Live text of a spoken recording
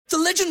The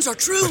legends are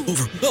true.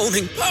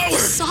 Overwhelming power!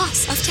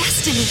 Sauce of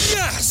destiny.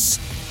 Yes!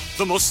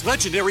 The most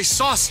legendary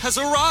sauce has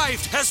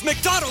arrived as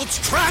McDonald's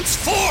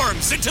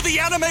transforms into the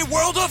anime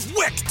world of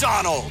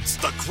WickDonald's.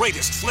 The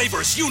greatest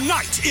flavors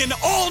unite in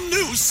all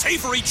new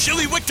savory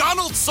chili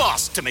McDonald's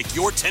sauce to make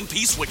your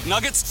 10-piece Wick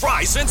Nuggets,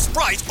 fries, and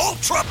Sprite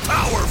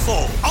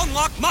ultra-powerful.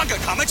 Unlock manga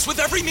comics with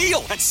every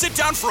meal and sit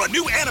down for a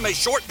new anime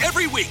short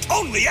every week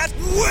only at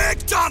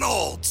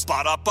WickDonald's.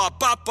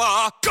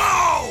 Ba-da-ba-ba-ba,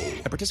 go!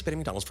 At participating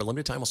McDonald's for a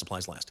limited time while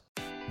supplies last.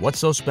 What's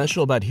so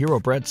special about Hero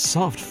Bread's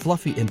soft,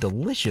 fluffy, and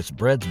delicious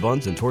breads,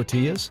 buns, and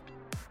tortillas?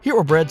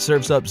 Hero Bread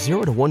serves up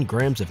 0 to 1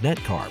 grams of net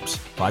carbs,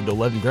 5 to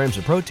 11 grams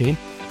of protein,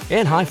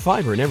 and high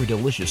fiber in every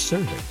delicious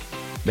serving.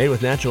 Made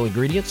with natural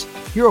ingredients,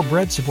 Hero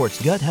Bread supports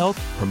gut health,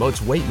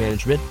 promotes weight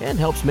management, and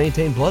helps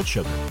maintain blood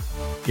sugar.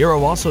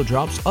 Hero also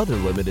drops other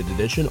limited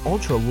edition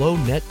ultra-low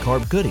net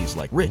carb goodies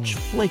like rich,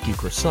 flaky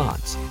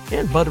croissants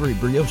and buttery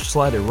brioche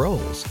slider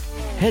rolls.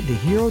 Head to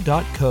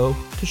hero.co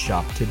to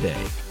shop today.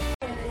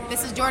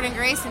 This is Jordan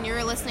Grace, and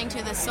you're listening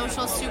to the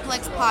Social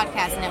Suplex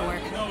Podcast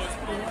Network.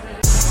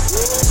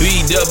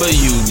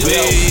 BWB,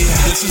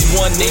 this is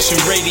One Nation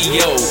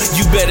Radio.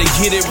 You better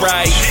get it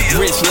right.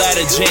 Rich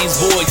Latta, James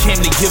Boyd came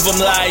to give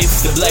them life.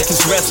 The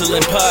Blackest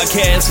Wrestling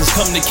Podcast has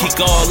come to kick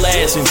all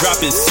ass and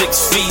drop it 6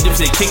 feet if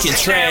they kicking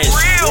trash.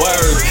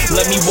 Word,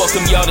 let me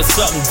welcome y'all to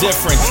something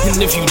different. And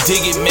if you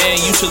dig it,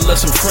 man, you should let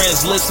some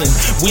friends listen.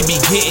 We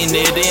be getting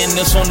it in,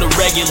 this on the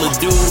regular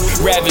dude.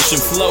 Ravish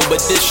and flow,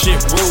 but this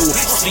shit rude.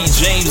 See,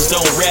 James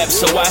don't rap,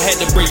 so I had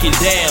to break it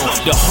down.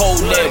 The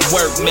whole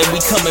network, man, we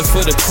coming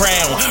for the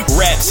crown.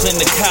 Raps in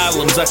the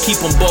columns, I keep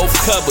them both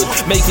covered.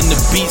 Making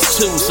the beats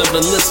too, so the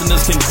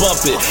listeners can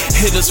bump it.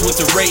 Hit us with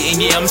the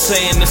rating, yeah, I'm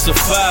saying it's a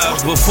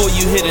 5. Before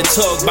you hit it,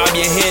 talk, bob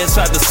your head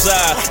side to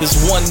side.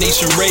 It's One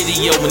Nation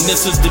Radio, and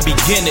this is the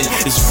beginning.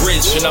 It's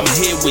Rich, and I'm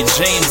here with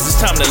James. It's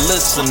time to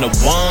listen to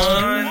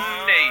One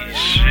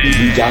Nation.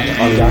 You got to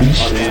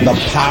unleash the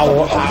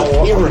power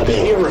of the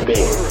pyramid.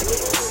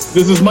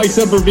 This is Mike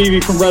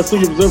Sempervive from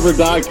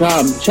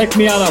WrestlingObserver.com. Check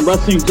me out on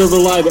Wrestling Observer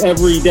Live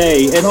every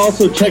day. And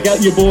also check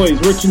out your boys,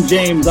 Rich and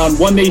James, on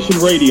One Nation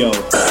Radio.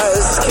 This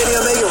is Kenny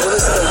Omega. We're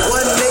listening to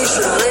One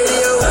Nation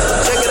Radio.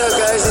 Check it out,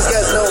 guys. These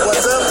guys know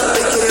what's up.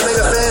 Big Kenny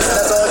Omega fans, and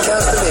that's all that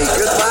counts to me.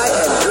 Goodbye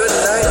and good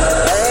night.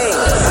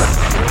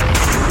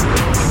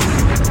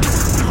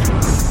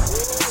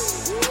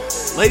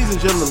 Bang. Ladies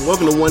and gentlemen,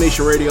 welcome to One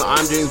Nation Radio.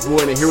 I'm James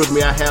Boyd, and here with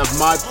me I have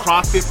my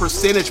profit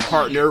percentage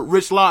partner,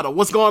 Rich Latta.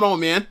 What's going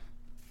on, man?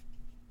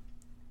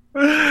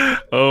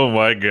 Oh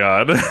my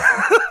god.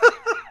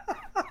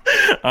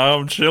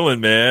 I'm chilling,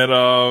 man.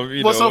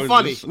 What's so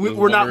funny?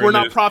 We're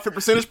not profit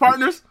percentage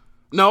partners?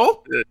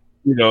 No? I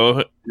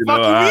rather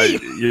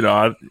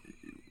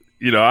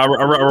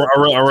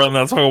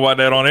not talk about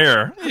that on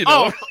air.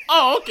 Oh,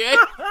 okay.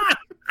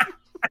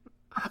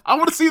 I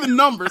want to see the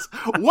numbers.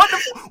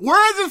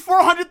 Where is this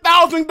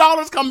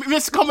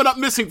 $400,000 coming up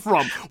missing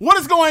from? What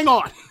is going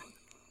on?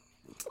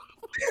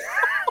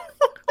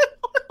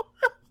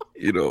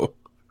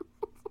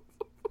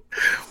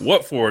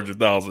 What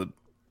 400,000?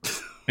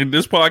 And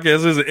this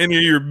podcast isn't any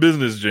of your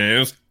business,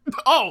 James.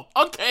 Oh,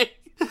 okay.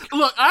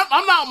 Look,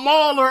 I'm not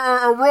Maul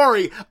or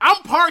Rory.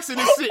 I'm Parks in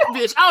this shit,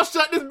 bitch. I'll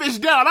shut this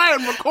bitch down. I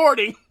am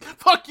recording.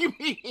 Fuck you,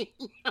 me.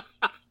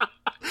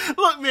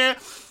 Look, man.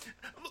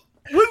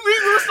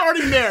 We're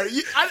starting there.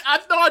 I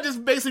thought I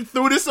just basically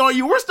threw this on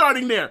you. We're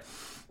starting there.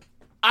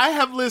 I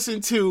have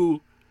listened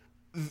to...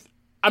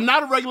 I'm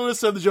not a regular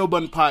listener of the Joe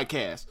Budden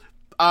podcast.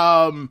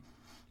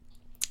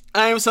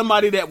 I am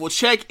somebody that will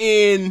check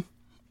in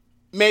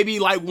maybe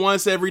like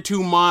once every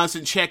 2 months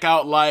and check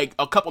out like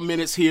a couple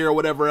minutes here or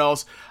whatever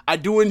else. I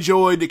do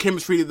enjoy the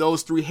chemistry that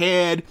those three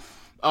had.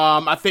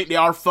 I think they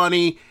are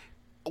funny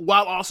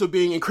while also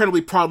being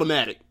incredibly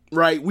problematic,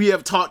 right? We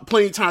have talked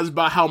plenty of times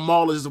about how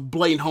Maul is a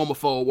blatant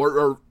homophobe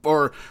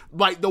or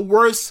like the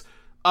worst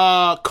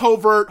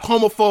covert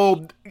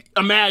homophobe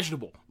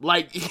imaginable.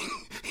 Like,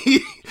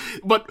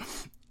 but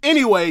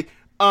anyway,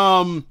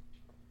 that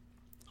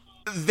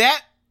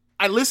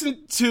I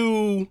listened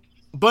to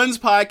Bun's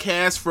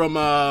podcast from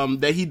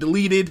that he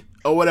deleted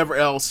or whatever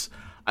else.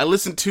 I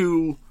listened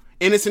to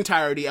in its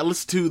entirety. I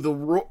listened to the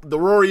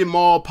Rory and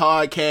Maul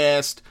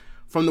podcast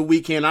from the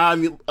weekend. I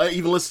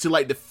even listened to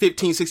like the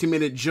 15-16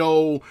 minute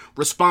Joe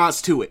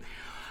response to it.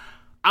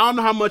 I don't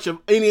know how much of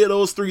any of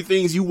those three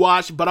things you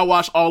watch, but I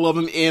watched all of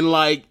them, and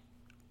like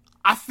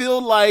I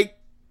feel like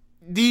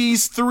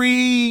these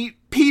three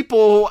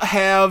people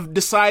have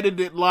decided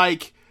that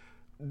like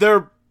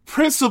their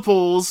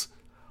principles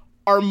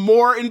are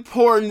more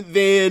important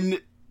than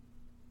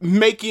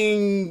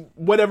making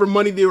whatever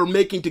money they were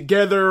making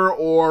together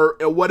or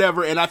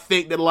whatever. And I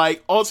think that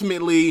like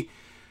ultimately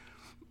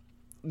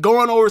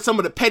going over some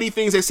of the petty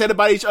things they said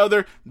about each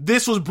other,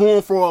 this was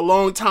brewing for a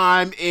long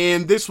time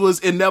and this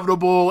was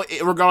inevitable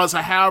regardless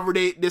of however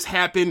this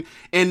happened.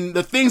 And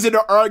the things that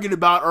they're arguing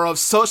about are of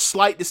such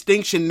slight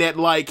distinction that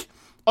like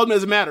ultimately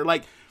doesn't matter.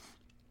 Like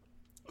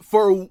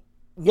for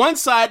one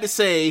side to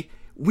say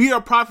we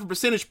are profit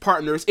percentage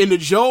partners, and the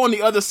Joe on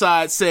the other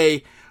side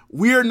say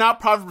we're not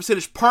profit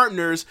percentage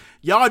partners.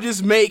 Y'all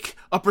just make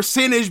a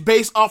percentage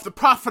based off the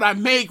profit I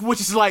make,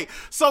 which is like,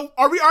 so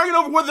are we arguing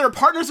over whether they're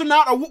partners or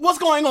not, or what's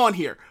going on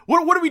here?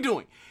 What are we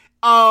doing?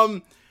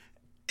 It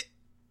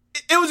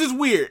was just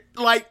weird.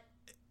 Like,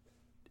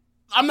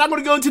 I'm not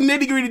going to go into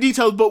nitty-gritty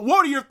details, but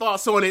what are your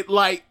thoughts on it,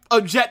 like,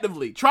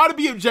 objectively? Try to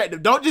be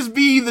objective. Don't just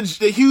be the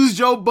huge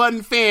Joe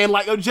Budden fan.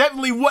 Like,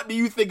 objectively, what do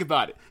you think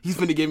about it? He's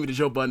going to give me the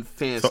Joe Budden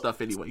fan stuff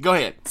anyway. Go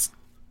ahead.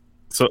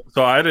 So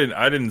I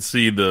didn't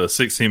see the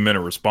 16-minute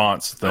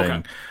response thing,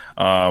 Okay.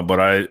 But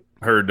I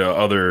heard the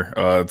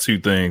other two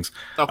things.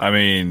 Okay. I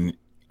mean,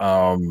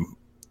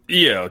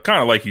 yeah,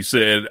 kind of like you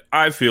said.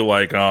 I feel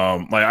like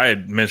I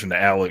had mentioned to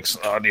Alex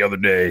the other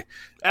day.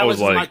 Alex I was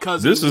is like, my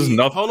cousin. this is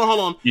nothing. Hold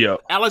on. Yeah.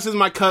 Alex is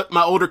my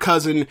older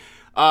cousin.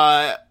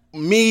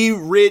 Me,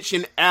 Rich,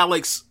 and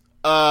Alex,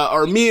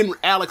 or me and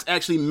Alex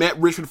actually met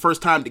Rich for the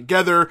first time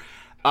together.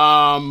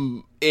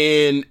 And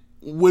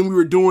when we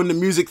were doing the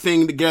music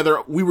thing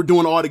together, we were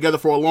doing it all together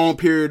for a long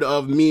period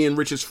of me and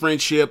Rich's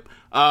friendship.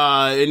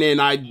 And then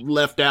I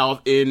left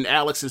out, and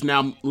Alex is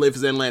now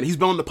lives in Atlanta. He's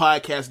been on the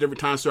podcast different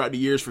times throughout the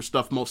years for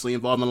stuff mostly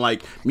involving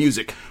like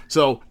music.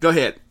 So go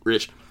ahead,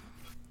 Rich.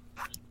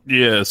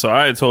 Yeah, so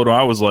I had told him,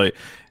 I was like,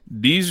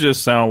 these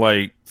just sound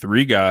like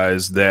three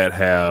guys that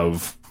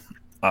have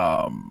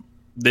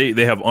they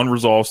have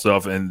unresolved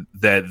stuff and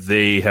that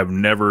they have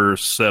never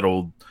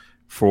settled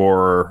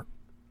for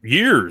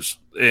years,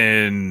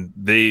 and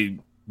they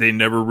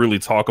never really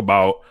talk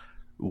about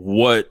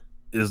what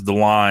is the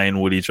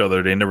line with each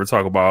other. They never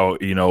talk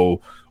about, you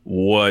know,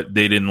 what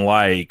they didn't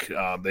like.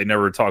 They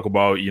never talk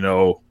about, you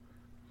know,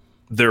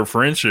 their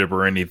friendship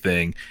or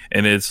anything.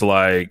 And it's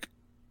like,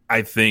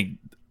 I think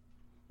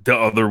the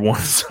other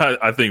ones,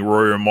 I think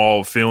Rory and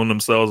Mal feeling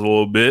themselves a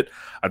little bit.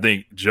 I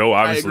think Joe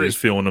obviously is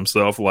feeling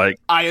himself. Like,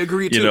 I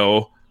agree too. You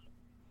know,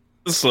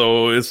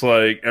 so it's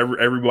like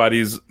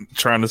everybody's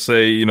trying to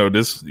say, you know,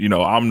 this, you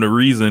know, I'm the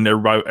reason.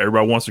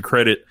 Everybody wants the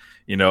credit,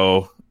 you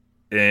know,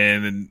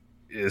 and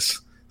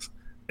it's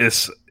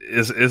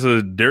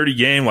a dirty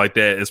game like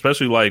that,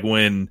 especially like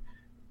when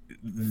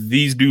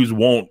these dudes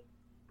won't,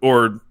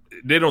 or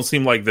they don't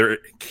seem like they're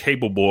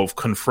capable of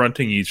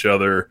confronting each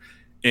other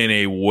in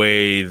a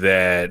way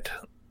that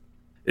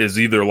is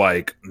either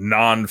like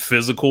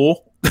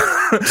non-physical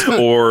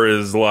or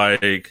is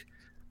like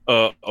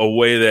a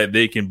way that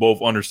they can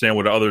both understand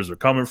where the others are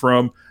coming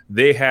from.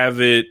 They have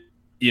it,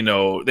 you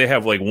know, they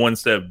have like one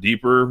step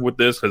deeper with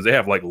this because they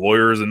have like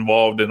lawyers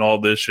involved in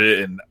all this shit,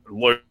 and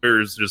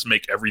lawyers just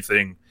make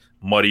everything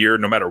muddier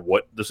no matter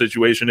what the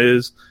situation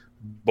is.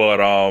 But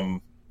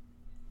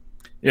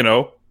you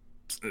know,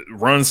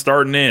 run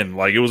starting in,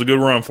 like, it was a good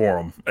run for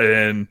him.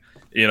 And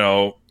you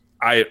know,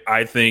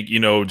 I think, you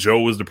know,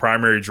 Joe was the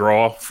primary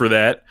draw for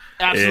that.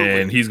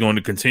 Absolutely. And he's going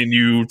to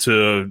continue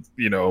to,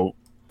 you know,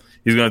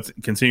 he's going to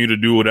continue to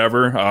do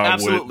whatever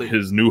with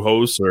his new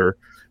hosts or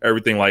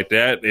everything like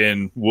that.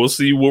 And we'll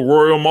see what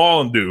Royal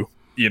Mall do,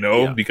 you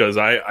know, because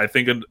I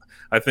think,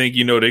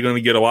 you know, they're going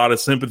to get a lot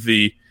of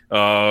sympathy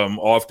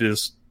off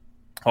this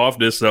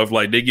stuff.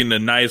 Like, they getting a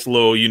nice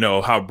little, you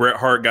know, how Bret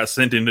Hart got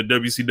sent into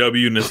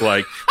WCW, and it's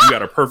like, you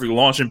got a perfect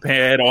launching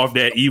pad off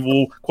that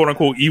evil, quote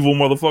unquote, evil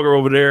motherfucker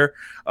over there.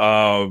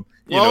 If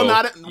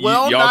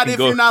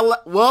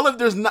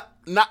there's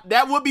not,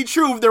 that would be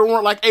true if there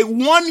weren't like a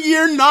 1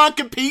 year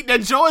non-compete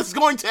that Joe is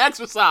going to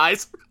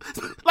exercise.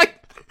 Like,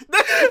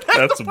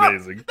 that's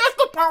amazing. That's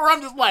the part where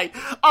I'm just like,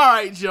 all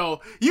right,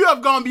 Joe, you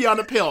have gone beyond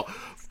the pill.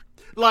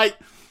 Like,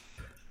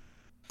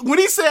 when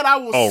he said I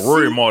will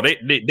Rory and Mal,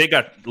 they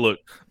got, look,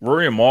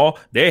 Rory and Mal,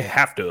 they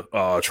have to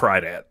try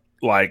that.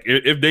 Like,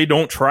 if they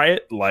don't try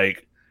it,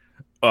 like,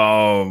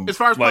 as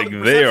far as like,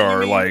 they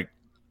are like,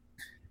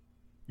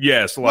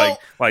 yes, like,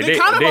 they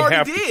kind of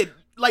already did.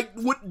 Like,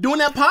 doing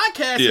that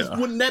podcast,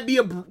 wouldn't that be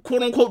a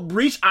quote unquote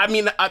breach? I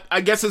mean,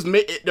 I guess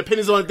it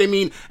depends on if they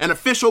mean an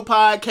official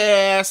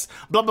podcast,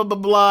 blah blah blah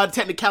blah.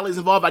 Technicalities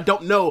involved, I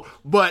don't know,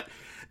 but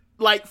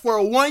like, for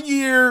a 1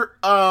 year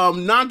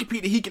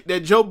non-compete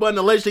that Joe Budden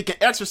allegedly can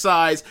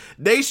exercise,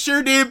 they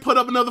sure did put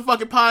up another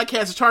fucking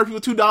podcast and charge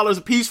people $2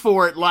 a piece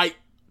for it. Like,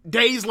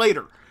 days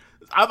later,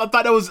 I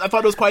thought it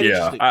was quite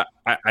interesting.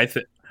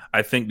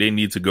 I think they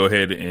need to go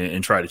ahead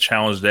and try to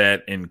challenge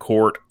that in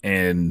court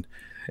and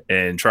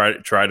try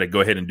to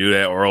go ahead and do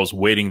that, or else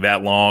waiting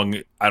that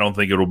long, I don't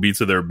think it'll be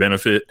to their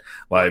benefit.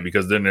 Like,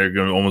 because then they're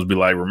going to almost be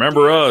like,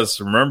 remember us,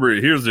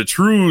 here's the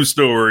true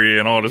story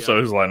and all this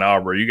stuff. It's like,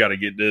 nah, bro, you got to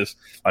get this.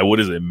 Like, what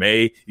is it,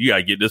 May? You got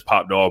to get this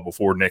popped off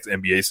before next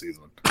NBA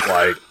season.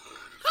 Like,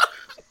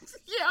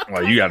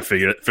 like, you got to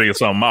figure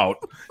something out.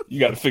 You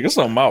got to figure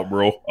something out,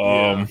 bro.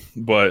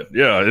 But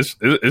yeah,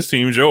 it's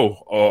Team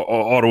Joe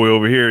all the way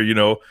over here. You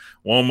know,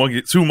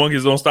 two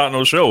monkeys don't stop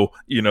no show.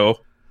 You know.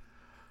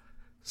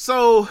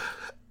 So,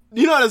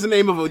 you know, that's the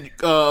name of a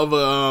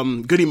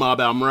Goody Mob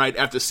album, right?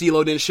 After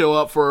CeeLo didn't show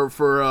up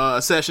for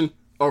a session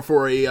or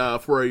for a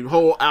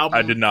whole album.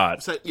 I did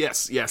not.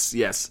 Yes.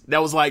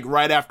 That was like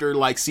right after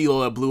like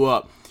CeeLo blew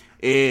up,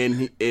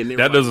 and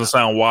that doesn't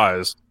sound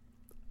wise.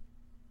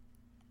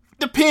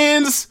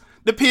 Depends.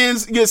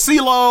 Depends. Yeah,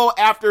 CeeLo,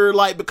 after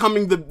like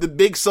becoming the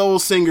big soul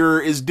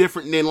singer, is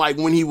different than like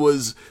when he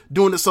was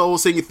doing the soul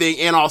singing thing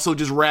and also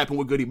just rapping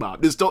with Goody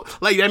Mob. This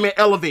like that man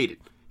elevated.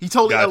 He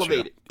totally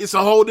elevated. It's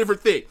a whole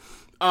different thing.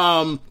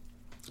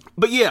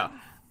 But yeah,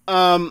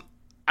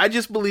 I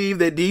just believe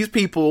that these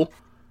people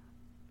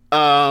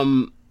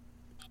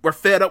were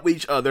fed up with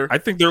each other. I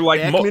think they're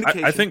like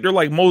I think they're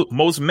like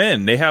most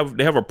men. They have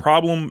a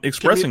problem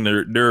expressing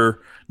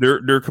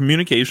their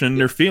communication,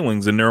 their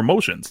feelings, and their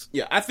emotions.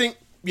 Yeah, I think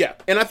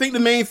the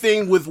main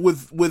thing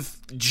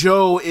with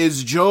Joe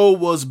is Joe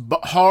was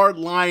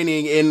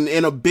hardlining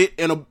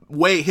in a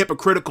way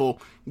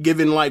hypocritical,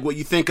 given like what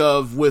you think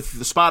of with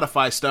the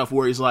Spotify stuff,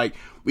 where he's like,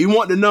 we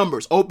want the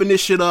numbers, open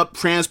this shit up,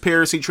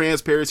 transparency,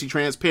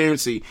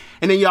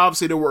 and then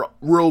obviously there were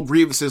real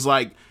grievances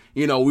like,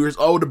 you know, we were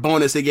owed a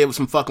bonus, they gave us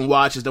some fucking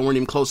watches that weren't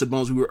even close to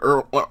bones, we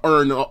were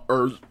earned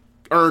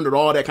or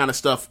all that kind of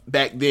stuff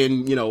back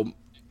then, you know.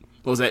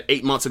 What was that,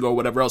 8 months ago or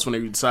whatever else, when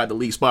they decided to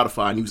leave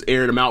Spotify, and he was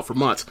airing them out for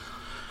months.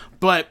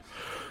 But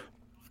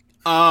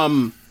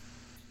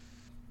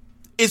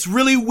it's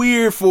really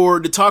weird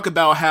to talk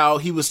about how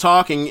he was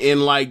talking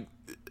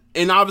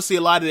and obviously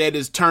a lot of that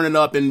is turning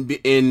up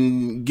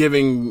and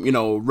giving, you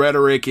know,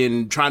 rhetoric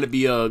and trying to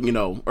be a, you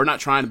know, or not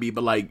trying to be,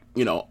 but like,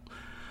 you know,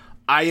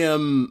 I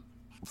am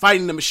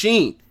fighting the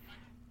machine.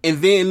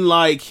 And then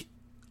like,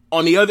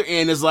 on the other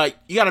end is like,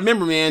 you gotta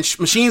remember, man,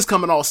 machines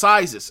come in all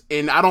sizes.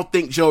 And I don't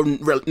think Joe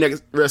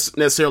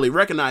necessarily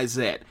recognized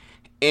that.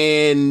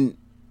 And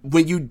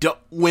when you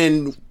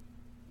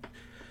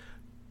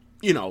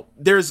know,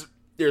 there's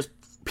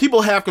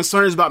people have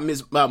concerns about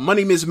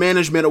money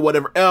mismanagement or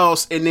whatever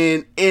else. And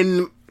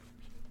then,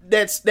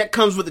 that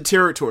comes with the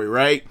territory,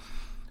 right?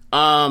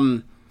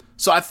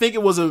 So I think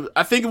it was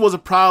a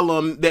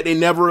problem that they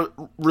never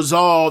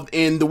resolved,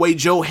 and the way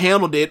Joe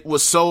handled it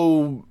was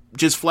so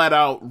just flat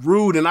out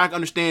rude. And I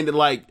understand that,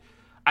 like,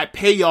 I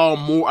pay y'all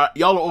more,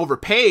 y'all are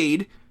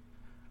overpaid,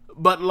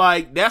 but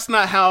like, that's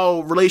not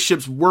how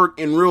relationships work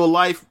in real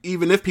life,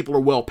 even if people are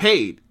well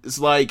paid. It's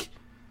like,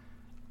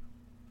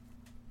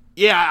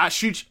 yeah, I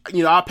shoot,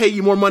 you know, I'll pay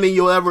you more money than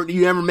you ever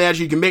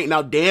imagine you can make.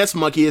 Now, Dance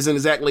Monkey isn't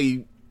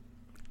exactly,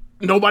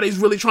 nobody's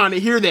really trying to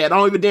hear that. I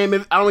don't give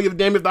a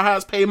damn if the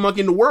highest paid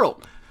monkey in the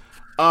world.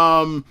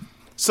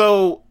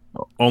 So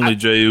only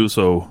Jey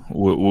Uso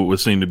would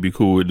seem to be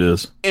cool with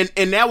this. And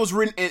that was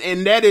written,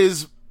 and that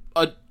is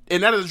a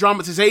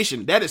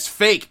dramatization. That is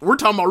fake. We're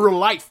talking about real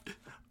life.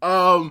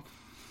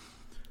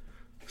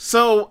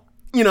 So,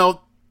 you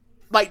know,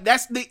 like,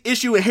 that's the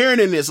issue inherent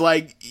in this.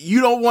 Like,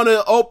 you don't want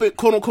to open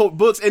quote unquote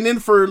books, and then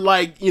for,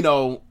 like, you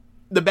know,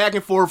 the back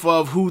and forth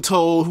of who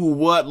told who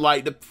what,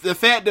 like the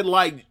fact that,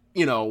 like,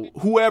 you know,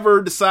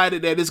 whoever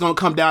decided that it's going to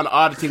come down to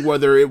auditing,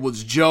 whether it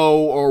was Joe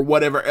or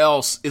whatever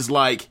else, is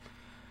like,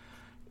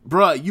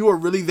 bruh, you are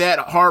really that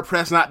hard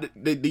pressed not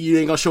that you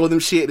ain't gonna show them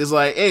shit. It's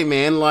like, hey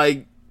man,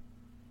 like,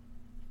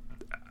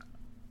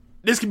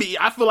 this could be,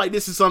 I feel like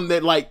this is something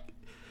that, like,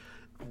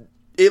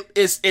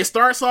 it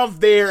starts off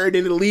there and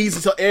then it leads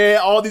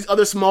into all these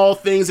other small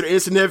things that are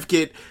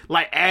insignificant,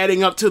 like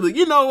adding up to the,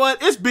 you know what,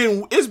 it's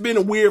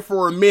been weird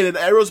for a minute.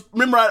 I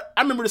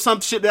remember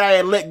some shit that I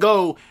had let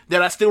go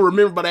that I still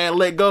remember, but I had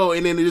let go,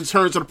 and then it just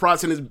turns to the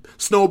process and it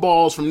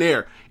snowballs from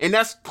there. And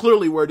that's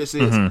clearly where this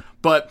is. Mm-hmm.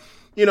 But,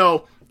 you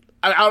know,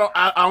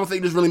 I don't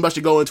think there's really much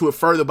to go into it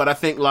further, but I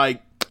think,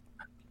 like,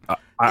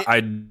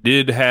 I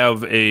did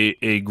have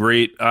a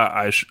great,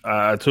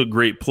 I took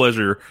great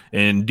pleasure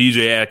in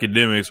DJ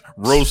Academics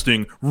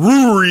roasting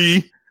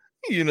Rory,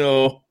 you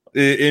know,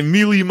 in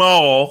Mealy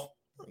Mall.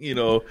 You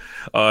know,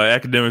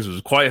 Academics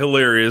was quite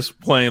hilarious,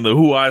 playing the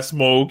Who I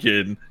Smoke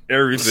and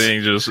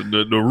everything. Just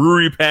the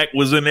Rory pack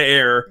was in the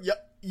air.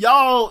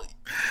 Y'all,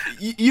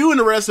 you and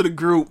the rest of the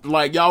group,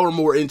 like, y'all were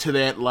more into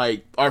that,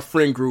 like, our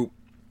friend group.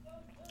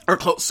 Our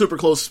super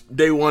close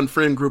day one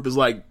friend group is,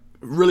 like,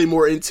 really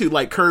more into,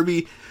 like,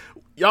 Kirby.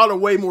 Y'all are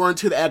way more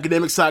into the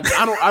academic side.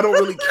 I don't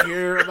really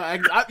care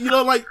about, you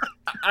know, like,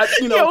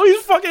 you know. Yo,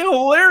 he's fucking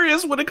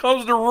hilarious when it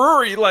comes to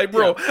Rory. Like,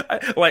 bro,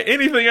 yeah. Like,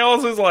 anything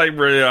else is like,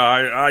 bro, yeah,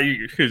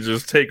 I could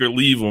just take or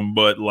leave him.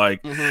 But,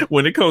 like,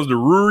 when it comes to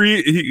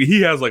Rory,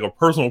 he has, like, a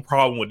personal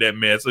problem with that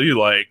man. So he's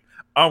like,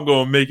 I'm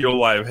going to make your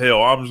life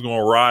hell. I'm just going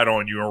to ride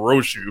on you and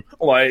roast you.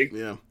 Like,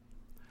 yeah,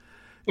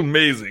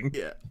 amazing.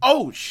 Yeah.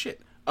 Oh,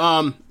 shit.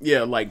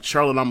 Yeah, like,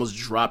 Charlotte almost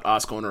dropped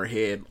Asuka on her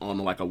head on,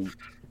 like, a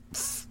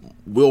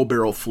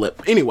wheelbarrow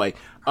flip. Anyway,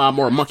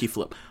 or a monkey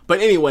flip. But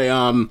anyway,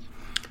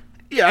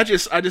 yeah, I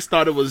just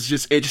thought it was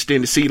just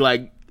interesting to see,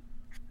 like,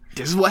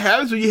 this is what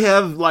happens when you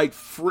have, like,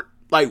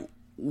 like,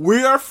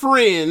 we are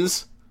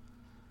friends.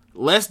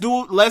 Let's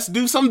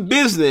do some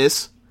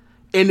business,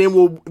 and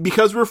then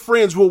because we're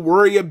friends, we'll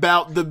worry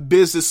about the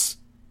business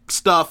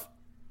stuff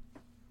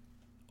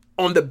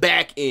on the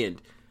back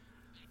end.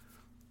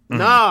 Mm-hmm.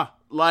 Nah,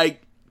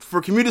 like,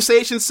 for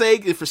communication's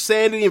sake, and for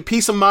sanity and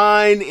peace of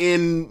mind,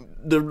 and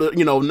the,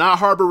 you know, not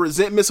harbor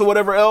resentments or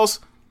whatever else,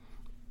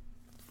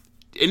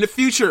 in the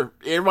future,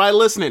 everybody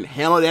listening,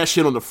 handle that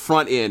shit on the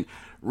front end.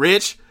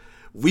 Rich,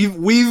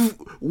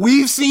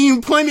 we've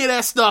seen plenty of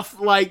that stuff,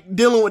 like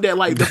dealing with that,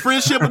 like the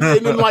friendship,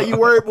 and then like you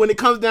worry when it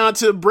comes down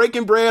to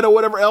breaking bread or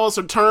whatever else,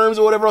 or terms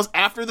or whatever else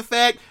after the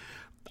fact.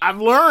 I've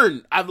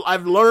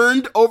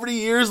learned over the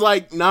years,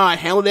 like, nah,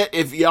 handle that.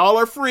 If y'all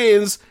are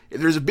friends,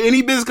 if there's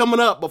any business coming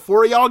up,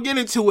 before y'all get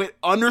into it,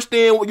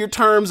 understand what your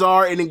terms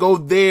are, and then go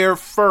there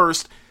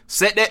first.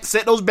 Set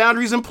those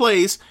boundaries in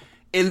place,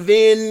 and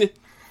then,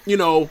 you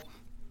know,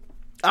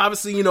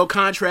 obviously, you know,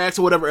 contracts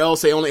or whatever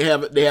else, they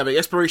have an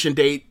expiration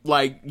date.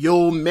 Like,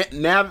 you'll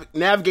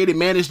navigate and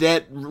manage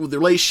that with the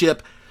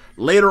relationship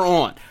later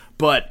on.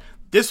 But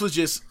this was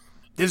just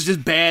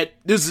bad.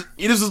 This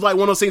is like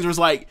one of those things where it's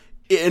like,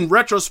 in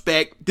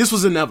retrospect, this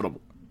was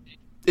inevitable.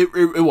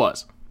 It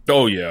was.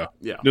 Oh yeah.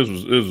 Yeah. This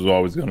was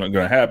always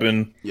gonna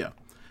happen. Yeah.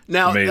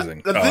 Now,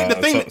 amazing. The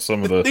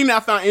thing that I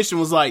found interesting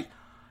was like,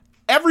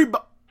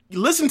 everybody,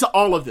 listen to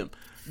all of them.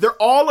 They're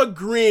all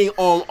agreeing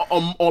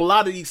on a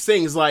lot of these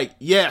things. Like,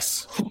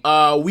 yes,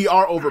 we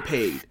are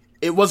overpaid.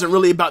 It wasn't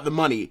really about the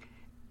money,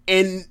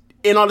 and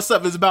all this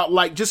stuff is about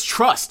like just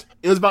trust.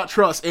 It was about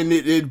trust, and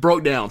it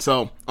broke down.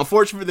 So,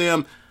 unfortunately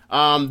for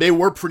them, they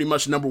were pretty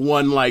much number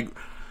one, like,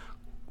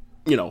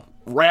 you know,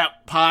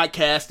 rap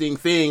podcasting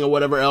thing or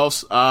whatever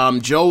else.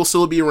 Joe will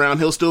still be around.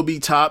 He'll still be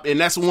top. And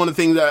that's one of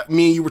the things that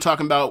me and you were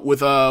talking about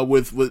with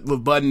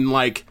Budden.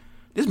 Like,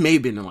 this may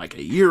have been like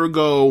a year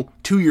ago,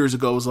 2 years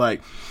ago. It was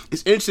like,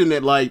 it's interesting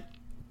that like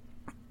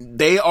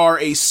they are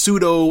a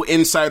pseudo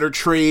insider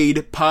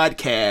trade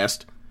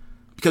podcast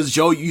because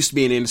Joe used to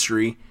be in the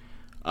industry.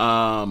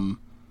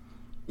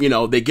 You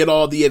know, they get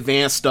all the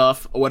advanced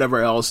stuff or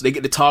whatever else. They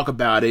get to talk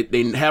about it.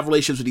 They have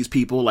relationships with these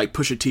people, like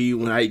Pusha T,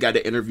 when I got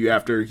the interview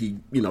after he,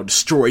 you know,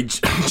 destroyed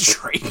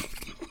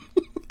Drake.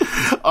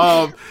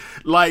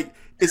 Like,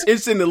 it's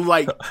interesting that,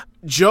 like,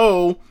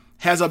 Joe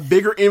has a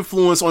bigger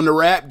influence on the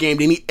rap game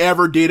than he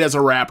ever did as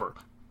a rapper.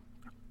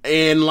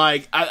 And,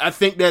 like, I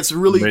think that's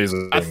really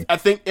amazing. I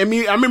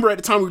remember at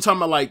the time we were talking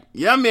about, like,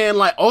 yeah, man,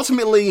 like,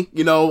 ultimately,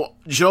 you know,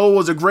 Joe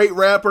was a great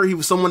rapper. He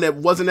was someone that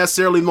wasn't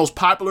necessarily the most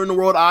popular in the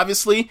world,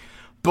 obviously.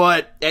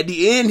 But at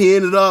the end, he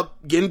ended up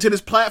getting to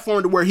this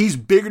platform to where he's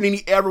bigger than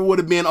he ever would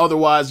have been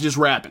otherwise just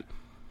rapping.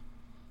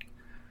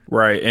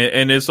 Right.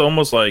 And it's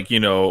almost like, you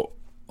know,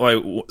 like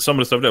some of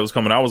the stuff that was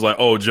coming, I was like,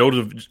 oh,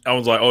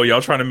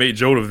 y'all trying to make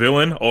Joe the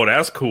villain? Oh,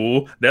 that's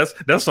cool. That's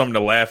something to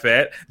laugh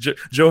at.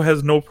 Joe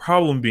has no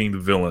problem being the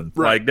villain.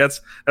 Right. Like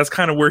that's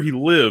kind of where he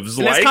lives.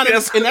 And that's kind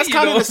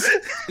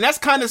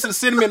of the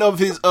sentiment of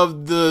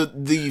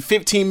the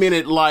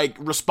 15-minute like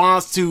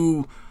response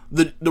to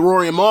the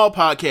Rory and Mal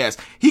podcast.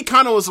 He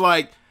kind of was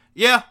like,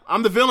 yeah,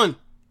 I'm the villain.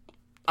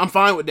 I'm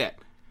fine with that.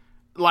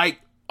 Like,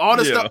 all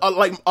the stuff,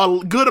 like a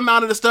good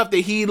amount of the stuff that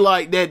he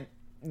like, that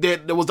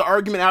there was the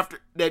argument after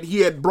that he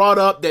had brought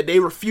up that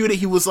they refuted.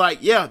 He was like,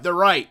 yeah, they're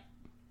right.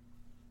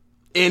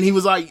 And he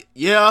was like,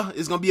 yeah,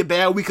 it's going to be a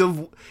bad week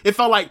it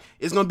felt like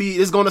it's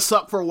going to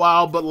suck for a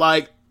while, but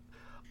like,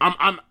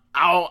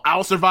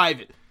 I'll survive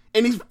it.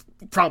 And he's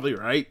probably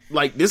right.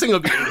 Like, this ain't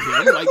going to be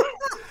him. Like,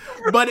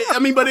 but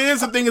it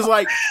is the thing is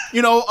like,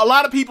 you know, a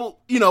lot of people,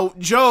 you know,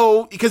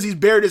 Joe, because he's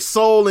bared his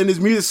soul in his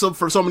music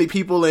for so many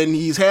people, and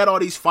he's had all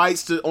these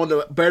fights on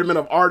the betterment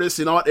of artists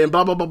and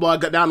blah, blah, blah, blah,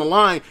 got down the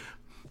line.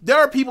 There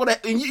are people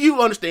that, and you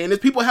understand this,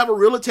 people have a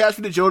real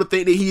attachment to Joe to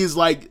think that he is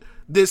like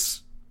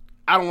this,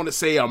 I don't want to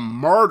say a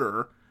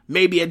martyr,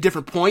 maybe at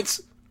different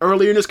points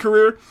earlier in his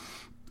career,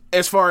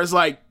 as far as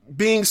like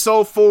being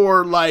so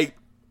for like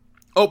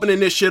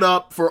opening this shit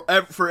up for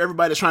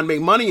everybody that's trying to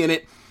make money in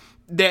it,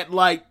 that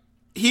like,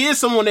 he is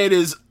someone that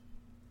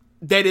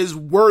is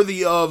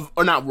worthy of,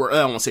 or not worthy, I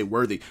don't want to say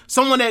worthy,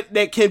 someone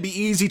that can be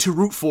easy to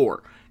root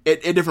for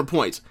at different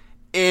points.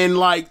 And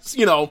like,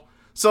 you know,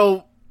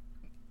 so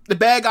the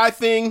bad guy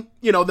thing,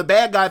 you know, the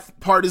bad guy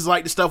part is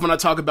like the stuff when I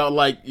talk about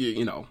like,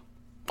 you know,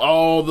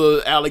 all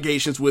the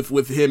allegations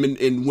with him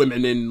and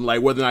women, and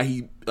like whether or not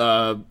he,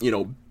 you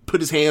know,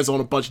 put his hands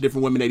on a bunch of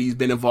different women that he's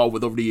been involved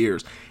with over the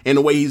years, and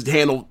the way he's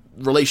handled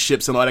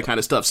relationships and all that kind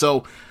of stuff.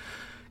 So,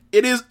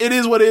 It is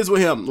what it is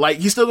with him. Like,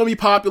 he's still gonna be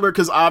popular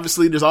because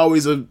obviously there's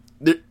always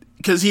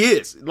because he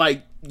is.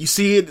 Like, you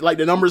see it, like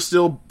the numbers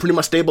still pretty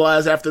much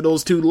stabilized after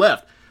those two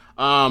left.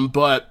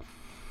 But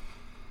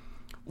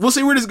we'll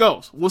see where this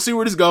goes.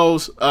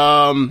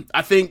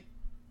 I think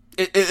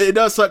it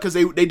does suck because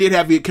they did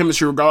have good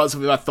chemistry regardless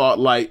of if I thought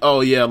like,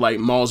 oh yeah, like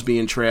Mal's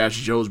being trash,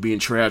 Joe's being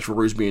trash,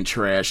 Rory's being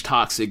trash,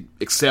 toxic,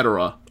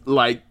 etc.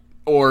 Like,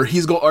 or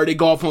they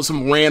go off on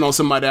some rant on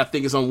somebody that I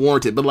think is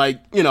unwarranted. But like,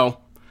 you know,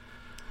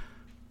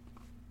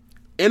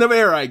 end of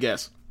era, I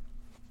guess.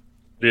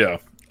 Yeah.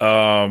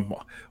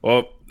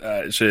 Well,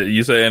 shit,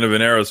 you say end of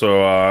an era,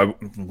 so I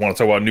want to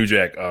talk about New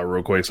Jack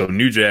real quick. So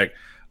New Jack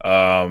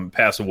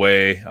passed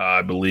away.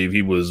 I believe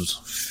he was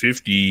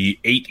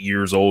 58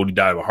 years old. He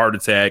died of a heart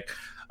attack.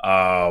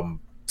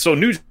 So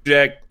New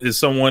Jack is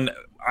someone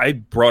I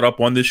brought up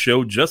on this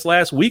show just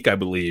last week, I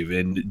believe,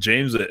 and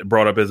James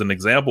brought up as an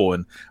example,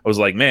 and I was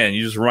like, man,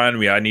 you just reminded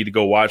me I need to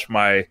go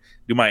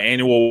do my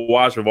annual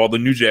watch of all the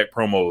New Jack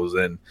promos.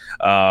 And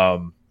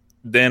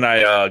then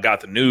I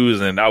got the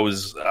news, and I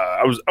was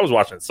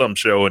watching some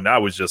show, and I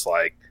was just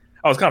like,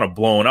 I was kind of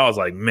blown. I was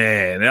like,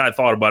 man, and I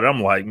thought about it.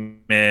 I'm like,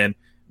 man,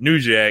 New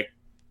Jack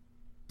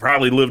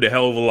probably lived a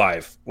hell of a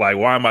life. Like,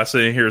 why am I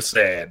sitting here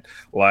sad?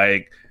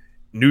 Like,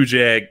 New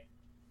Jack,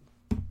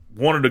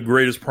 one of the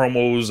greatest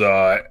promos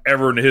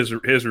ever in the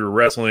history of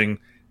wrestling.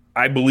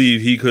 I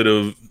believe he could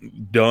have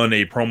done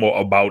a promo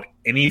about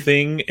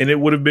anything, and it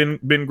would have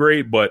been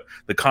great. But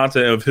the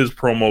content of his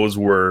promos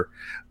were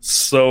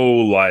so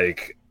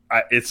like,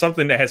 it's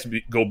something that has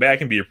to go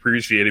back and be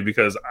appreciated,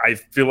 because I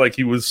feel like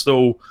he was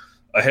so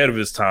ahead of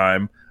his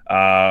time.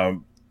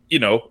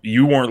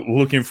 You weren't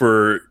looking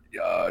for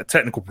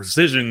technical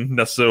precision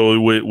necessarily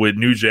with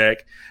New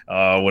Jack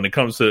when it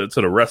comes to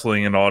the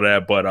wrestling and all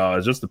that,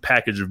 but just the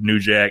package of New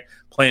Jack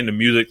playing the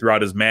music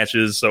throughout his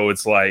matches. So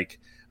it's like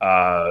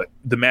the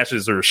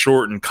matches are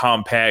short and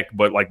compact,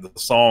 but like the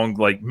song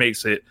like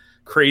makes it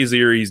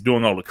crazier. He's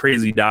doing all the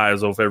crazy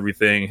dives off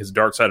everything. His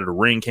Dark Side of the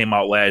Ring came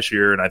out last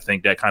year, and I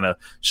think that kind of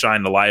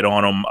shined the light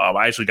on him.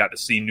 I actually got to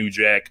see New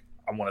Jack,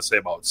 I want to say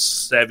about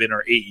 7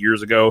 or 8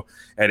 years ago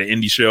at an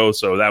indie show.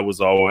 So that was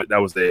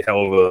a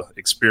hell of a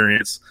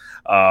experience.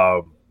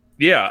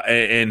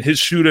 And his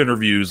shoot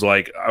interviews,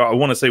 like I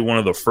want to say one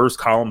of the first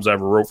columns I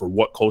ever wrote for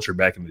What Culture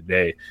back in the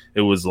day,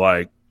 it was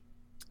like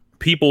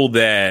people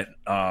that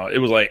it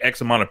was like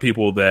X amount of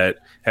people that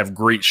have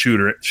great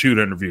shoot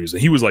interviews,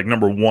 and he was like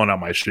number 1 on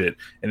my shit.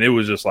 And it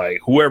was just like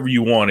whoever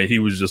you wanted, he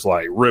was just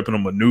like ripping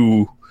them a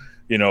new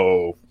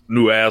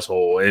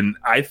asshole. And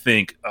I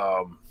think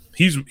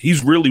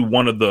he's really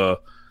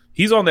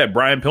he's on that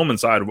Brian Pillman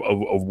side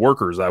of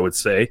workers, I would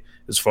say,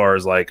 as far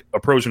as like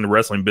approaching the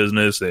wrestling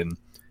business and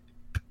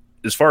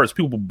as far as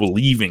people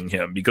believing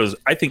him, because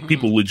I think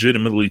people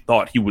legitimately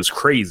thought he was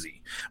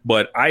crazy,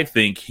 but I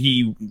think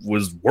he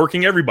was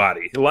working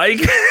everybody. Like,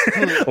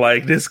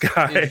 like this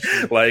guy,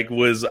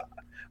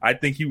 I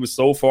think he was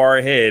so far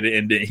ahead,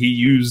 and he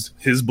used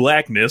his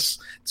blackness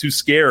to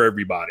scare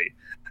everybody.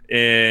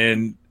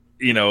 And,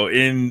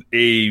 in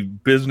a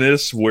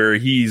business where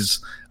he's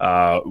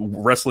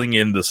wrestling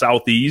in the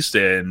Southeast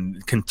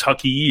and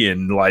Kentucky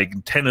and like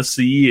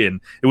Tennessee, and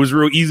it was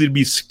real easy to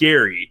be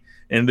scary.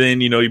 And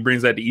then, he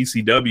brings that to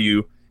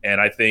ECW,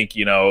 and I think,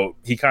 he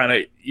kind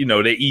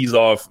of, they ease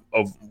off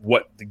of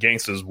what the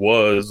Gangsters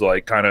was,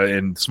 like, kind of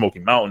in Smoky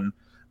Mountain.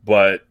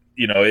 But,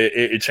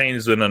 it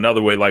changed in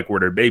another way, like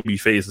where they're baby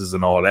faces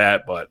and all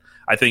that. But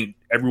I think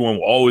everyone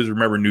will always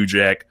remember New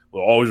Jack,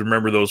 will always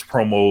remember those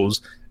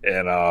promos.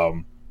 And,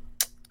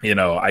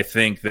 I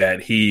think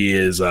that he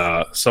is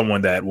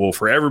someone that will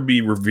forever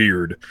be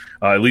revered,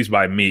 at least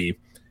by me.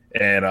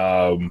 And,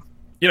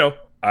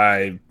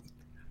 I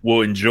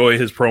will enjoy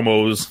his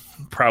promos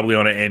probably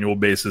on an annual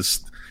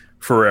basis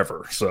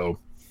forever. So,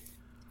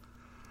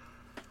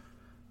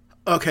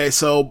 okay,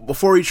 so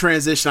before we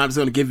transition, I'm just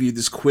going to give you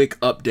this quick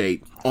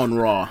update on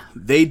Raw.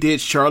 They did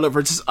Charlotte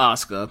versus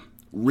Asuka.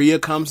 Rhea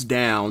comes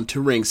down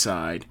to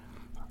ringside.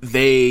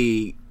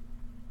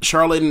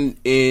 Charlotte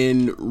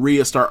and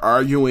Rhea start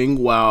arguing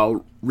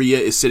while Rhea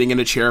is sitting in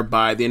a chair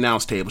by the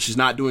announce table. She's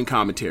not doing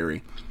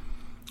commentary.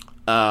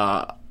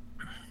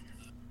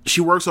 She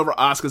works over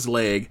Asuka's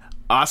leg.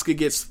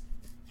 Asuka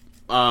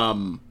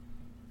and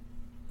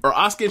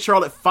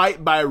Charlotte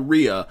fight by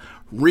Rhea.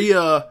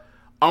 Rhea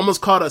almost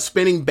caught a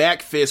spinning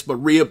back fist, but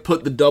Rhea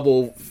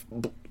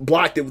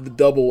blocked it with the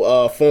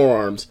double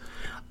forearms.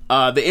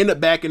 They end up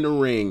back in the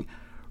ring.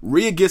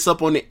 Rhea gets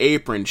up on the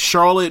apron.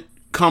 Charlotte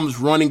comes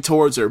running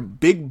towards her.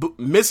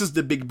 Misses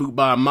the big boot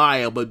by a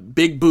mile, but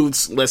big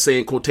boots, let's say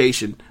in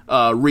quotation,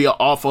 Rhea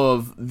off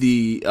of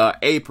the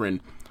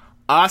apron.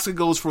 Asuka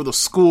goes for the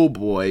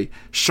schoolboy.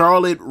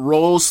 Charlotte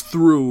rolls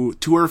through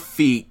to her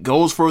feet,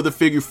 goes for the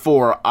figure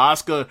 4.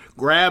 Asuka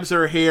grabs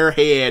her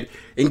head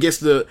and gets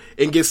the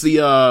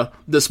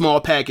small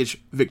package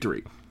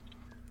victory.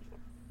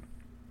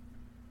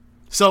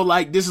 So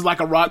like this is like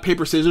a rock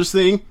paper scissors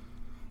thing.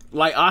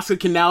 Like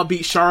Asuka can now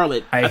beat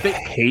Charlotte. I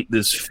hate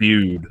this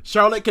feud.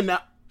 Asuka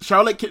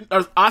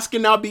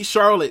can now beat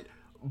Charlotte,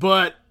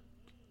 but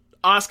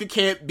Asuka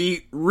can't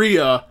beat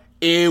Rhea.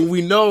 And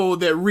we know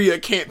that Rhea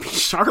can't beat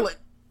Charlotte,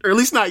 or at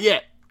least not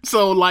yet.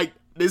 So, like,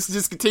 this is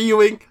just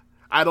continuing.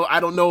 I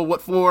don't know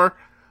what for.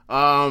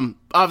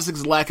 Obviously,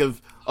 it's lack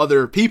of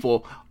other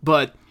people.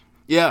 But,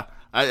 yeah,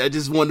 I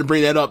just wanted to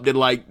bring that up. That,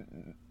 like,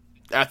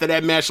 after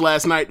that match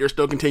last night, they're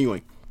still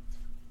continuing.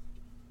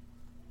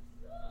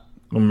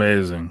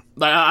 Amazing.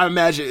 Like, I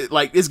imagine,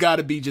 like, it's got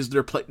to be just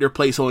their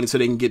placeholding so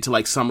they can get to,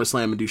 like,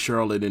 SummerSlam and do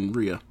Charlotte and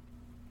Rhea.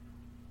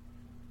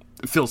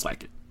 It feels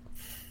like it.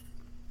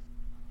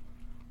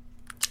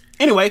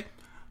 Anyway,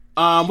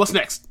 what's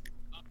next?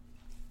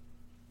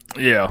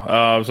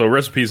 Yeah, so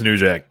rest in peace, New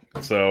Jack.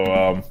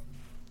 So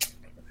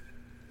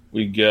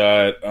we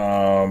got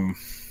a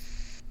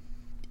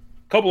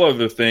couple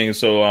other things.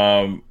 So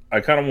I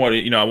kind of want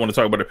to, I want to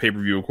talk about the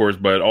pay-per-view, of course,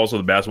 but also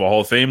the Basketball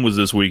Hall of Fame was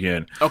this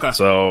weekend. Okay.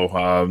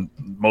 So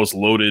most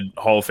loaded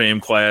Hall of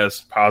Fame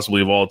class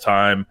possibly of all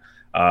time.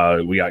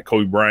 We got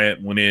Kobe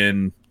Bryant went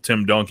in,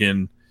 Tim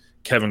Duncan,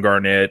 Kevin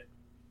Garnett,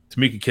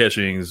 Tamika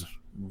Catchings,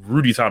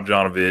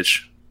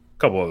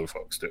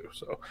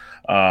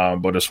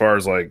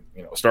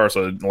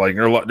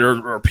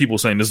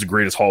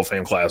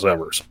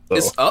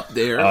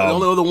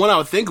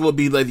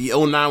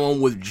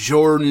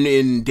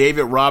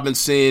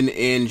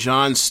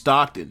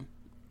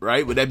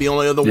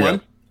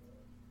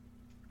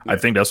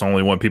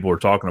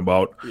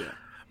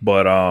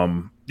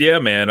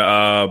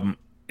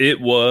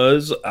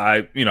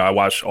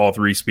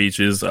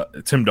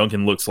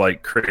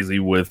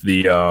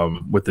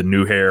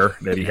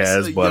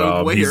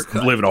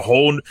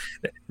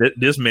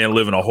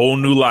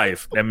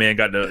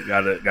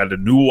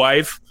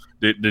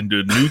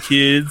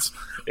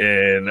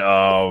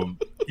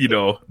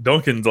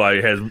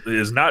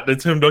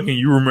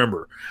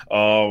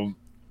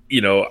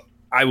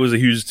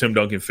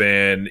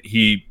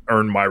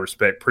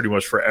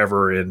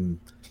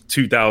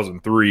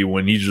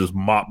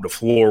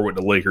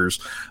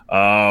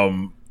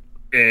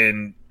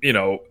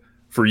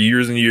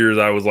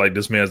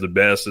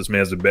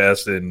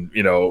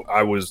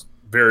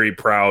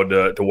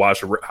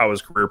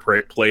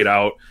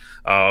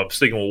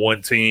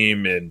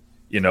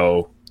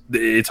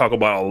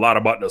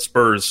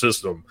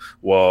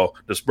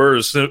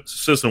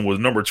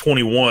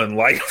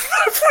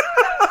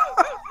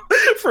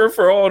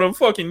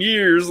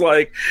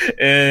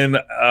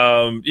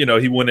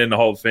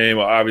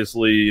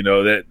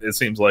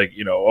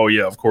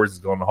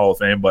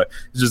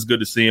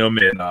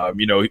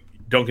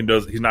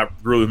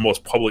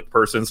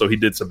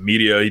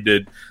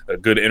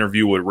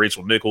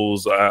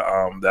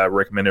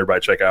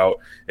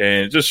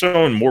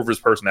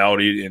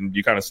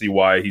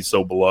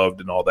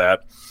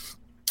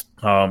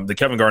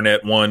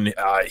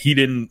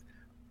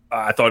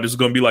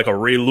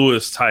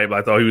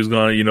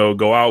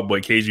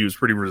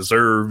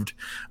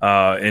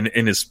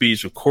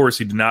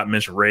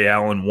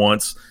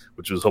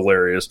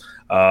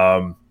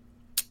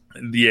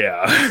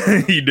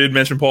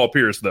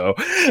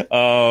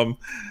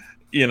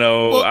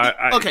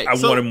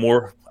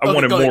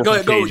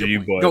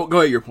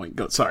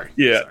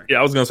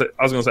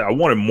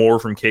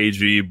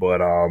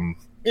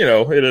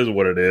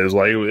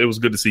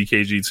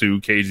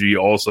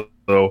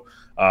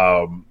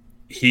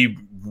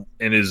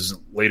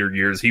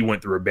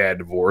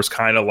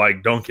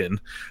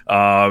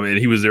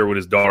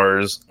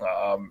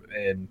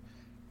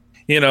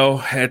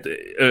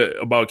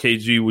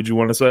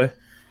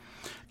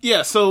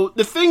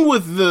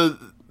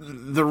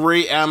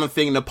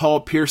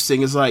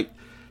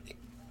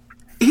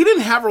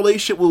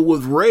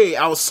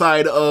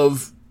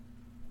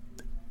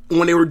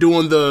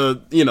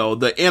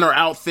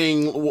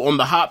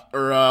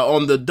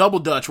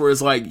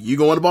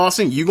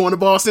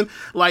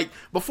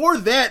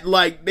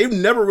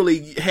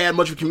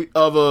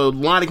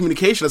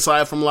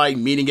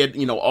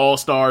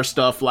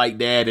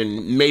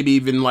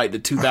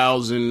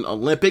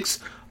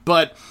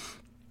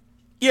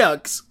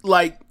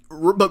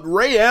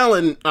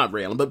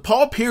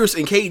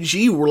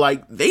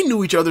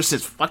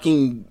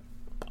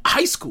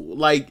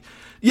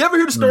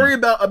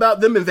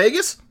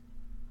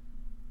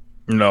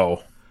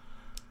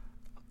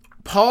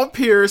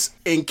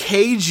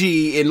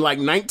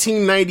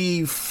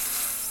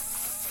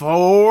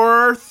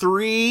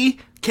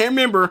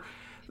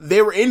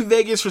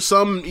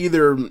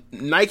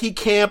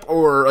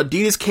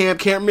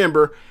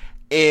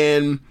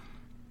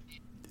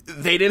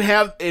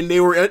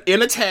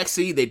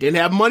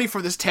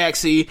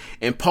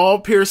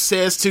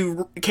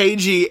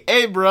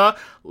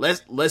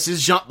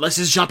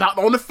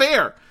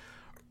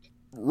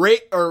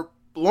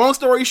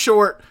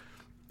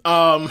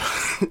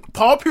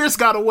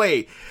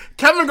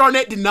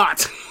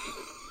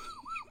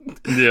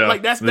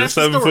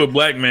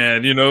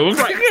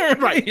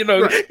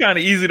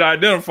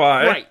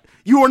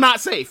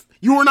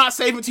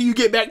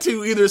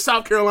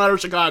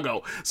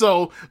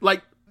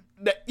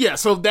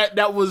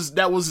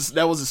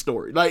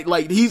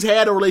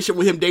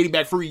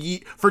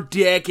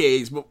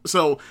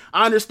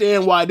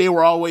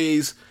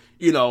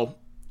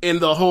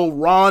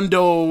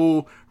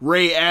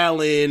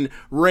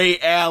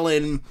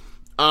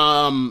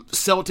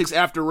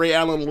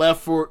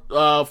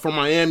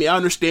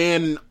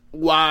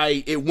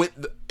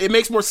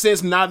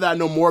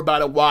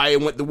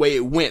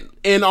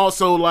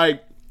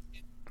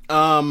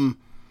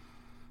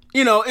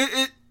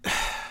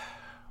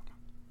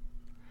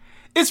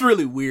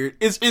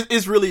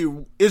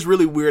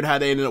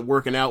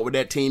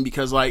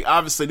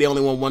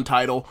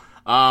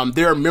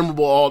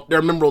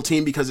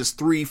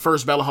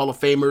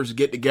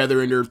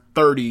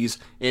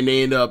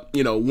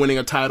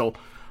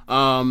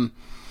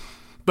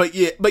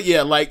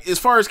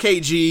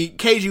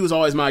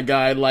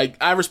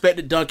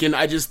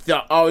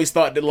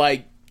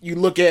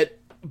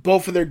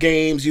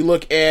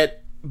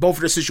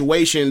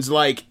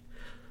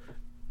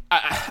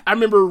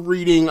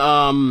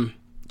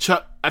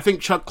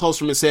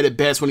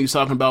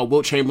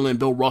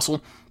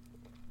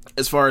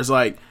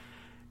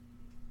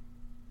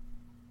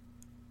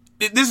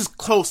 this is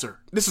closer.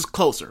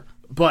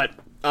 But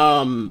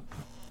I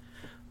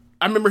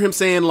remember him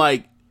saying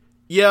like,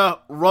 yeah,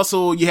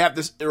 Russell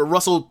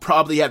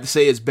probably have to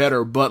say it's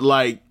better, but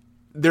like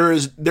there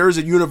is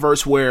a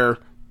universe where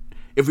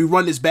if we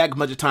run this back a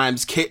bunch of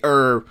times,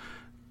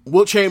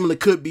 Wilt Chamberlain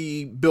could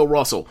be Bill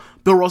Russell.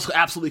 Bill Russell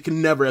absolutely could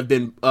never have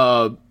been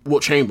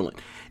Wilt Chamberlain.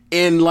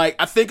 And like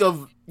I think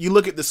you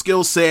look at the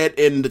skill set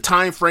and the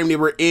time frame they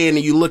were in,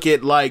 and you look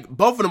at like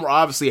both of them were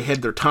obviously ahead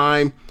of their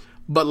time,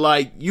 but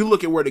like you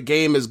look at where the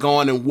game has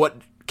gone and what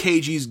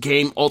KG's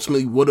game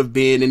ultimately would have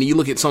been, and you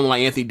look at someone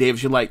like Anthony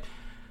Davis, you're like,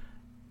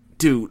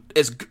 dude,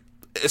 it's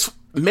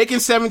making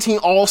 17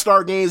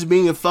 All-Star games,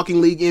 being a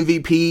fucking league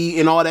MVP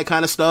and all that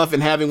kind of stuff,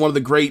 and having one of the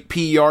great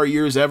PER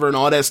years ever and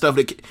all that stuff,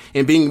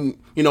 and being,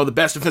 you know, the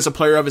best defensive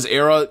player of his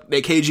era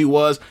that KG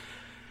was,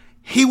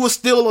 he was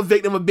still a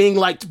victim of being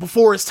like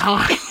before his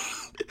time.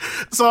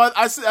 So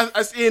I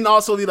and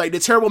also the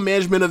terrible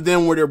management of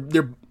them where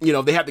they're you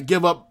know, they have to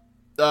give up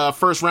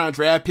first round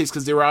draft picks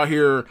because they were out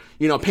here,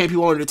 you know, paying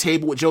people under the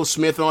table with Joe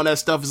Smith and all that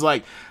stuff. Is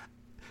like,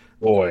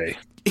 boy,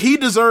 he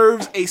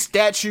deserves a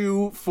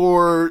statue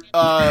for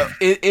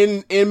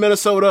in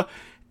Minnesota,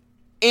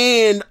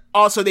 and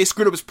also they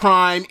screwed up his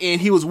prime, and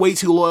he was way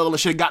too loyal and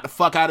should have got the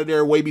fuck out of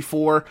there way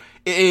before.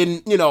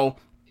 And you know,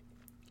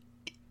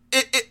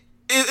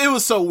 it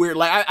was so weird.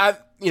 Like I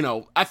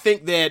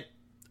think that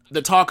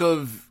the talk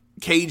of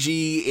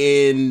KG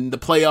in the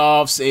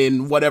playoffs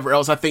and whatever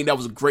else, I think that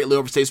was greatly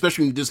overstated,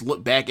 especially when you just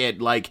look back at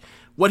like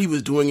what he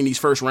was doing in these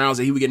first rounds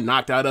that he would get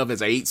knocked out of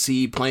as an 8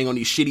 seed playing on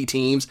these shitty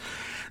teams.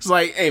 It's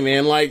like, hey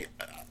man, like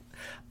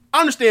I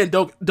understand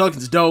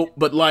Duncan's dope,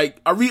 but like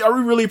are we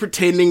really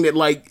pretending that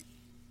like,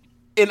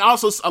 and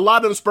also a lot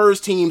of them Spurs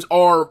teams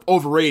are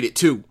overrated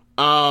too.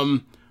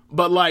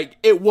 But like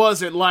it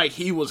wasn't like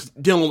he was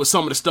dealing with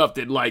some of the stuff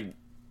that like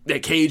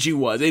that KG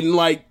was, and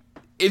like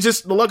it's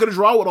just the luck of the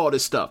draw with all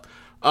this stuff.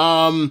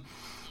 You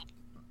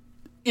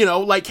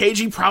know, like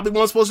KG probably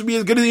wasn't supposed to be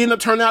as good as he ended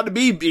up turning out to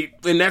be,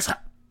 and that's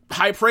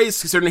high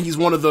praise considering he's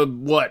one of the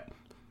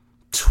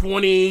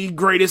 20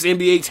 greatest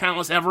NBA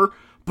talents ever.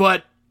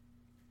 But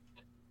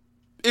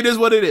it is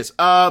what it is.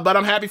 But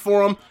I'm happy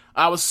for him.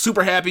 I was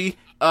super happy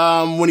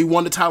when he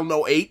won the title in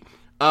 2008.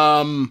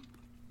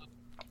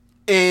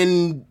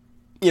 And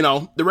you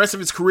know, the rest of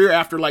his career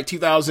after like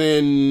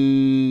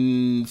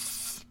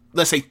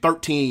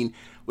 2013,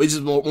 which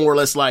is more or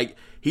less like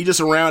he just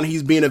around,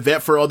 he's being a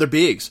vet for other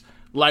bigs.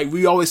 Like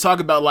we always talk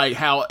about like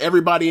how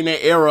everybody in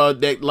that era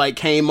that like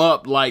came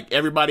up, like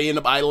everybody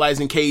ended up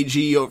idolizing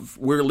KG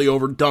weirdly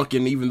over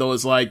Duncan, even though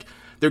it's like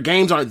their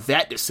games aren't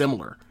that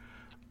dissimilar,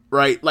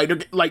 right? Like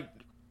they're like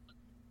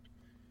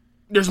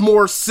there's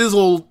more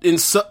sizzle to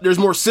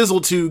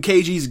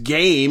KG's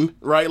game,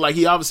 right? Like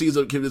he obviously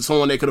is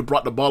someone that could have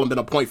brought the ball and been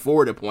a point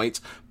forward at points,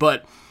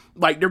 but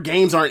like their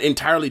games aren't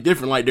entirely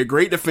different. Like they're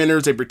great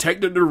defenders. They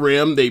protected the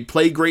rim. They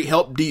play great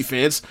help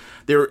defense.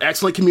 They're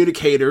excellent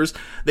communicators.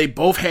 They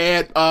both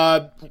had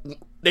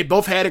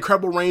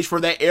incredible range for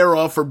that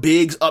era for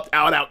bigs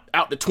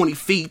out to 20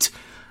 feet.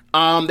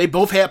 They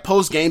both had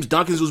post games.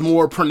 Duncan's was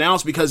more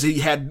pronounced because he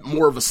had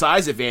more of a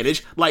size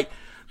advantage. Like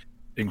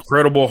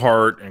incredible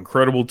heart,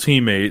 incredible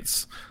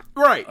teammates.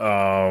 Right.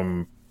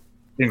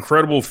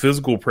 Incredible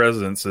physical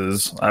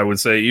presences. I would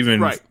say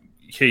even right.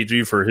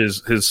 KG for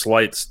his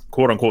slight,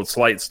 quote unquote,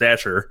 slight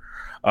stature.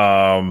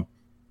 Yeah.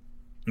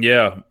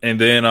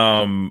 And then,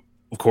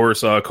 of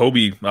course,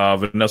 Kobe,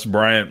 Vanessa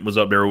Bryant was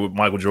up there with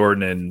Michael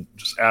Jordan and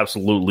just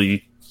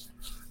absolutely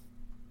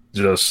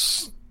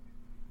just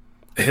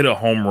hit a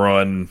home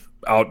run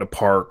out the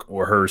park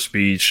with her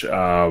speech.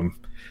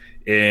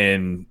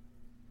 And,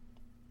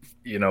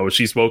 you know,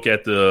 she spoke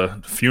at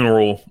the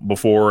funeral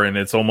before, and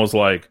it's almost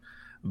like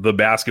the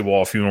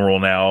basketball funeral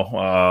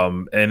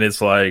now. And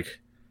it's like,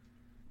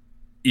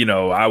 you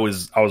know, I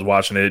was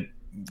watching it,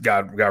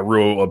 got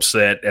real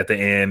upset at the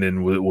end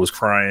and was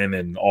crying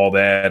and all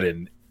that.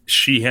 And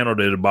she handled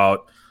it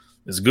about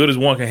as good as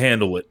one can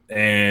handle it.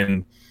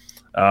 And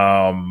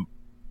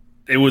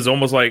it was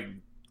almost like,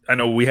 I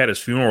know we had his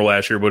funeral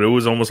last year, but it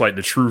was almost like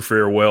the true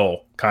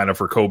farewell kind of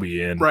for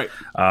Kobe. And right.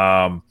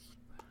 I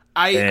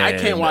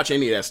can't watch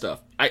any of that stuff.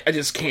 I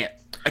just can't.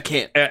 I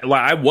can't.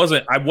 Like I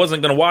wasn't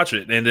gonna watch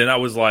it, and then I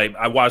was like,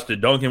 I watched the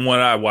Duncan one,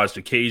 I watched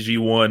the KG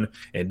one,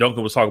 and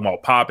Duncan was talking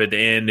about Pop at the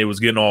end. It was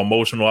getting all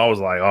emotional. I was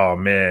like, oh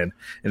man.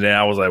 And then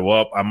I was like,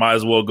 well, I might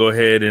as well go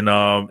ahead and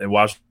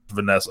watch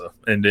Vanessa.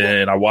 And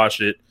then I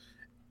watched it,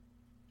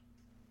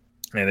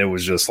 and it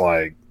was just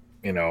like,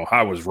 you know,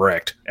 I was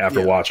wrecked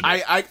after watching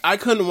it. I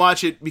couldn't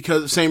watch it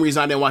because the same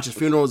reason I didn't watch his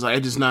funeral is like, I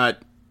just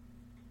not.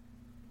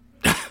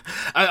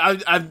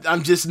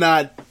 I'm just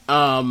not.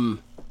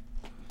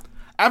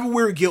 I have a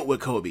weird guilt with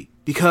Kobe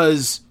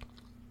because,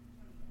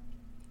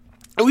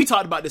 and we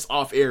talked about this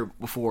off air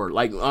before,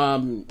 like,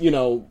 you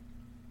know,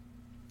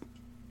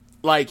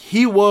 like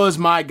he was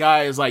my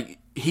guy. Is like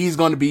he's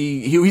going to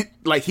be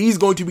he's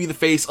going to be the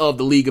face of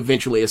the league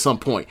eventually at some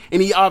point,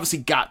 and he obviously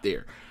got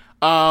there.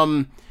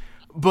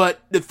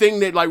 But the thing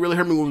that like really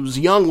hurt me when I was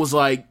young was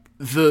like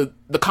the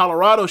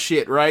Colorado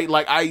shit, right?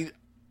 Like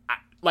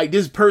like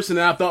this person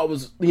that I thought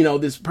was,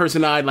 this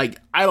person I like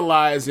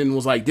idolized and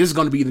was like, this is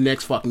going to be the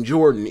next fucking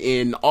Jordan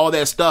and all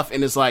that stuff.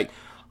 And it's like,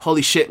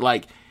 holy shit,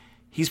 like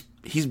he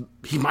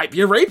might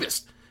be a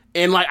rapist.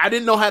 And like, I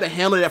didn't know how to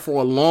handle that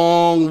for a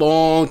long,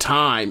 long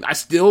time. I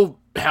still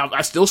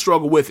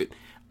struggle with it.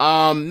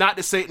 Not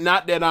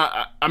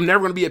that I'm never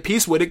going to be at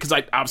peace with it, because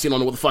I obviously don't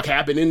know what the fuck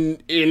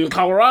happened in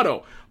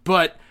Colorado.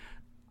 But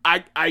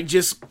I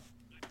just,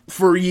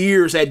 for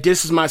years, had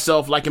distanced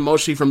myself, like,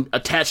 emotionally from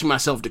attaching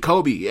myself to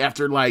Kobe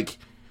after, like,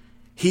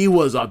 he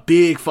was a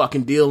big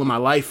fucking deal in my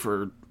life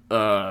for,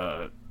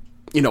 from,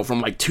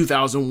 like,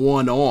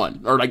 2001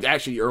 on. Or, like,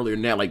 actually earlier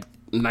than that, like,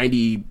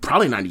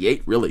 probably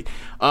 98, really.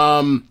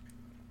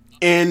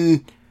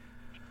 And,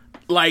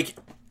 like,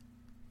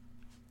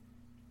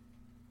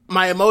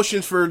 my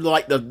emotions for,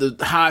 like, the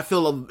how I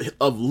feel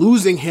of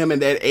losing him at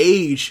that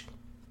age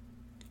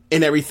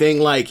and everything,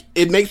 like,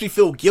 it makes me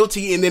feel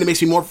guilty, and then it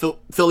makes me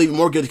feel even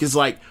more guilty, because,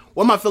 like,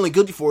 what am I feeling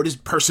guilty for? This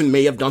person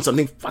may have done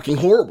something fucking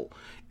horrible.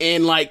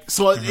 And, like,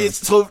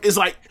 it's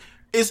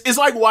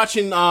like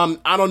watching,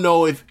 I don't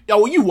know if,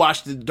 you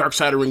watched The Dark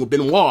Side of the Ring with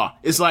Benoit.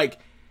 It's like,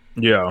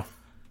 yeah,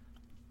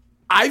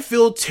 I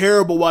feel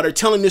terrible while they're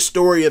telling this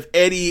story of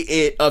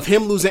Eddie, of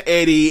him losing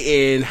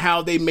Eddie, and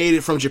how they made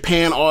it from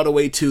Japan all the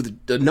way to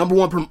the number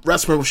one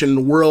wrestling promotion in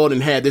the world,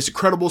 and had this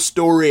incredible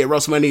story at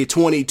WrestleMania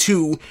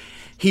 22.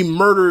 He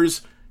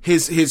murders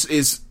his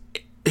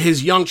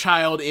young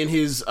child and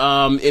his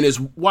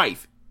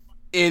wife,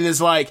 and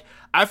it's like,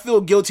 I feel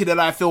guilty that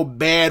I feel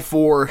bad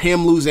for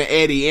him losing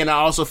Eddie, and I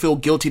also feel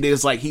guilty that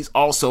it's like he's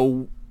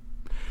also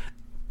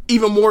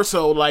even more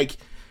so, like,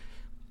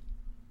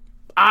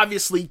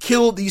 obviously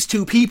killed these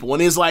two people,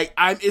 and it's like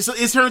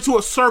it's turned into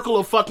a circle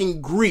of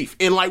fucking grief.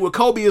 And like with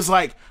Kobe, is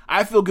like,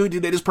 I feel guilty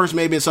that this person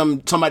may have been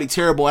somebody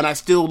terrible, and I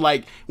still,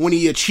 like, when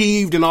he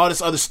achieved and all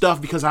this other stuff,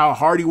 because of how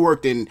hard he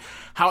worked and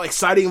how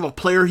exciting of a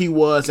player he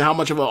was, and how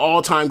much of an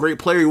all-time great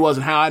player he was,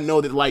 and how I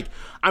know that, like,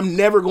 I'm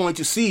never going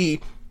to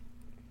see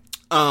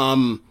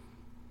in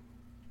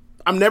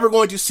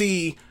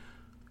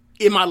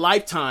my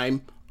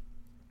lifetime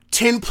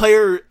 10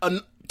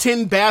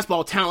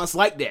 basketball talents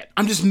like that.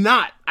 I'm just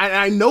not.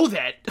 I know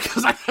that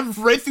because I've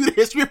read through the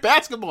history of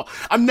basketball.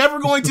 I'm never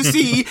going to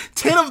see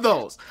 10 of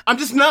those. I'm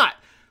just not.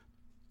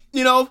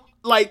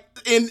 Like,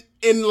 and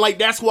like,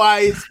 that's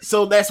why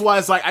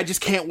it's like, I just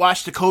can't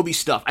watch the Kobe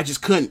stuff. I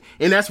just couldn't.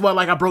 And that's why,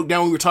 like, I broke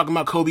down when we were talking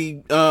about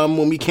Kobe,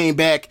 when we came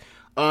back,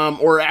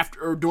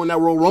 or during that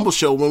Royal Rumble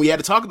show, when we had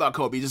to talk about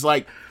Kobe. Just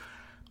like,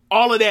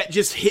 all of that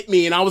just hit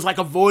me, and I was like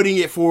avoiding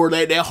it for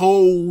that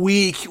whole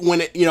week when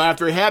it,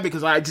 after it happened,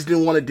 because I just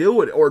didn't want to deal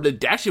with it. Or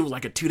actually it was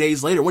like 2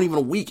 days later, it wasn't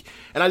even a week,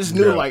 and I just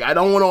knew, like, I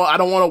don't want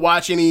to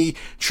watch any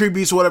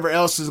tributes or whatever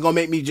else is gonna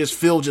make me just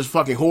feel just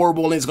fucking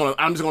horrible, and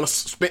I'm just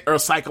gonna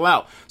cycle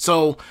out.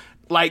 So,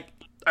 like,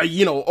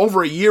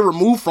 over a year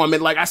removed from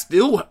it, like, I'm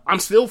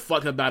still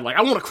fucking about it. Like,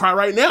 I want to cry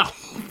right now,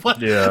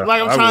 but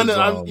like,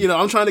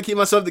 I'm trying to keep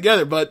myself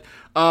together, but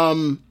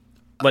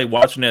like,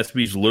 watching that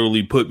speech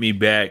literally put me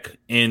back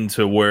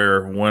into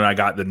when I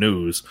got the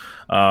news.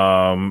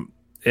 And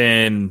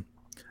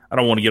I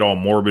don't want to get all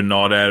morbid and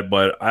all that,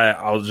 but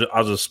I'll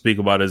just speak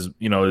about his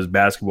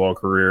basketball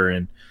career.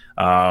 And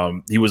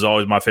he was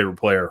always my favorite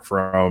player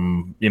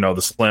from,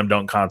 the slam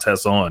dunk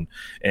contest on.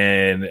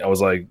 And I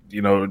was like,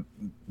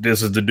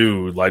 this is the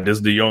dude, like, this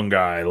is the young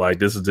guy. Like,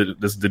 this is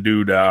the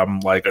dude that I'm,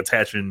 like,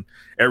 attaching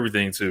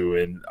everything to.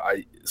 And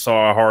I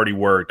saw how hard he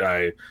worked.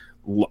 I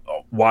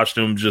watched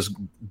him just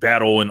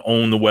battle and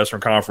own the Western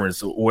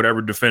Conference,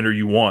 whatever defender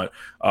you want.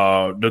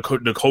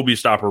 The Kobe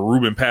stopper,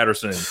 Ruben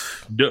Patterson,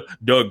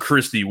 Doug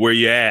Christie, where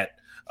you at?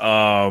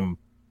 Shandon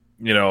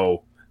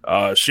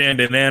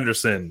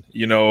Anderson,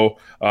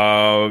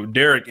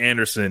 Derek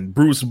Anderson,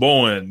 Bruce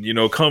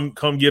Bowen,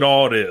 come get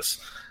all this.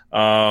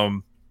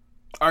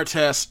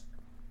 Artest.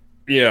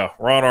 Yeah,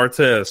 Ron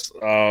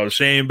Artest,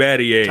 Shane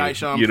Battier,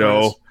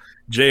 Tyshawn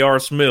J.R.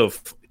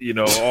 Smith,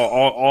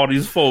 all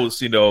these folks,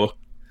 and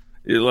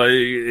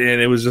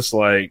it was just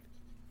like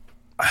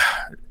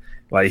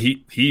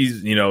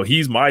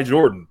he's my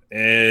Jordan.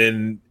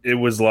 And it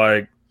was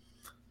like,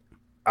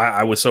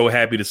 I was so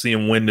happy to see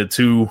him win the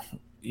two,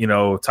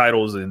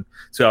 titles in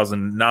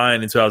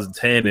 2009 and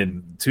 2010.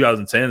 And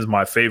 2010 is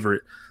my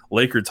favorite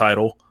Laker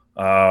title.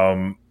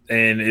 And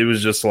it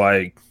was just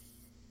like,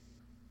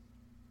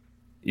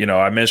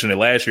 I mentioned it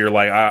last year,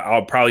 like,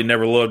 I'll probably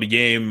never love the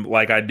game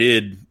like I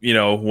did,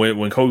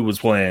 when Kobe was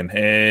playing.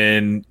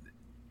 And,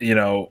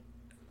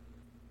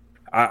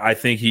 I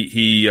think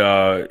he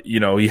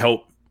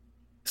helped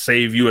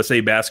save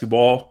USA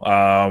basketball.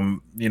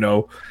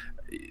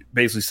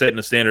 Basically setting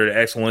the standard of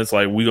excellence.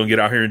 Like, we're gonna get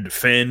out here and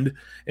defend,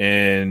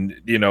 and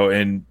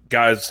and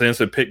guys since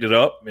have picked it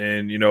up,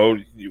 and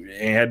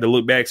ain't had to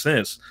look back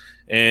since.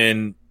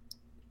 And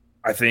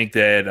I think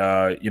that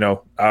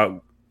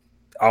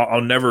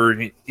I'll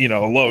never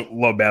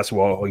love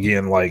basketball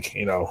again, like,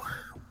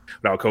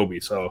 without Kobe.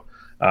 So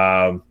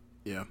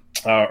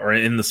or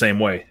in the same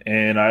way.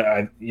 And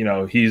I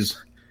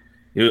he's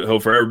He'll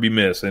forever be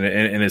missed, and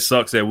it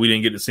sucks that we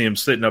didn't get to see him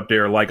sitting up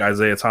there like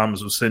Isaiah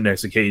Thomas was sitting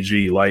next to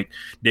KG, like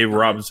David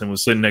Robinson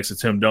was sitting next to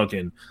Tim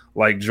Duncan,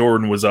 like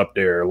Jordan was up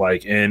there,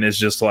 like, and it's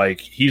just like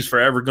he's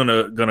forever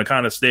gonna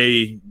kind of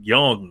stay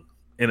young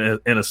in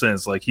a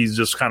sense, like he's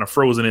just kind of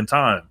frozen in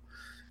time,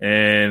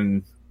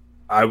 and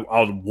I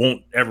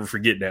won't ever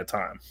forget that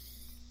time.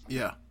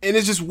 Yeah, and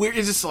it's just weird.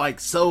 It's just like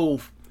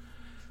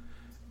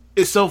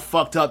it's so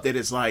fucked up that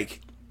it's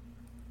like,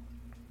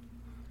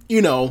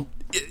 you know.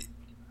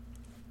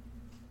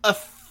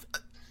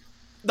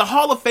 The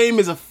Hall of Fame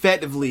is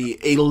effectively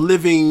a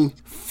living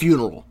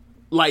funeral.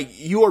 Like,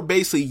 you are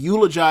basically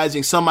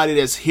eulogizing somebody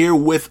that's here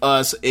with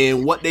us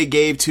and what they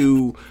gave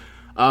to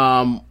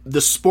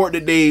the sport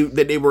that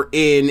they were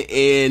in.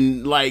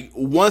 And like,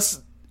 once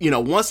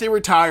they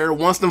retire,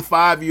 once them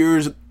 5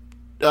 years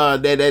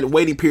that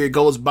waiting period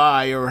goes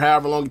by, or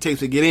however long it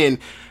takes to get in,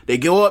 they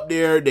go up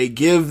there, they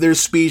give their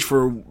speech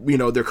for, you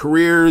know, their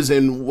careers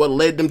and what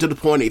led them to the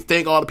point. They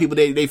thank all the people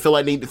they feel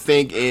like they need to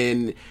thank,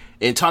 and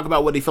talk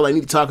about what they feel like they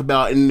need to talk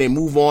about, and they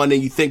move on,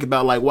 and you think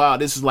about, like, wow,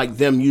 this is like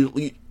them,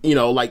 you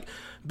know, like,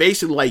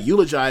 basically, like,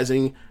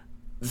 eulogizing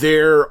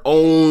their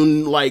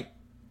own, like,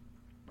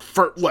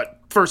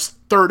 first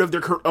third of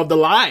their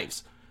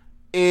lives.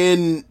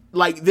 And,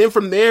 like, then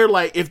from there,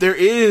 like, if there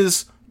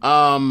is,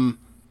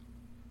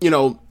 you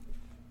know,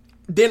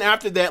 then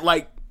after that,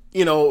 like,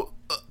 you know,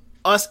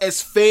 us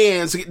as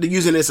fans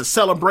using it as a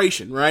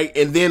celebration, right?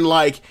 And then,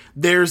 like,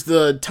 there's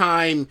the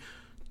time,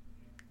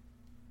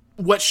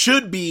 what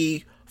should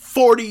be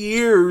 40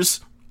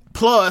 years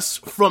plus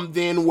from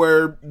then,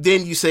 where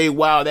then you say,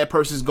 wow, that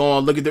person's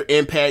gone, look at their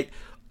impact,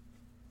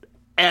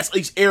 as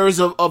these eras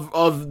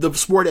of the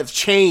sport have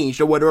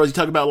changed, or whatever. You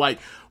talk about, like,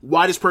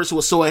 why this person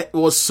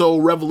was so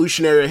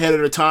revolutionary ahead of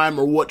their time,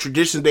 or what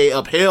traditions they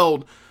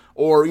upheld,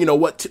 or, you know,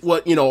 what,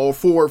 you know,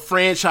 for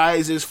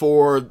franchises,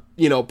 for,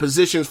 you know,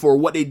 positions, for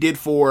what they did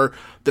for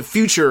the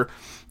future.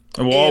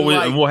 And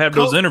we'll have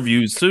those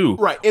interviews too,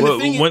 right? And the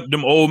thing is,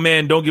 them old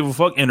man don't give a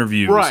fuck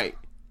interviews, right?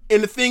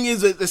 And the thing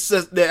is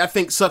that I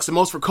think sucks the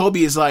most for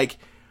Kobe is, like,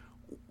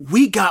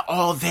 we got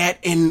all that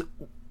in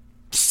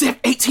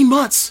 18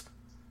 months.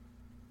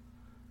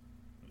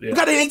 Yeah. We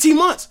got it in 18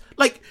 months.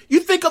 Like,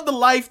 you think of the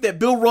life that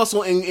Bill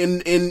Russell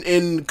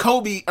and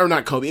Kobe, or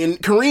not Kobe, and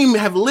Kareem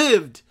have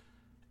lived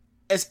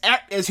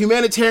as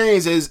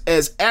humanitarians, as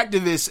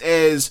activists,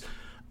 as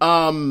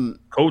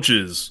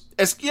coaches,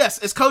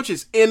 as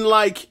coaches, and,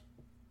 like,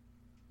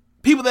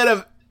 people that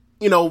have,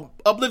 you know,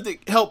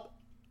 helped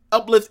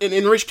uplift and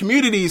enrich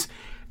communities.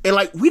 And,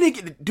 like, we didn't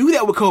get to do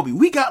that with Kobe.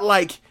 We got,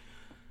 like,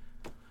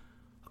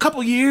 a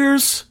couple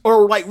years,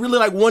 or, like, really,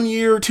 like, 1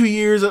 year or 2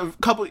 years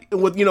of couple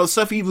with, you know,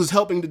 stuff he was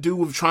helping to do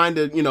with trying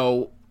to, you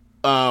know,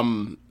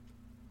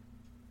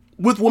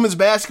 with women's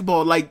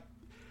basketball. Like,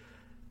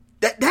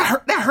 that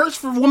hurts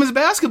for women's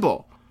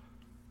basketball.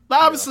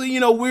 Obviously,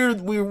 you know,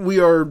 we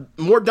are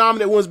more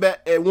dominant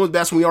at women's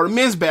basketball than we are in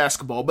men's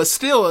basketball, but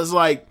still, it's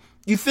like,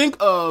 you think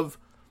of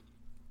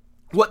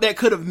what that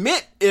could have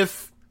meant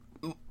if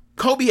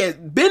Kobe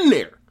had been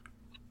there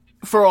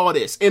for all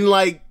this. And,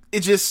 like, it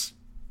just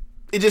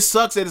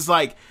sucks that it's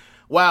like,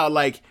 wow,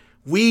 like,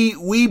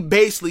 we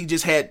basically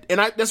just had, and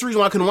that's the reason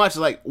why I couldn't watch it.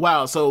 Like,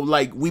 wow, so,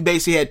 like, we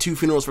basically had 2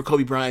 funerals for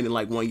Kobe Bryant in,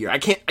 like, 1 year. I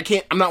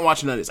can't, I'm not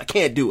watching none of this. I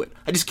can't do it.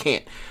 I just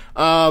can't.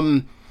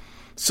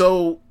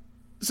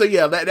 So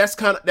yeah, that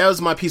was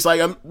my piece. Like,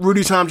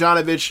 Rudy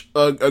Tomjanovich,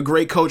 a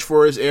great coach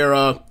for his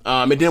era.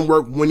 It didn't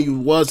work when he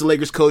was the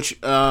Lakers coach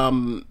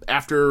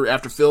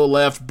after Phil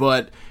left,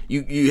 but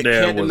you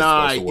can't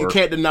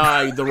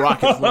deny the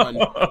Rockets run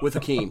with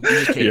Hakeem.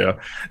 You just can't.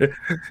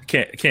 Yeah,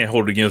 can't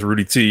hold it against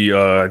Rudy T.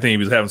 I think he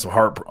was having some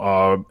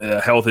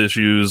health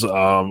issues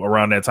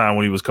around that time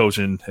when he was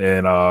coaching,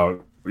 and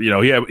you know,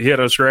 he had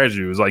a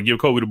strategy. It was like, give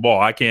Kobe the ball.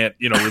 I can't,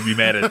 you know, really be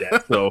mad at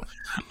that. So.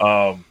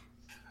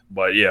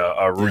 But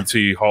yeah, Rudy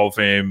T, Hall of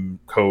Fame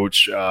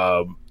coach.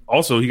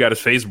 Also, he got his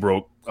face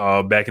broke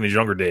back in his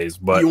younger days.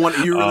 But you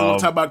really want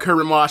to talk about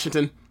Kerwin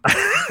Washington?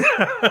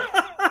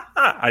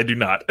 I do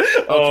not.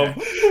 Okay.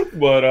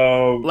 But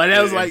like,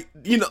 that was like,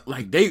 you know,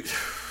 like, they,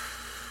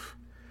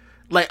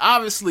 like,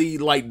 obviously,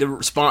 like, the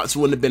response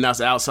wouldn't have been as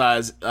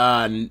outsized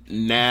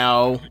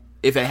now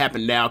if it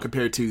happened now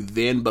compared to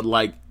then. But,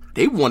 like,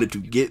 they wanted to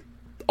get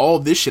all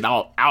this shit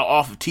out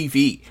off of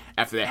TV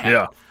after that happened.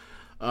 Yeah.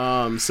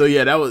 So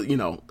yeah, that was, you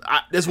know,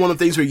 that's one of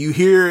the things where you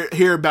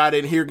hear about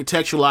it and hear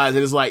contextualized, and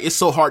it's like, it's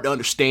so hard to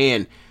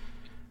understand.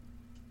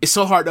 It's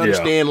so hard to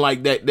understand,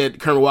 like, that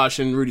Colonel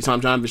Washington, Rudy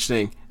Tomjanovich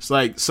thing. It's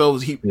like, so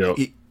he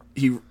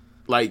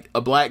like,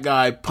 a black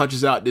guy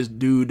punches out this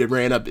dude that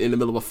ran up in the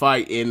middle of a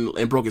fight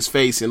and broke his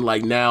face, and,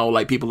 like, now,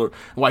 like,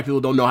 white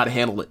people don't know how to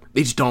handle it.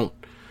 They just don't.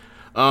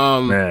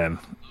 Man,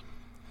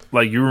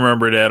 like, you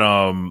remember that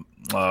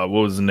what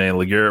was his name?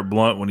 LeGarrette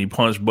Blount, when he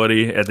punched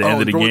Buddy at the end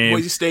of the game.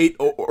 Boise State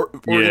or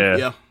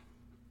yeah.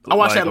 I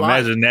watched that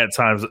live.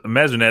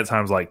 Imagine that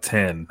times like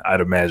 10. I'd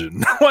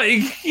imagine.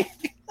 Like,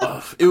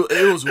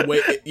 it was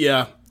way,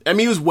 yeah. I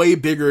mean, it was way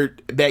bigger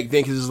back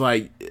then, because it's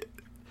like,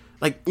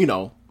 you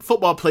know,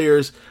 football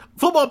players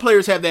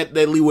have that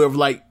leeway of,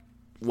 like,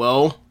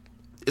 well,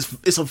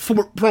 it's a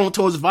prone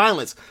towards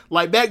violence.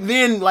 Like back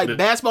then, like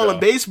basketball and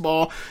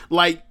baseball,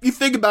 like you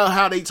think about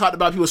how they talked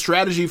about people's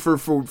strategy for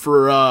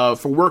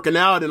working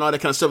out and all that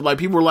kind of stuff. Like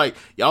people were like,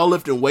 y'all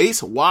lifting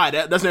weights? Why?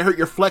 That doesn't hurt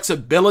your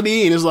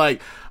flexibility. And it's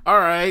like, all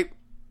right.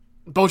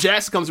 Bo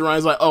Jackson comes around.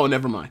 He's like, oh,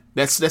 never mind.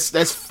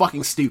 That's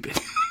fucking stupid.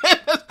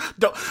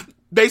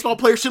 Baseball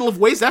players shouldn't lift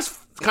weights. That's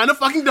kind of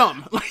fucking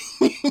dumb.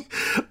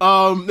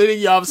 Then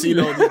you obviously,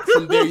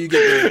 from there you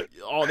get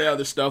all the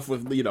other stuff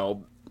with,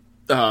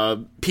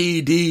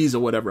 PEDs or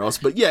whatever else.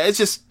 But yeah, it's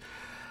just,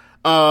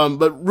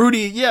 but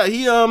Rudy, yeah,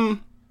 he, a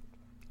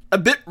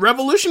bit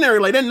revolutionary.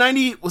 Like that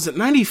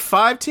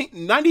 95 team,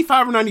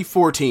 95 or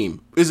 94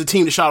 team is a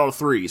team that shot all the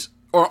threes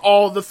or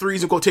all the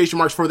threes in quotation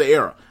marks for the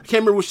era. I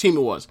can't remember which team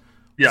it was.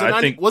 Yeah,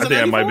 I think it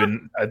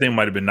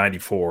might have been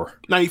 94.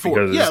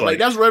 94. Yeah, like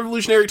that's a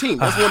revolutionary team.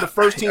 That's one of the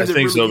first teams that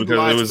really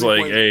because it was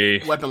like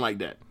a weapon like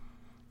that.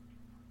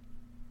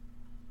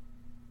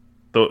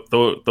 Throw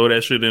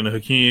that shit in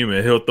Hakeem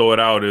and he'll throw it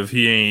out if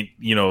he ain't,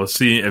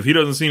 if he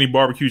doesn't see any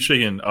barbecue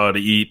chicken to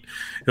eat,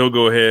 he'll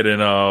go ahead and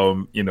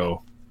throw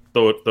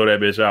that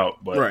bitch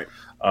out. But right.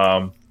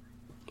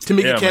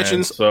 Tamika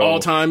Catchings,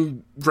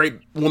 all-time great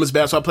women's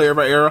basketball player of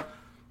our era,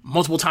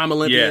 multiple-time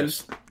Olympian,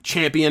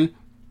 champion.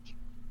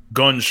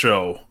 Gun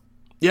show.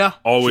 Yeah.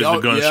 Always the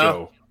gun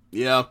show.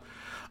 Yeah.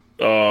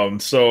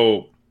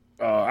 So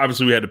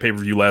obviously we had the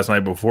pay-per-view last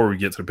night. Before we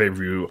get to the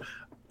pay-per-view,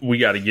 we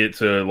got to get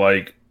to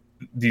like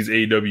these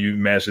AEW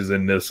matches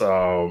in this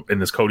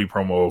Cody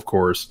promo, of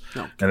course.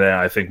 Okay. And then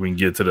I think we can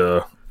get to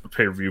the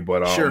pay-per-view,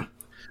 but sure.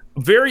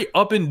 Very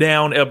up and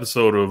down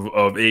episode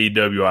of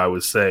AEW, I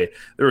would say.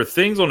 There were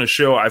things on the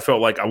show I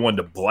felt like I wanted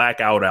to black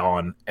out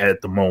on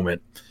at the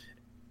moment.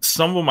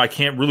 Some of them I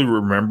can't really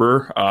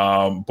remember,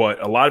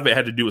 but a lot of it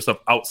had to do with stuff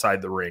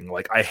outside the ring.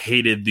 Like I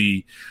hated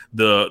the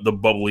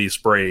bubbly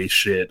spray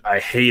shit. I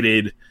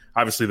hated,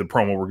 obviously, the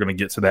promo. We're going to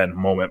get to that in a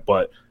moment.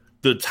 But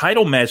the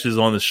title matches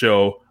on the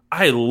show,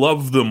 I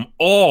love them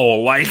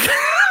all. Like,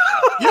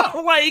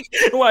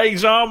 like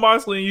Jon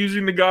Moxley and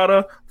Yuji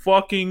Nagata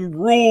fucking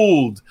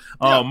ruled.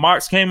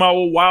 Mox came out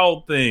with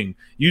Wild Thing.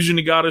 Yuji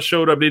Nagata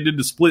showed up. They did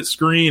the split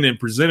screen and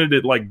presented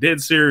it like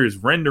dead serious.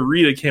 Ren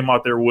Narita came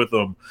out there with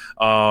them.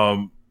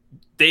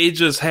 They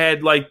just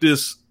had like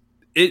this.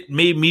 It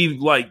made me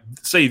like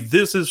say,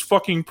 this is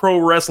fucking pro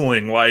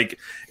wrestling. Like,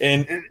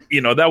 and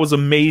that was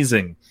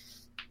amazing.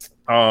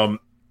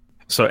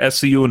 So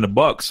SCU and the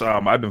Bucks,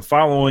 I've been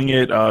following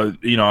it,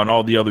 on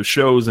all the other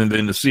shows, and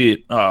then to see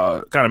it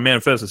kind of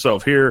manifest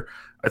itself here,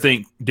 I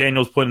think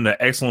Daniel's put in an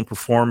excellent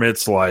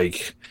performance.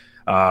 Like,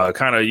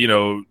 kind of,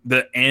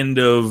 the end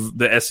of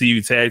the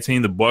SCU tag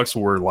team, the Bucks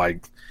were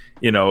like,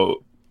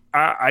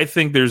 I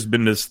think there's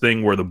been this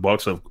thing where the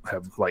Bucks have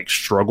like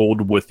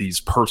struggled with these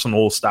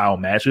personal style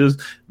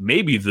matches.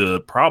 Maybe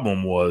the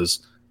problem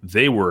was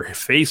they were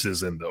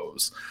faces in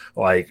those.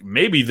 Like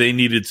maybe they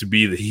needed to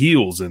be the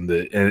heels in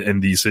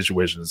these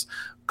situations,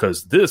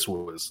 because this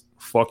was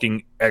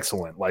fucking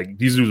excellent. Like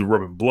these dudes were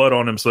rubbing blood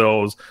on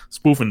themselves,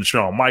 spoofing the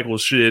Shawn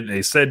Michaels shit.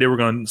 They said they were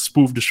going to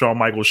spoof the Shawn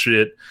Michaels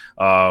shit.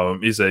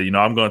 He said,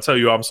 I'm going to tell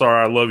you I'm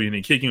sorry, I love you, and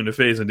he kicked you in the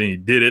face, and then he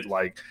did it.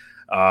 Like,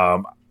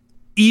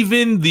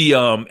 even the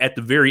at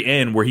the very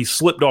end where he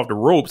slipped off the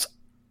ropes,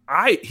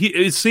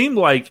 it seemed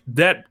like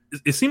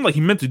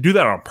he meant to do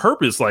that on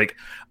purpose. Like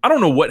I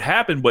don't know what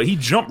happened, but he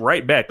jumped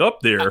right back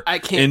up there. I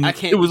can't.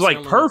 It was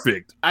like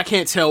perfect. I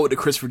can't tell with the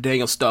Christopher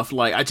Daniels stuff.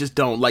 Like I just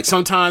don't like.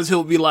 Sometimes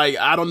he'll be like,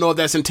 I don't know if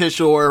that's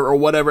intentional or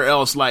whatever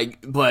else. Like,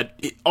 but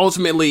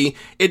ultimately,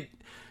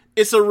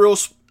 it's a real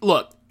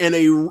look.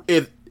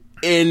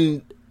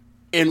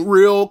 In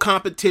real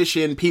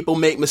competition, people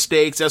make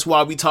mistakes. That's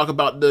why we talk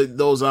about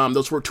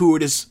those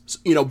fortuitous,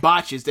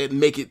 botches that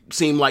make it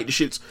seem like the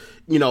shit's,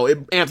 it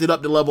amped it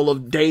up the level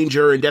of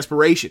danger and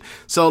desperation.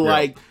 So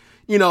like,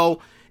 he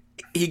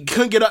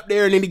couldn't get up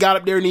there, and then he got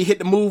up there and he hit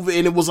the move,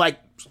 and it was like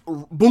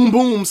boom,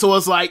 boom. So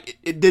it's like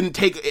it didn't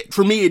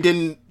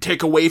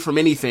take away from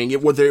anything,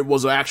 whether it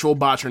was an actual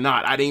botch or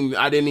not. I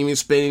didn't even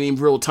spend any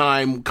real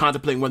time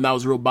contemplating whether that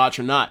was a real botch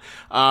or not.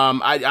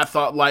 I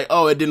thought like,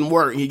 oh, it didn't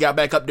work. He got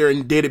back up there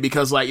and did it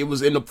because like it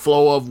was in the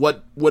flow of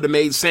what would have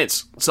made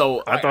sense.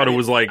 So I thought it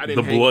was like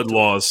the blood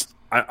loss.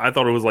 I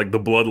thought it was like the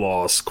blood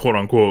loss, quote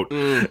unquote,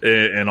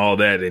 and all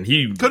that. And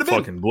he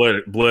fucking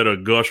bled a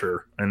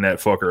gusher in that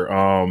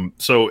fucker.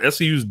 So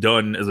SCU's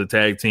done as a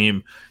tag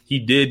team. He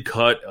did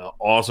cut an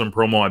awesome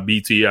promo on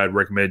BT. I'd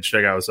recommend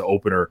check out as the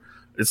opener.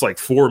 It's like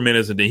 4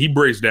 minutes, and then he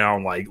breaks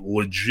down like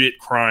legit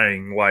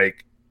crying.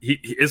 Like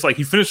it's like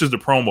he finishes the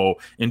promo,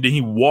 and then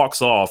he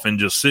walks off and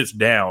just sits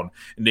down,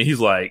 and then he's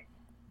like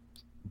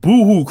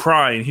boo-hoo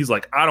crying. He's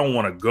like, I don't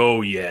want to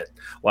go yet.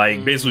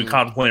 Like basically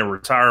contemplating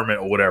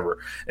retirement or whatever.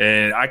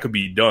 And I could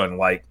be done.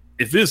 Like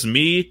if it's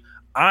me,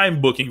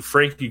 I'm booking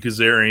Frankie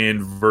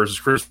Kazarian versus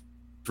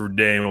Christopher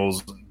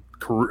Daniels,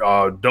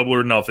 double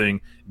or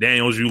nothing.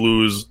 Daniels, you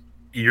lose,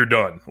 you're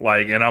done.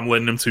 Like, and I'm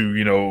letting them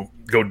to,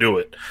 go do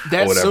it.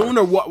 That soon,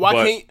 or why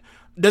can't?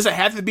 Does it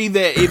have to be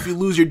that if you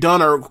lose, you're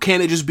done, or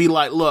can it just be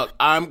like, look,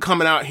 I'm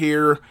coming out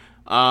here.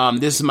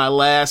 This is my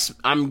last.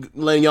 I'm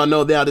letting y'all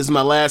know now. This is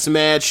my last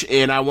match,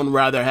 and I would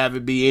rather have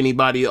it be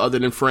anybody other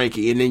than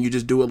Frankie. And then you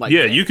just do it like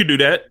that. You could do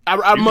that.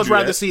 I'd much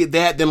rather see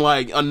that than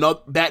like another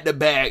back to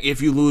back.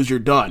 If you lose, you're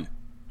done.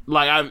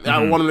 Like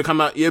I want him to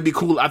come out. It'd be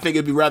cool. I think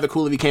it'd be rather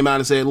cool if he came out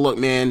and said, "Look,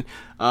 man,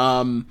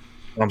 I'm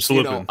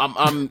slipping.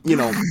 I'm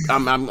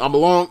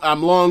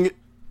long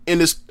in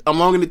this. I'm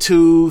long in the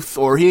tooth."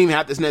 Or he didn't even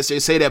have to necessarily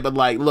say that, but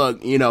like,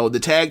 look, the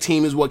tag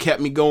team is what kept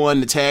me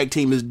going. The tag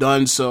team is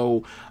done,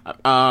 so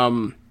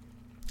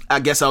I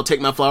guess I'll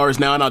take my flowers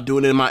now and I'll do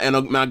it in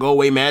my go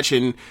away match,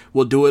 and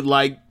we'll do it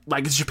like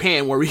it's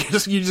Japan, where you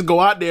just go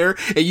out there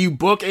and you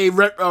book a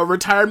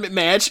retirement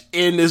match,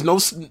 and there's no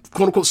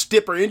quote unquote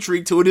stip or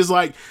intrigue to it. It's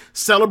like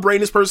celebrating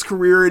this person's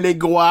career and they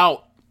go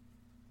out.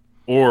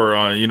 Or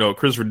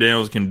Christopher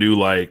Daniels can do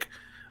like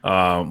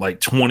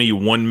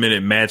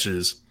 21-minute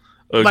matches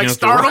against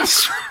Stardom,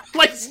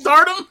 like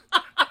Stardom.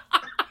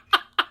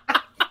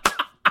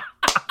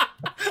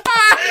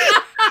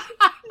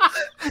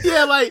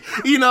 Yeah, like,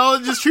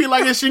 just treat it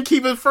like it should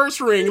keep it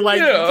first ring. Like,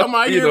 come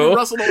out here and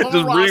wrestle the whole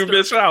just roster. Bring a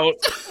bitch out,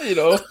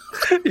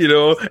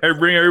 and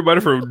bring everybody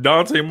from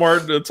Dante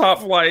Martin to Top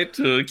Flight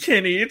to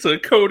Kenny to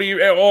Cody,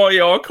 and all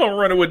y'all come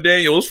running with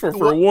Daniels for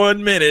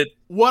 1 minute.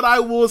 What I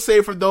will say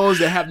for those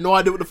that have no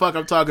idea what the fuck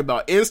I'm talking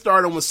about, in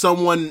Stardom was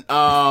someone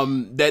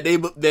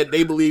that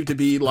they believe to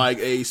be like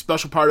a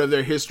special part of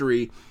their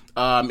history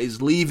is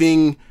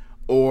leaving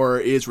or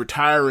is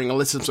retiring,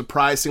 unless it's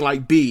surprising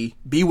like B.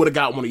 B would have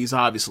got one of these,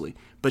 obviously.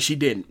 But she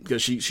didn't,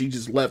 because she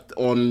just left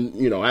on,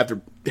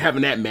 after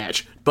having that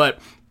match. But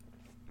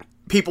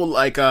people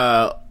like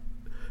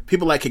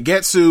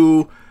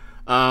Kagetsu,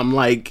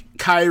 like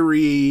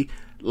Kairi,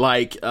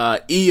 like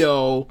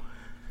Io,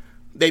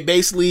 they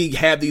basically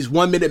have these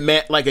 1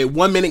 minute like a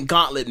 1 minute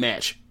gauntlet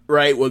match,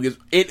 right? With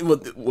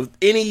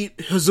any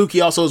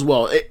Hazuki also as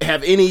well. It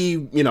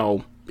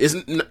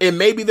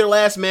may be their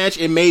last match.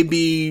 It may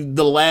be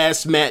the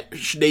last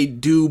match they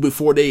do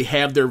before they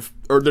have their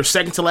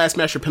second to last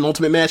match or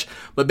penultimate match.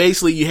 But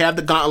basically, you have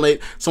the gauntlet.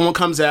 Someone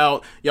comes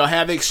out. Y'all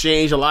have an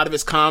exchange. A lot of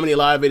it's comedy. A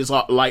lot of it is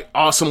like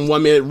awesome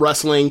 1 minute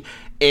wrestling.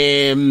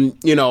 And,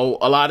 a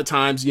lot of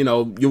times,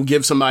 you'll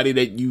give somebody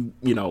that you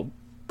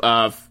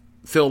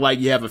feel like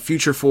you have a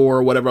future for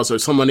or whatever else, or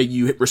someone that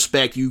you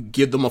respect, you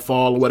give them a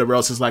fall or whatever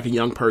else, is like a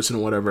young person or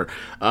whatever.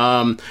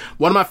 One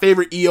of my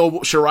favorite Io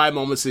Shirai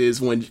moments is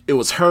when it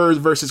was her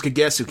versus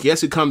Kagetsu.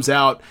 Kagetsu comes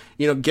out,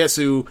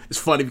 Kagetsu is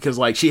funny because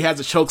like she has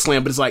a choke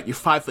slam, but it's like, you're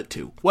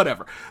 5'2",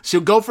 whatever. She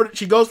goes for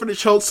the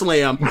choke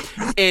slam,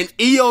 and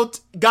Io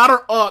got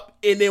her up,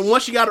 and then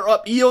once she got her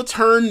up, Io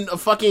turned a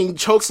fucking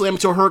choke slam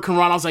into a Hurricane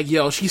Rana. I was like,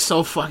 yo, she's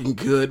so fucking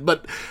good.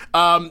 But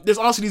there's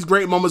also these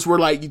great moments where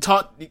like they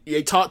talk to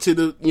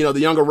the the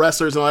younger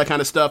wrestlers and all that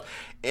kind of stuff,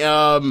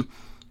 and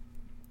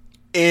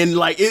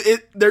like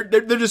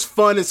they're just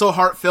fun and so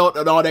heartfelt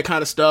and all that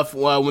kind of stuff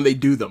when they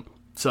do them.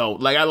 So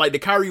like I like the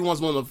Kyrie one's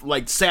one of the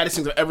like saddest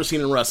things I've ever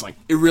seen in wrestling.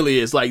 It really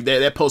is. Like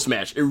that post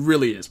match, it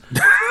really is.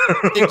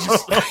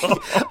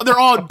 They're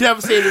all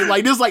devastated.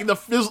 Like this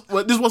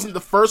wasn't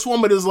the first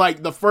one, but it's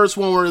like the first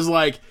one where it's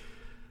like.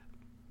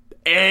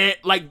 And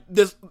like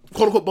this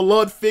quote unquote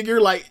beloved figure,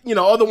 like,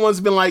 other ones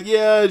have been like,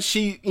 yeah,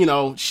 she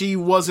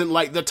wasn't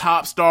like the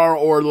top star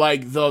or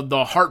like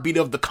the heartbeat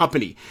of the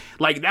company.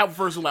 Like that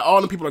first one, like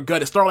all the people are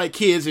gutted, Starlight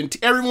Kids, and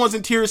everyone's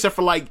in tears except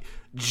for like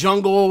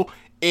Jungle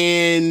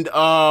and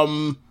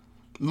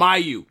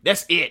Mayu.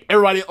 That's it.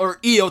 Everybody, or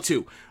Io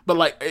too. But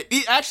like,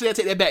 actually, I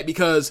take that back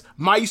because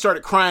Mayu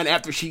started crying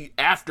after she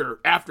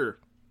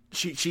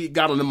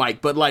got on the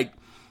mic. But like.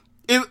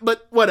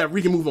 But whatever,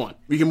 we can move on.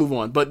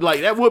 But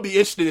like that would be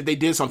interesting if they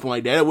did something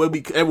like that. That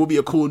would be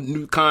a cool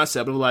new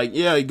concept of like,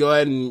 yeah, you go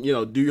ahead and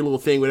do your little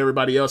thing with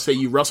everybody else. Say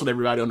you wrestled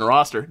everybody on the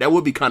roster. That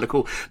would be kind of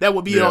cool. That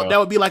would be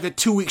like a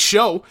 2-week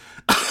show.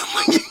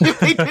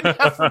 They didn't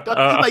have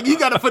like you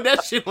got to put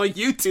that shit on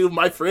YouTube,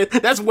 my friend.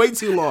 That's way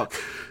too long.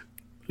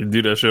 You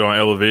do that shit on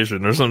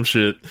Elevation or some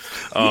shit.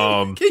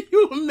 Can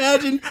you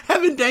imagine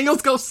having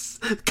Daniels go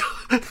to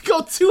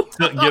tell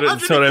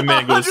that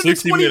man go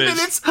 60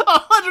 minutes,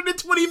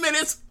 120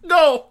 minutes.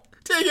 Go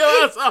take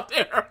your ass out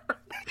there.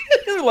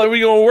 Like we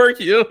gonna work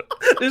you.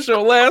 This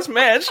your last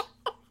match.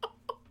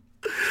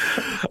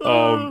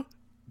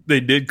 They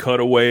did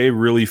cut away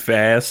really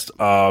fast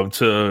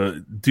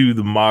to do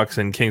the Mox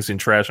and Kingston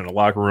trash in the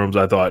locker rooms.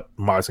 I thought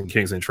Mox and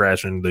Kingston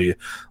trash in the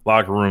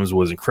locker rooms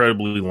was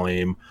incredibly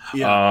lame.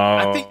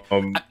 Yeah,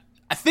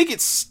 I think it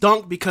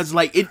stunk because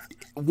like you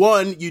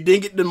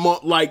didn't get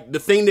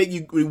the thing that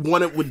you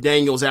wanted with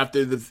Daniels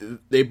after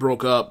they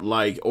broke up,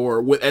 like,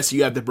 or with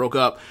SU after they broke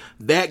up.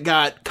 That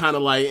got kind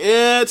of like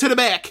to the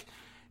back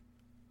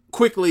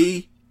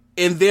quickly,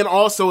 and then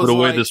also put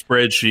away the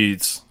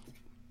spreadsheets.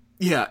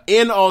 Yeah,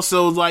 and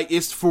also like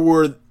it's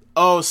for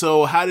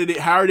so how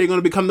are they going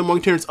to become the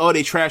Monk-Terrans? Oh,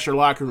 they trash their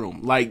locker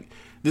room. Like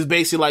this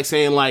basically like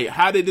saying like,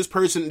 how did this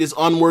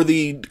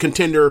unworthy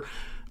contender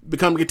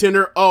become a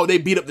contender? Oh, they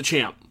beat up the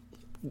champ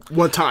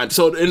one time.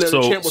 So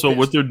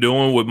what they're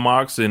doing with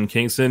Mox and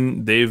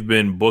Kingston, they've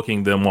been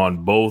booking them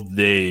on both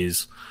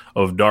days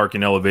of Dark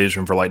and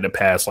Elevation for like the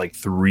past like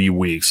 3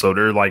 weeks. So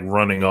they're like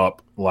running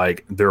up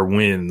like their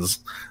wins.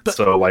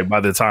 So like by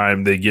the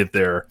time they get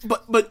there.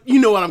 But you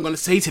know what I'm going to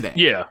say to that.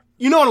 Yeah.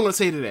 You know what I'm going to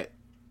say to that.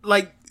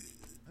 Like,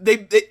 they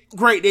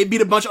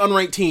beat a bunch of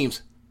unranked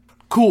teams.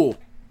 Cool.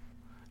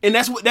 And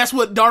that's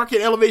what Dark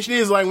and Elevation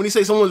is like when you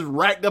say someone's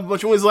racked up a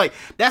bunch of wins. Like,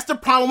 that's the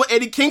problem with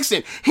Eddie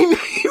Kingston. He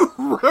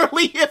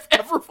rarely, if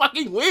ever,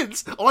 fucking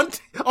wins on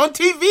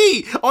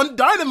TV, on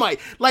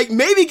Dynamite. Like,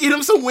 maybe get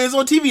him some wins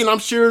on TV, and I'm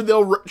sure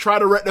they'll try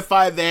to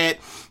rectify that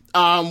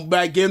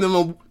by giving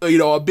them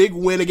a big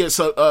win against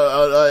a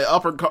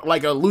upper,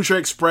 like a Lucha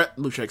Express,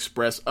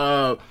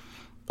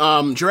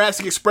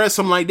 Jurassic Express,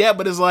 something like that.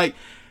 But it's like,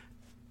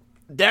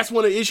 that's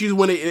one of the issues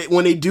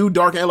when they do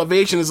Dark and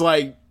Elevation is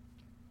like,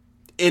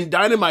 in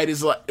Dynamite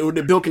is like, or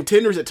the build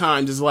contenders at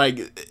times is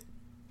like,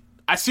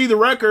 I see the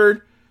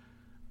record,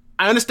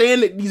 I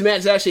understand that these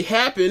matches actually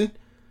happen,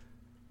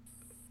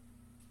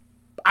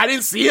 I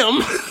didn't see them.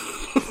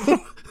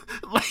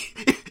 Like,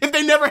 if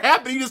they never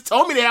happened, you just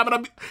told me they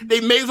happened,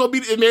 it may as well be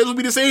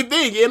the same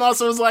thing. And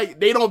also it's like,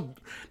 they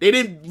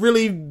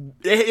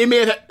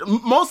may have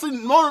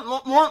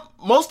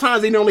most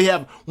times they only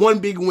have one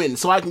big win,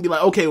 so I can be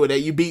like, okay with that,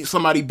 you beat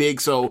somebody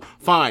big, so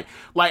fine.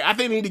 Like, I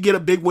think they need to get a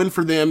big win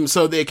for them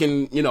so they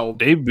can,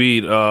 They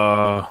beat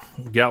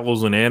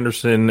Gallows and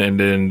Anderson, and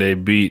then they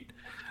beat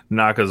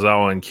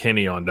Nakazawa and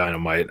Kenny on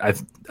Dynamite. I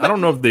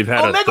don't know if they've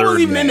had a third match. Mega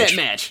wasn't even in that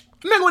match.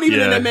 Mega wasn't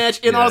even in that match,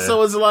 and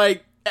also it's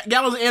like,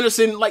 Gallows and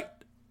Anderson, like,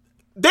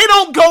 they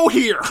don't go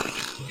here.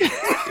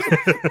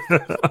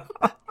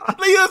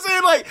 Like, you know what I'm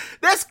saying? Like,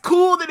 that's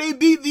cool that they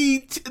beat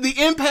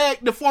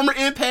the former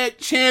Impact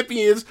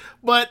champions,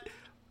 but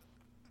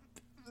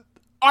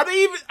have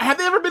they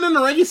ever been in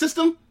the ranking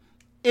system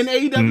in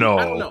AEW? No.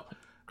 I don't know.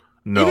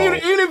 No.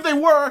 Even if they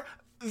were,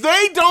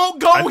 they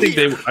don't go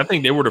here. I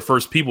think they were the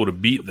first people to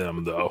beat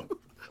them, though.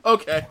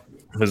 Okay.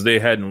 Because they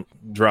hadn't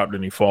dropped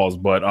any falls.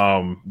 But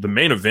the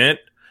main event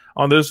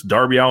on this,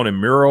 Darby Allin and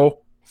Miro,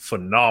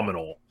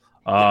 phenomenal.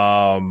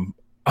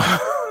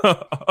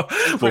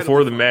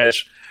 Before the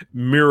match,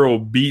 Miro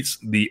beats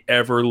the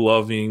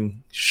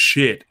ever-loving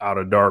shit out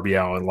of Darby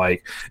Allin,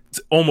 like,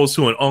 almost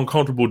to an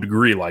uncomfortable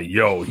degree. Like,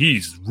 yo,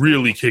 he's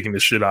really kicking the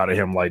shit out of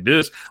him like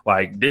this.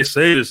 Like, they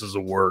say this is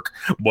a work,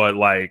 but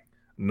like,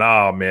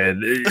 nah,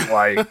 man.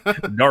 Like,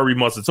 Darby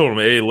must have told him,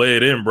 hey, lay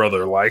it in,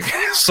 brother. Like,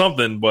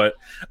 something. But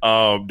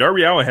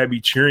Darby Allin had me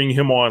cheering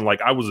him on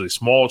like I was a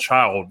small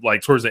child,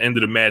 like, towards the end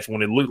of the match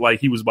when it looked like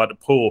he was about to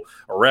pull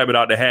a rabbit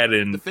out the hat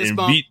and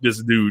beat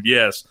this dude.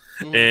 Yes.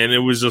 Mm-hmm. And it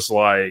was just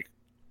like,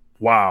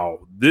 wow,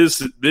 this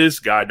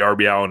guy,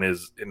 Darby Allin,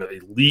 is an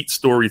elite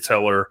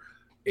storyteller,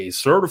 a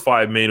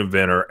certified main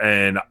eventer.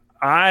 And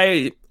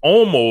I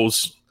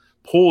almost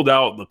pulled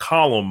out the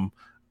column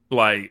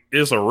like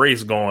it's a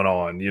race going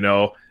on,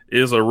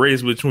 It's a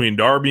race between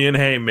Darby and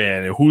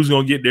Heyman, and who's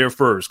gonna get there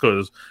first?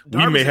 Because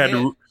we may have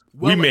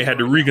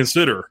to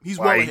reconsider. He's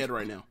well ahead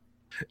right now,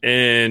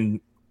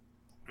 and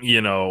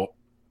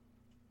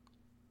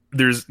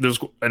there's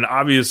an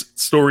obvious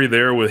story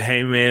there with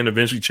Heyman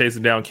eventually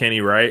chasing down Kenny,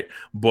 right?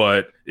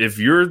 But if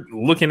you're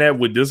looking at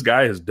what this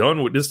guy has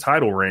done with this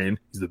title reign,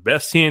 he's the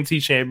best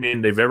TNT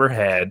champion they've ever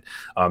had.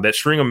 That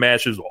string of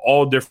matches with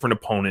all different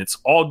opponents,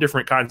 all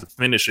different kinds of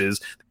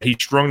finishes he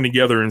strung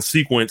together in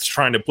sequence,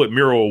 trying to put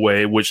Miro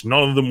away, which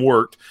none of them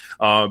worked.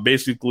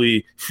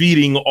 Basically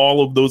feeding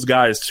all of those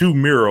guys to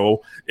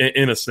Miro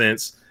in a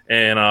sense.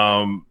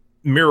 And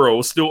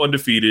Miro still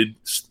undefeated.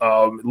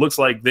 It looks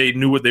like they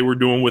knew what they were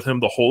doing with him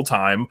the whole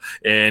time,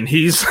 and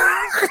he's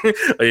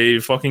a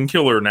fucking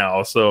killer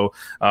now. So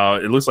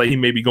it looks like he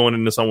may be going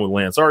into something with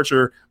Lance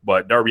Archer,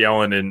 but Darby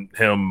Allin and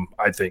him,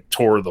 I think,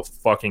 tore the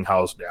fucking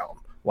house down,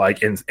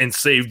 like, and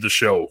saved the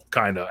show,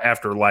 kind of,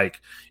 after,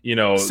 like, the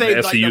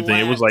SCU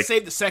thing. It was like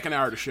saved the second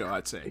hour of the show,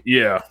 I'd say.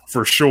 Yeah,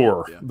 for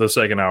sure, the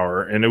second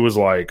hour, and it was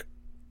like,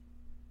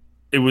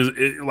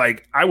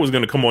 like I was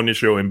going to come on this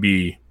show and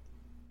be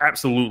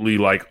absolutely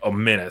like a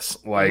menace,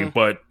 like,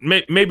 but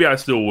maybe I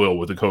still will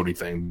with the Cody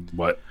thing,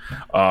 but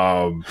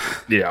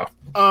yeah.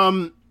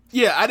 I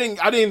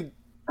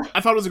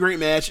thought it was a great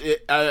match.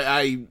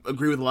 I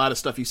agree with a lot of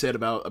stuff you said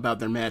about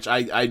their match.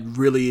 I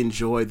really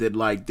enjoyed that.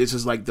 Like, this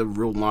is like the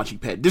real launching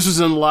pad. This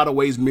was in a lot of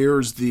ways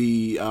mirrors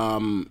the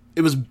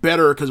it was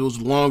better because it was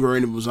longer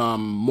and it was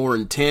more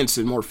intense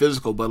and more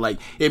physical, but like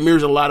it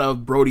mirrors a lot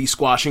of Brody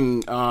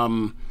squashing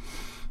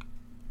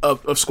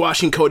of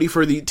squashing Cody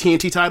for the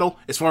TNT title,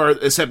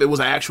 except it was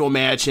an actual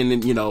match, and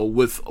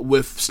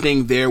with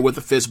Sting there, with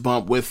the fist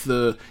bump, he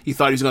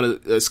thought he was going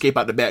to escape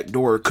out the back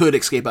door, could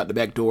escape out the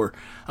back door.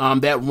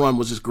 That run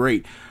was just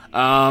great.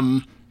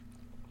 I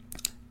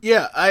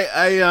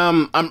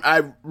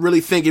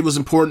really think it was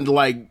important to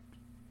like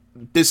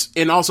this,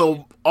 and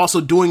also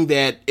doing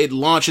that, it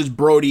launches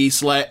Brody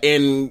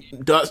and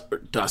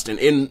Dustin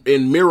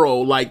and Miro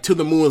like to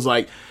the moon. Is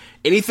like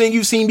anything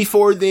you've seen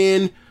before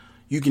then,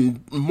 you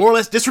can more or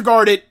less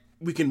disregard it.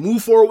 We can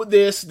move forward with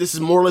this. This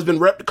has more or less been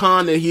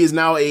retconned, and he is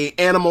now a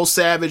animal,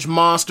 savage,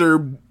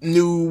 monster,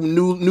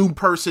 new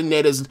person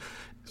that is.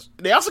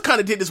 They also kind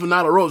of did this with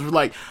Nyla Rose. We're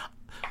like,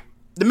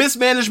 the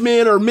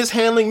mismanagement or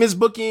mishandling,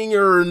 misbooking,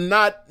 or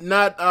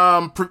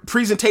not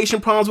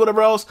presentation problems,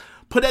 whatever else,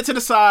 put that to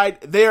the side.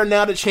 They are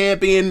now the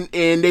champion,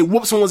 and they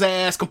whoop someone's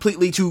ass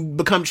completely to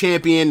become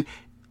champion.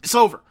 It's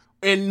over.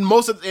 And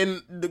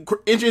the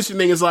interesting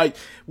thing is, like,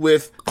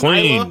 with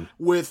Clean.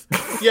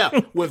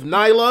 Nyla, with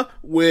Nyla,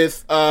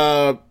 with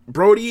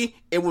Brody,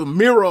 and with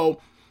Miro,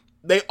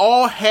 they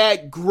all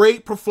had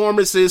great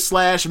performances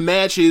 /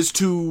 matches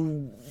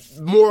to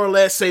more or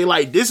less say,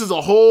 like, this is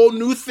a whole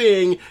new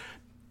thing.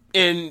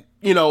 And,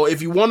 you know,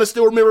 if you want to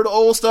still remember the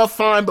old stuff,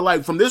 fine. But,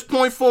 like, from this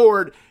point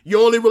forward,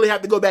 you only really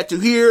have to go back to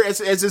here as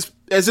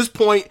this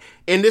point,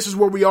 and this is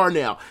where we are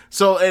now.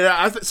 So,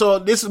 so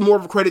this is more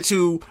of a credit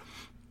to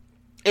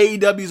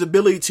AEW's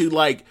ability to,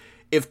 like,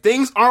 if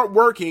things aren't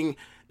working,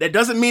 that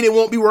doesn't mean it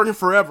won't be working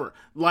forever.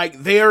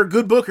 Like, they are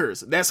good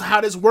bookers. That's how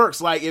this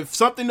works. Like, if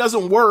something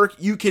doesn't work,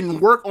 you can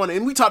work on it.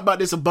 And we talked about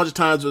this a bunch of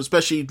times,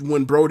 especially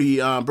when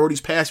Brody's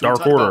passed.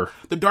 Dark Order.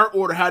 The Dark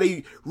Order, how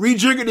they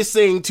rejiggered this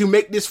thing to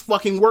make this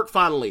fucking work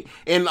finally.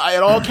 And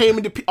it all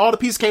all the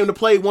pieces came into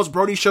play once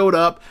Brody showed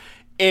up.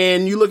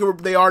 And you look at where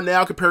they are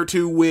now compared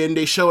to when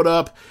they showed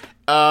up.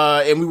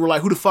 And we were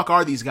like, who the fuck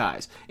are these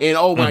guys? And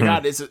oh my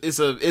God, it's an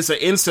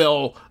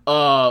incel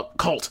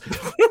cult.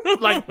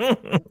 Like,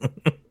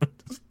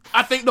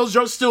 I think those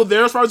jokes are still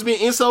there as far as being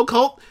incel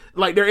cult.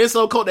 Like, they're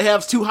incel cult that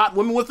has 2 hot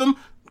women with them.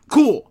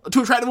 Cool.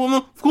 2 attractive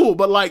women. Cool.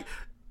 But, like,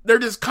 they're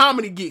just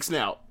comedy geeks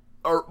now.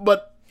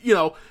 But, you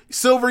know,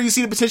 Silver, you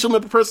see the potential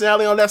of the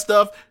personality on that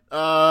stuff.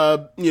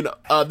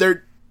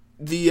 They're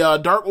the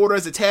Dark Order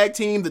as a tag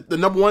team, the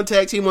number 1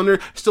 tag team on there,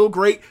 still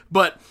great.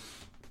 But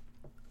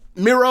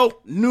Miro,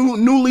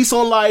 new lease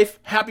on life.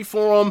 Happy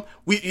for him.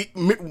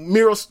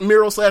 Miro /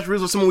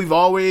 Rizzo, someone we've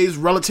always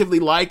relatively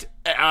liked.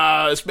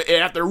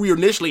 After we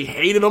initially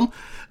hated him,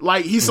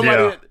 like, he's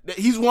somebody that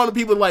he's one of the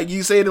people, like,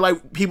 you say that,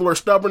 like, people are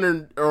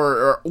stubborn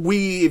or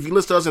we, if you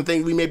listen to us and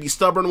think we may be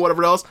stubborn or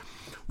whatever else,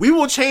 we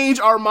will change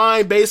our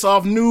mind based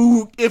off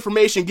new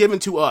information given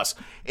to us.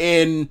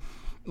 And,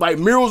 like,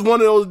 Miro's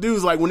one of those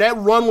dudes. Like, when that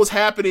run was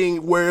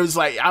happening, where it was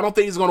like, I don't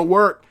think it's gonna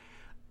work.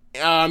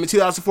 In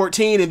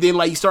 2014, and then,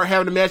 like, you start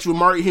having a match with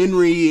Mark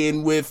Henry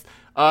and with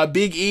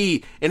Big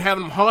E and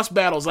having them house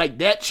battles, like,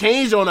 that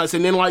changed on us.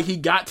 And then, like, he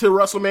got to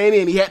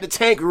WrestleMania and he had the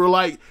tank. We were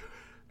like,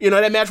 you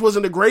know, that match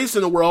wasn't the greatest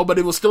in the world, but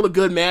it was still a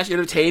good match,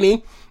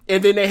 entertaining.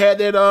 And then they had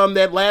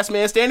that last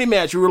man standing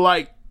match. We were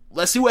like,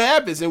 let's see what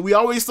happens. And we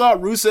always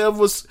thought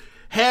Rusev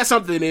had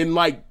something, and,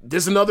 like,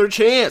 there's another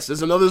chance.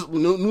 There's another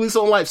new lease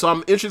on life. So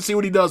I'm interested to see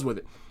what he does with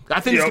it. I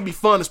think it's gonna be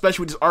fun,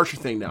 especially with this Archer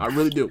thing now. I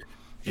really do.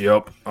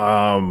 Yep.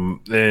 And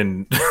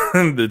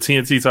the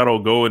TNT title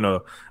will go in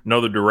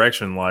another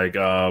direction. Like,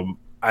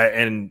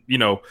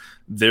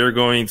 they're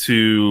going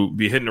to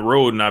be hitting the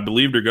road, and I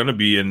believe they're going to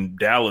be in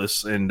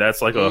Dallas, and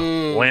that's like a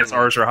Lance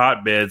Archer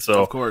hotbed.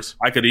 So, of course,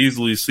 I could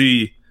easily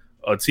see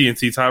a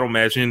TNT title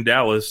match in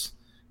Dallas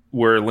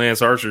where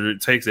Lance Archer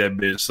takes that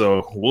bitch.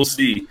 So we'll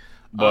see.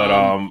 But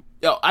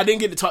I didn't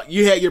get to talk.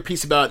 You had your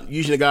piece about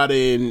Yuji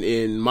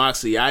Nagata and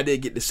Moxley. I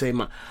didn't get to say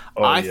mine.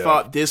 I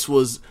thought this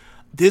was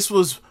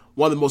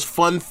one of the most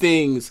fun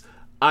things.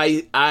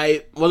 One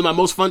of my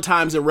most fun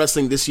times in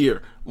wrestling this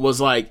year was,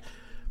 like,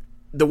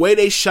 the way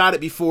they shot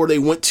it before they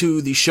went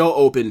to the show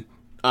open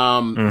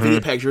video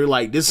package. You're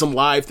like, this is some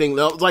live thing.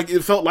 Like,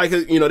 it felt like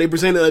they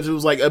presented it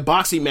was like a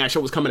boxing match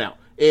that was coming out,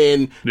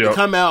 and it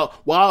come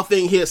out, Wild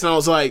Thing hits, and I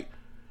was like,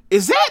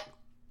 is that?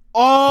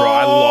 Oh, bro,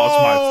 I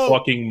lost my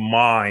fucking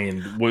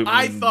mind when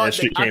that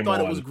shit came on. I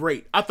thought it was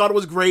great. I thought it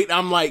was great.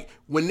 I'm like,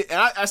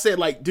 I said,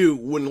 like, dude,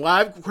 when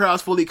live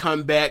crowds fully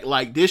come back,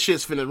 like, this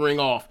shit's finna ring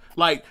off.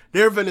 Like,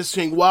 they're finna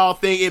sing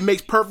Wild Thing. It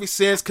makes perfect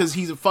sense because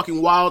he's a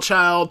fucking wild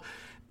child.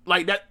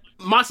 Like, that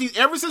Moxie,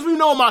 ever since we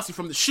know Moxie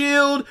from the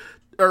Shield,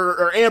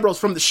 or Ambrose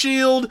from the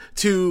Shield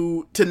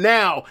to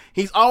now,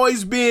 he's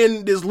always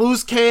been this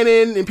loose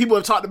cannon, and people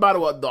have talked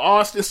about the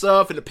Austin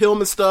stuff and the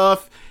Pillman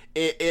stuff,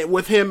 and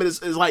with him,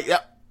 it's like,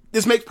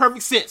 this makes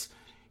perfect sense.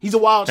 He's a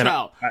wild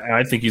child.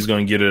 I think he's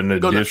going to get an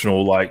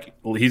additional, like,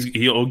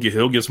 he'll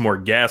get some more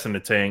gas in the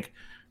tank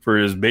for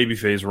his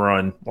babyface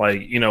run.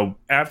 Like, you know,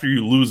 after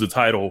you lose the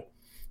title,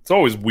 it's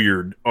always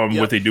weird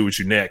what they do with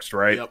you next,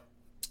 right? Yep.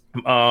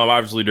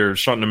 Obviously, they're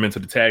shunting them into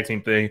the tag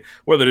team thing,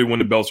 whether they win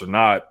the belts or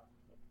not.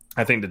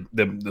 I think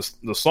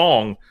the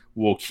song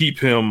will keep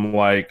him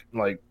like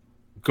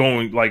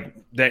going, like,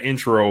 that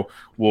intro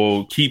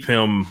will keep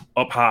him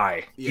up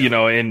high, you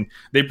know, and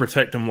they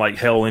protect him like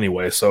hell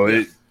anyway. So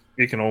it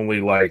can only,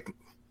 like,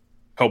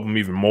 help him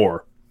even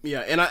more.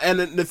 Yeah. And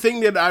the thing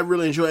that I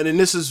really enjoyed, and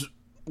this is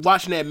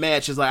watching that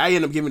match, is like, I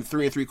ended up giving it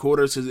 3 3/4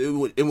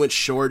 because it went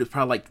short. It's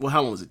probably like,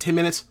 how long was it? 10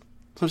 minutes?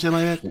 Something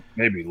like that?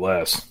 Maybe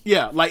less.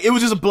 Yeah. Like, it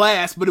was just a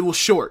blast, but it was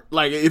short.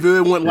 Like, if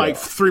it went like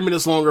 3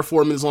 minutes longer,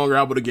 4 minutes longer,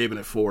 I would have given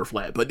it 4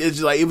 flat. But it's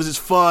just like, it was just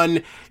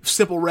fun,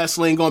 simple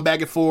wrestling, going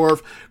back and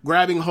forth,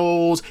 grabbing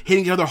holds,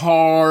 hitting each other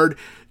hard,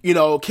 you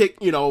know,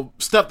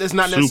 stuff that's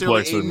not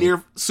necessarily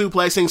near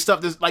suplexing,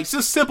 stuff that's, like,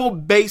 just simple,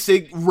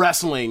 basic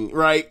wrestling,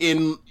 right?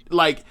 And,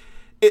 like,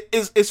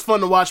 it's fun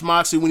to watch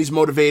Moxley when he's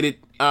motivated.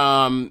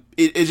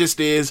 It just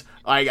is.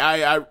 Like,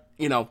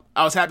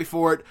 I was happy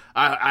for it.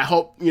 I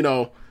hope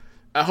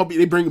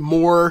they bring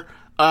more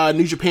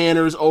New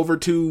Japaners over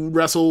to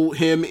wrestle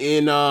him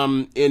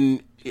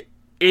in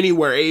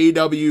anywhere,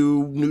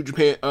 AEW, New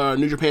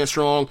Japan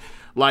Strong.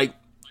 Like,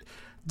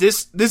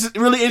 this is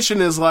really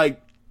interesting. Is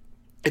like,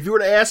 if you were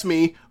to ask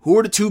me who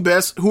are the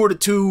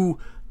two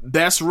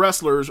best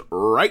wrestlers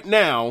right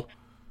now,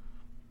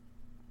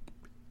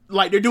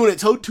 like, they're doing it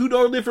two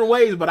totally different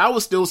ways, but I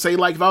would still say,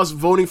 like, if I was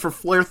voting for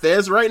Flair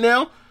Thez right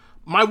now,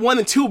 my 1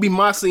 and 2 would be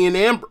Moxley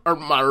and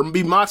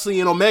Moxley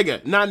and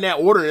Omega. Not in that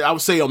order. I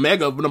would say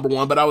Omega number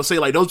 1, but I would say,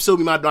 like, those still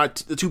be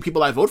the 2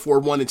 people I vote for,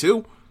 1 and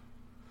 2.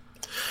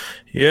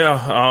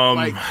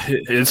 Yeah,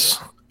 it's.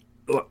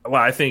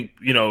 Well, I think,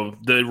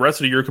 the rest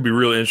of the year could be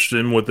really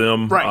interesting with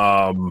them.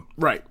 Right.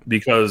 Right.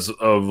 Because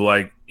of,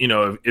 like,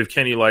 if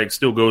Kenny, like,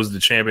 still goes the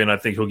champion, I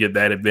think he'll get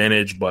that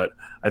advantage. But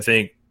I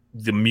think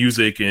the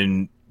music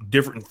and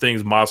different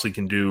things Moxley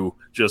can do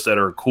just that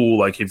are cool,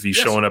 like if he's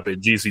showing up at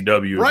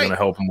GCW, is going to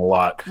help him a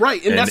lot.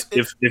 Right. And that's,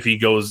 if he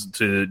goes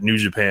to New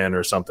Japan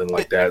or something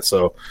like that.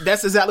 So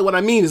that's exactly what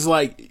I mean. Is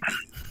like.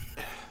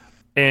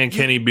 And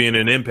Kenny being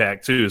an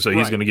Impact too, so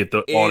he's going to get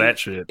all that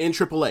shit in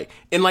AAA.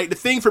 And like the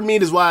thing for me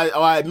is why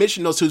I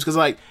mentioned those two is because,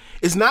 like,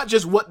 it's not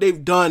just what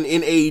they've done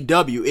in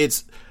AEW.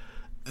 It's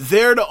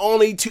they're the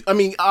only two. I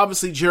mean,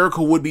 obviously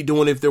Jericho would be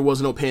doing it if there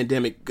was no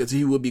pandemic, because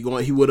he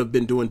would have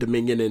been doing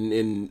Dominion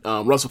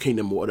and Wrestle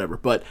Kingdom or whatever.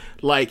 But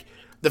like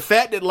the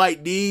fact that,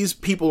 like, these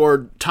people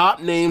are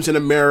top names in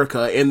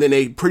America, and then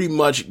they pretty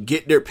much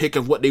get their pick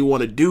of what they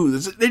want to do.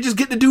 They just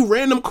get to do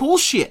random cool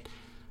shit.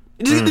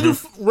 Just to do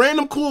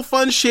random, cool,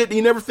 fun shit. And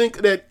you never think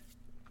that,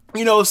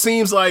 it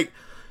seems like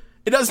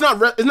it's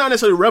not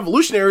necessarily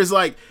revolutionary. It's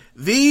like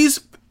those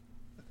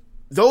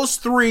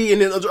 3,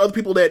 and then there's other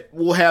people that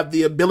will have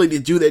the ability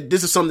to do that.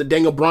 This is something that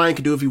Daniel Bryan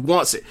can do if he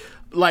wants it.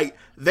 Like,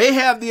 they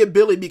have the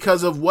ability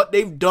because of what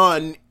they've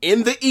done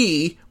in the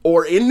E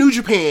or in New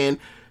Japan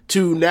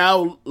to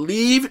now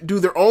leave, do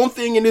their own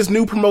thing in this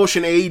new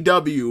promotion,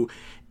 AEW,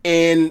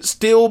 and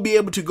still be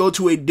able to go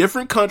to a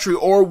different country,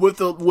 or with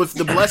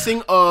the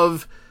blessing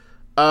of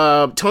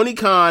Tony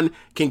Khan,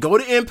 can go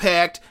to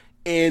Impact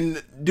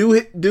and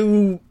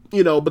become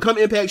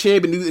Impact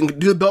champion and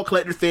do the belt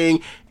collector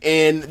thing,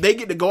 and they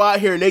get to go out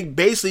here and they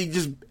basically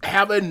just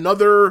have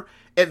another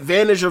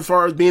advantage as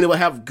far as being able to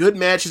have good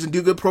matches and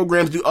do good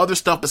programs, do other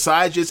stuff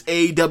besides just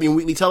AEW and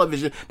weekly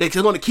television. They're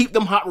going to keep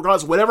them hot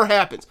regardless of whatever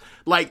happens.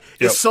 Like,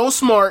 it's so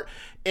smart.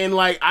 And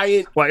like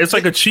it's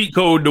like a cheat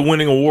code to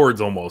winning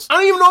awards almost. I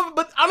don't even know,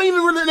 but I don't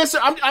even really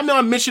necessarily. I know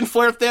I mentioned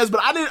Flair Thez,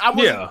 but I didn't. I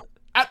wasn't.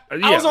 I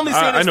was only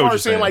saying as far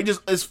as saying, like,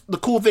 just as the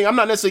cool thing. I'm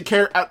not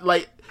necessarily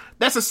like,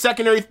 that's a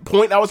secondary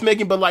point I was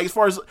making, but like, as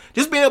far as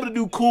just being able to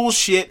do cool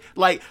shit,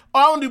 like,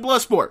 I want to do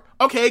Bloodsport.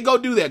 Okay, go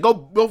do that.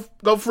 Go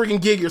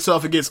freaking gig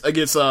yourself against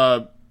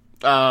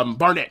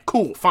Barnett.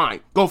 Cool,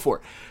 fine, go for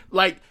it.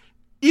 Like,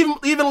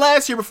 even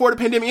last year before the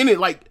pandemic ended,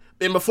 like,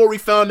 and before we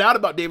found out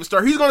about David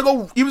Starr, he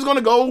was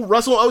gonna go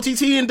wrestle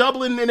OTT in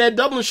Dublin in that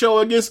Dublin show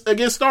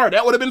against Starr.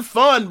 That would have been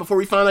fun before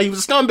we found out he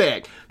was a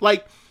scumbag.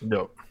 Like,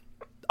 no.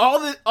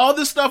 All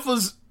this stuff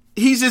was,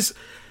 he's just,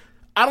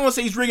 I don't want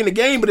to say he's rigging the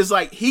game, but it's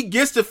like he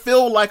gets to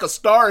feel like a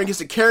star and gets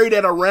to carry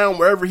that around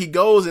wherever he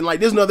goes. And like,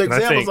 there's another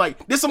example. It's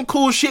like, there's some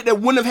cool shit that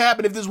wouldn't have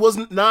happened if this was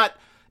not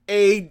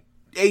a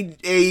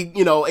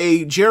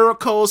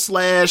Jericho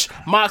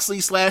 /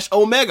 Moxley /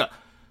 Omega.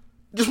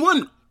 Just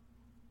wouldn't.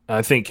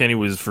 I think Kenny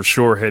was for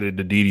sure headed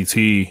to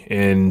DDT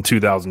in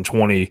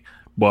 2020,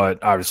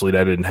 but obviously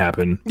that didn't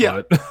happen.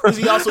 Yeah, because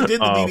he also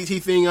did the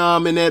DDT thing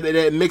in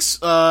that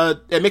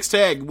mixed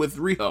tag with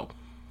Riho.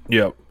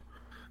 Yep.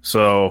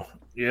 So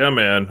yeah,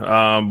 man.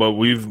 But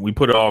we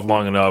put it off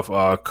long enough.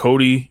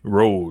 Cody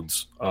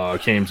Rhodes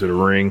came to the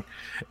ring,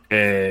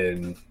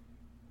 and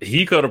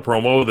he cut a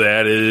promo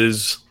that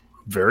is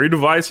very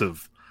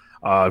divisive.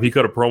 He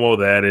cut a promo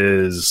that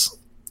is,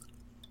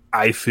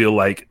 I feel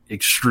like,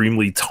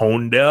 extremely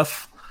tone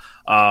deaf.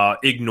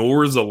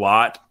 Ignores a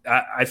lot.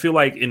 I feel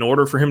like in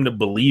order for him to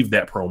believe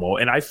that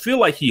promo, and I feel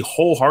like he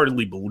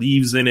wholeheartedly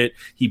believes in it,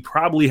 he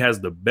probably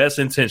has the best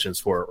intentions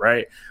for it,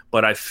 right?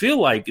 But I feel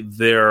like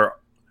the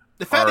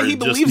fact that he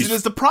believes it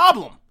is the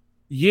problem.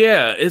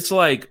 Yeah, it's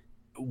like,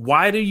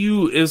 why do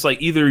you? It's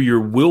like either you're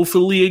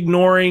willfully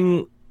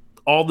ignoring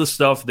all the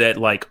stuff that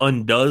like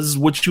undoes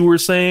what you were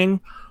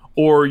saying,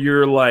 or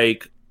you're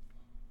like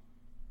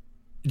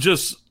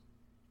just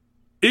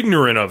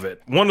ignorant of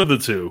it. One of the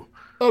two.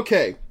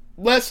 Okay,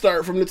 let's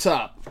start from the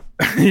top.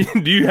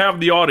 Do you have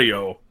the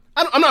audio?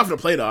 I'm not going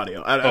to play the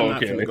audio. I'm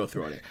not going to go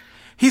through it.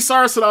 He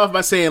starts it off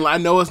by saying, I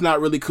know it's not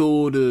really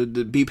cool to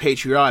be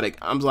patriotic.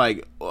 I'm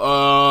like,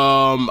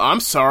 I'm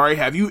sorry.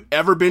 Have you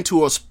ever been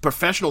to a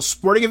professional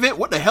sporting event?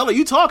 What the hell are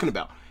you talking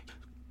about?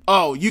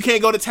 Oh, you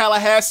can't go to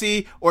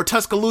Tallahassee or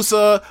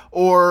Tuscaloosa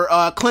or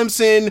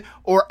Clemson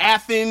or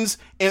Athens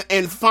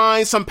and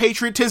find some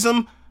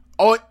patriotism?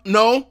 Oh,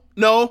 no.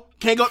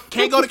 Can't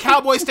go to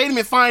Cowboy Stadium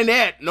and find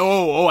that.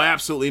 No,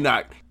 absolutely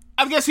not.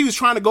 I guess he was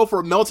trying to go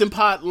for a melting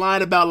pot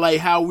line about like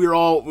how we're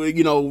all,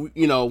 we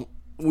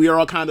are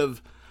all kind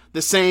of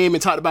the same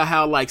and talked about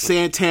how like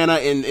Santana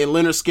and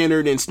Leonard Skinner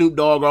and Snoop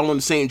Dogg are all on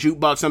the same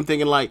jukebox. I'm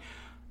thinking like,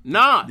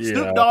 nah, yeah.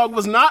 Snoop Dogg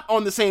was not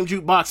on the same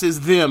jukebox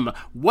as them.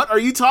 What are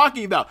you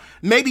talking about?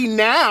 Maybe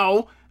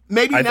now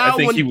when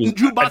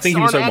jukeboxes I think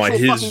he was talking about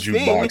his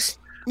jukebox. Thing,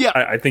 yeah,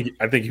 I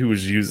think he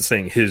was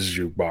saying his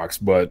jukebox,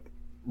 but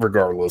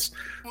regardless,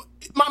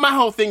 my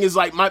whole thing is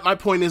like my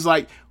point is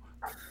like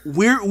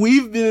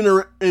we've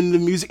been in the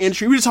music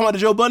industry. We were talking about the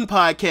Joe Budden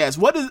podcast.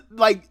 What is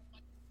like?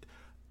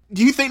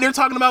 Do you think they're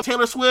talking about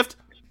Taylor Swift?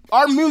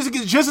 Our music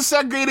is just as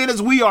segregated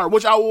as we are,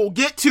 which I will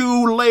get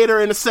to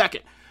later in a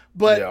second.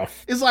 But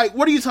It's like,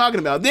 what are you talking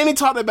about? Then he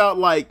talked about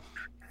like,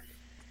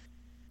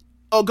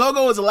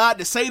 Ogogo is allowed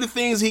to say the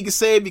things he can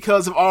say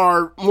because of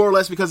more or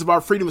less because of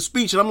our freedom of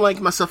speech. And I'm like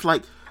myself,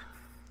 like,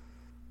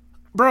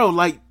 bro,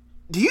 like,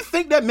 do you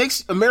think that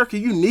makes America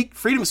unique?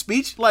 Freedom of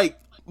speech? Like,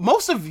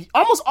 almost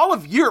all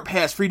of Europe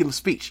has freedom of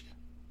speech,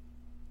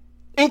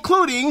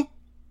 including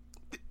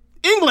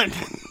England,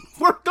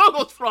 where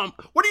Gogo's from.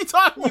 What are you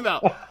talking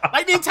about?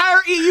 Like, the entire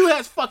EU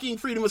has fucking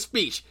freedom of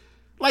speech.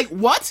 Like,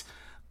 what?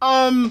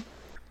 You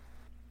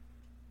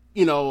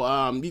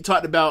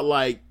talked about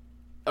like,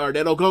 or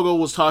that Ogogo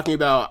was talking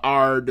about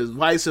our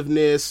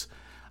divisiveness,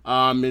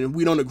 and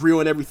we don't agree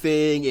on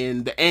everything,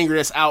 and the anger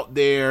that's out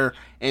there,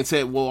 and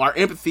said, well, our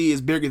empathy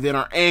is bigger than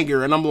our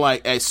anger. And I'm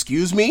like,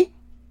 excuse me?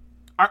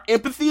 Our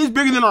empathy is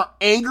bigger than our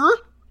anger?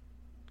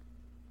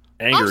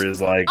 Anger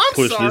is like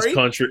push this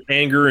country.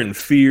 Anger and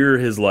fear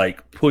has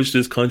like pushed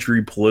this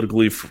country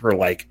politically for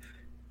like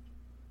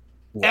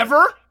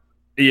ever.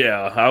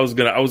 Yeah, I was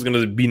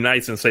gonna be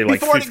nice and say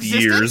like 50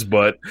 years,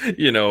 but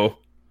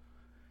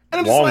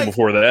long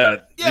before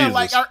that. Yeah, Jesus.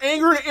 Like our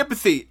anger and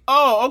empathy.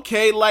 Oh,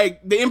 okay,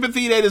 like the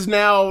empathy that is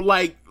now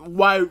like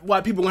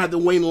why people gonna have to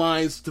wait in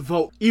lines to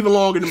vote even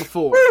longer than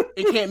before.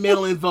 It can't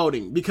mail in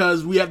voting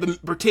because we have to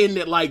pretend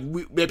that like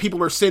that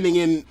people are sending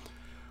in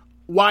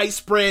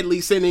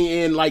widespreadly sending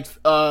in like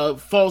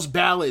false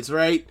ballots,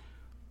 right?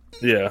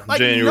 Yeah, like,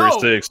 January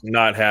 6th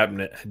not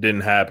happening,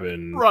 didn't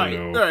happen. Right,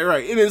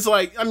 right. And it's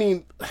like, I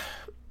mean,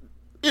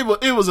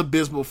 it was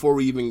abysmal before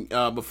we even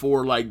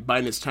before like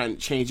Biden is trying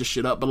to change this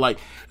shit up. But like,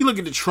 you look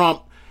at the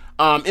Trump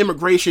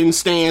immigration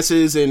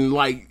stances and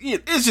like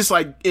it's just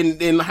like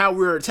in how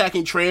we're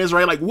attacking trans,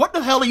 right? Like, what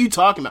the hell are you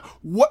talking about?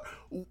 What?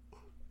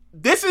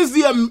 This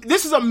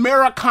is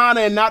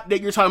Americana, and not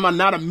that you're talking about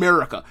not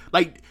America.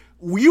 Like,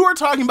 you are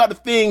talking about the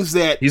things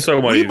that he's talking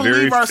about we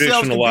believe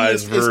ourselves to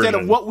be instead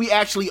of what we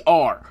actually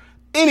are.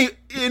 And it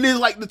is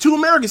like the two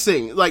Americans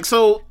thing. Like,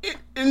 so,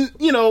 then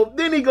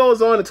he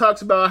goes on and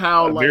talks about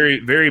how like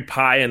very, very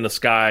pie in the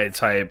sky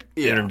type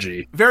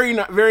energy. Very,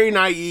 very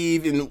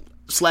naive and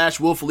 /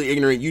 willfully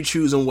ignorant. You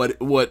choose on what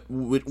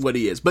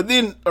he is, but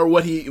then or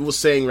what he was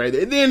saying right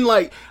there. And then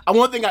like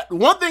only thing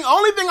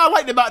I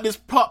liked about this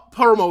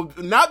promo,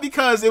 not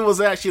because it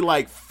was actually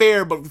like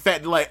fair, but the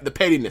fact like the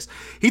pettiness.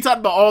 He talked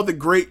about all the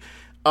great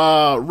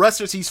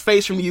wrestlers he's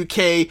faced from the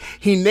UK.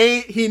 He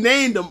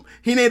named them.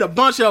 He named a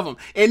bunch of them,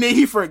 and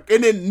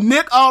then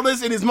Nick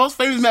Aldis in his most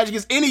famous match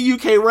against any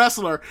UK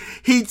wrestler,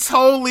 he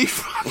totally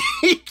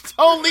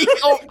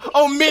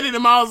omitted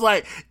him. I was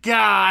like,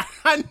 God,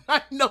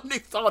 I know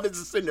Nick Aldis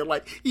is sitting there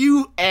like,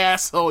 you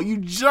asshole, you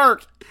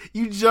jerk,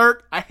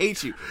 I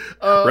hate you.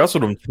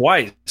 Wrestled him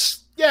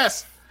twice.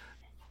 Yes,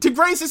 to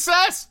great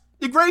success,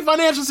 to great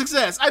financial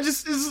success.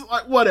 It's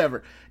like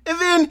whatever,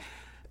 and then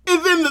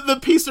the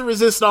piece of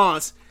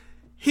resistance,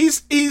 he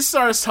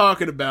starts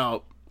talking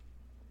about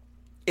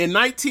in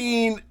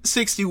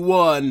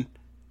 1961,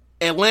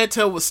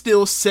 Atlanta was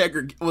still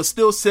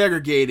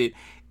segregated,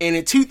 and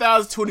in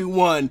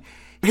 2021,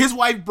 his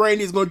wife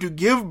Brandy is going to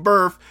give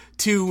birth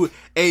to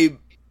a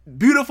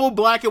beautiful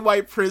black and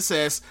white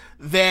princess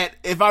that,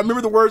 if I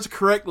remember the words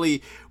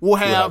correctly, will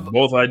have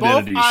both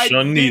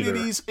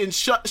identities, and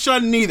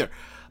shun neither.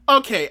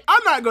 Okay,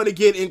 I'm not going to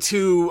get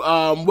into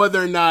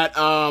whether or not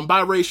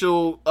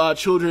biracial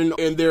children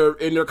and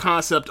their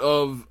concept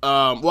of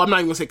I'm not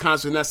even going to say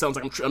concept, and that sounds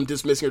like I'm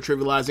dismissing or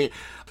trivializing it.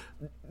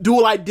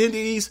 Dual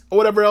identities or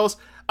whatever else.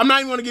 I'm not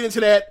even going to get into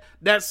that.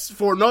 That's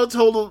for another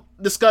total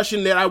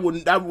discussion that I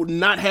would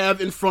not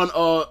have in front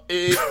of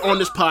on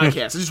this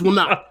podcast. I just will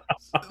not.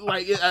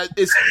 Like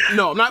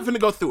I'm not going to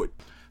go through it.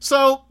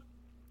 So,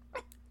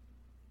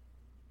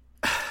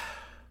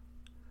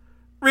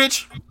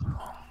 Rich,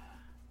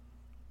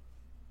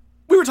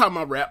 we were talking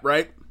about rap,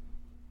 right?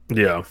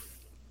 Yeah.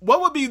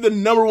 What would be the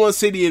number one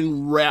city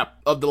in rap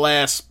of the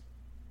last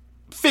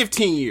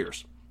 15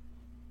 years?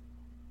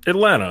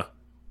 Atlanta.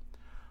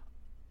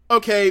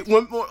 Okay,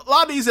 when a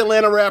lot of these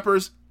Atlanta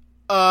rappers,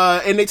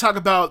 and they talk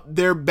about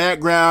their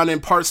background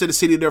and parts of the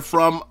city they're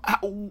from.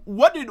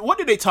 What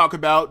did they talk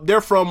about?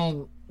 They're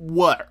from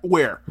what?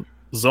 Where?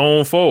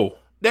 Zone 4.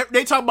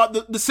 They talk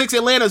about the 6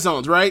 Atlanta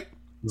zones, right?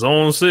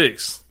 Zone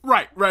 6.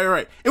 Right. And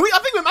I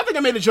think I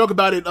made a joke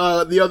about it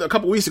a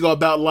couple weeks ago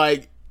about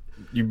like,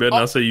 you better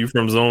not say you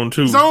from Zone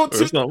 2. Zone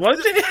 2.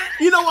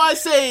 You know why I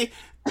say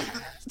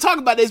talk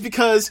about this,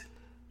 because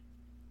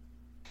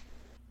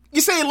you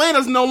say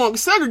Atlanta's no longer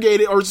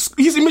segregated, or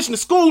you mentioned the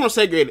schools are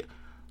segregated.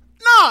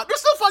 Nah, they're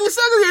still fucking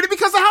segregated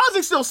because the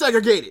housing's still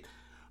segregated.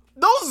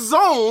 Those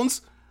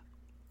zones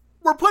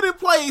were put in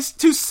place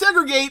to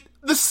segregate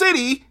the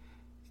city,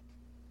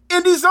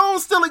 and these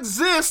zones still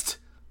exist.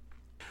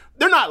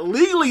 They're not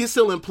legally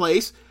still in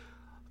place,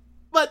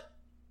 but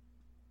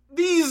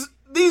these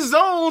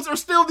zones are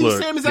still the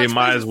same as that. They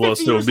might as well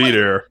still be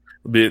there.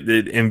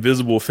 The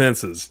invisible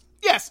fences.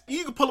 Yes,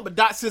 you can pull up a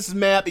dot census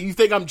map and you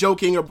think I'm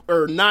joking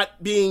or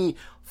not being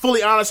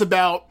fully honest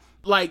about,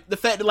 like, the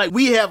fact that, like,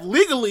 we have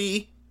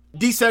legally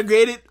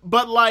desegregated,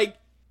 but, like,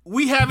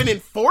 we haven't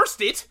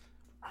enforced it.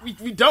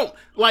 We don't.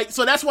 Like,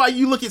 so that's why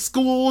you look at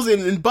schools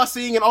and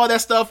busing and all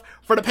that stuff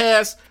for the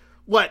past,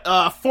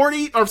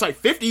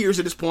 50 years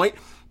at this point,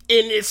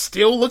 and it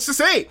still looks the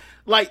same.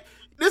 Like,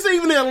 this ain't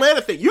even an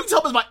Atlanta thing. You can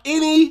tell us about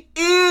any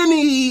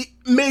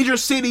major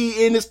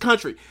city in this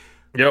country.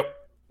 Yep.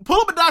 Pull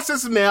up a dot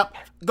census map,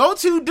 go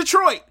to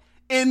Detroit,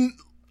 and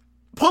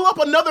pull up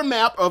another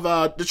map of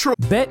Detroit.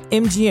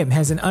 BetMGM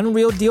has an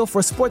unreal deal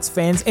for sports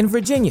fans in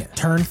Virginia.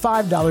 Turn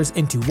 $5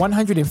 into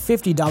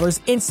 $150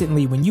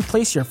 instantly when you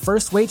place your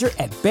first wager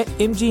at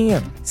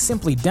BetMGM.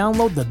 Simply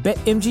download the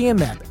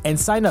BetMGM app and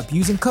sign up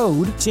using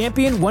code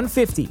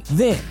Champion150.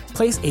 Then,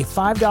 place a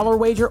 $5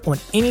 wager on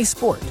any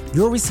sport.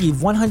 You'll receive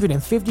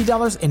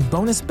 $150 in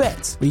bonus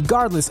bets,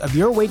 regardless of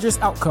your wager's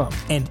outcome.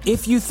 And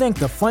if you think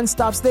the fun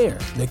stops there,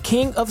 the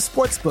king of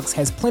sportsbooks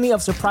has plenty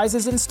of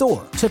surprises in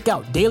store. Check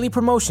out daily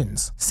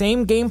promotions,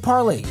 same-game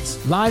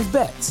parlays, live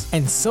bets,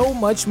 and so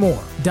much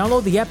more.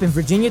 Download the app in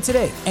Virginia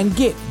today and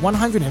get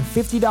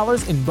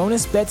 $150 in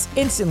bonus bets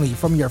instantly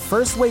from your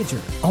first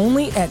wager.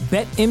 Only at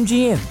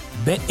BetMGM.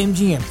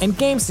 BetMGM and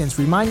GameSense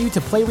remind you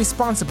to play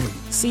responsibly.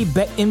 See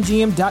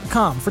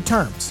BetMGM.com for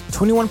terms.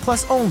 21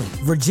 plus only.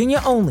 Virginia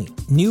only.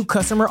 New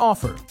customer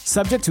offer.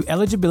 Subject to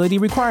eligibility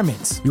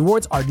requirements.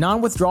 Rewards are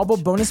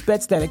non-withdrawable bonus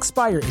bets that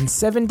expire in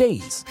 7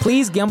 days.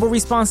 Please gamble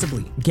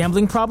responsibly.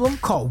 Gambling problem?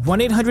 Call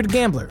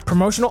 1-800-GAMBLER.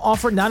 Promotional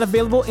offer not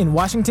available in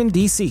Washington,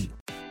 D.C.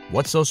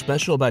 What's so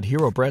special about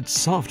Hero Bread's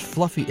soft,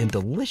 fluffy, and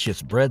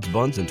delicious breads,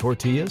 buns, and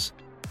tortillas?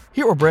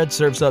 Hero Bread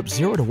serves up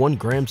 0 to 1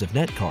 grams of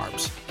net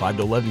carbs, 5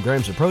 to 11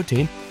 grams of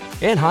protein,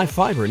 and high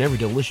fiber in every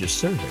delicious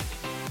serving.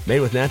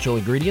 Made with natural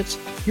ingredients,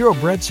 Hero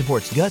Bread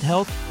supports gut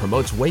health,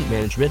 promotes weight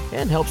management,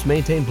 and helps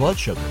maintain blood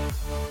sugar.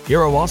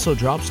 Hero also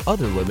drops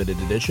other limited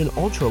edition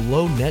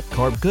ultra-low net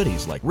carb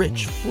goodies like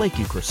rich,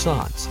 flaky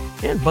croissants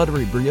and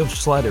buttery brioche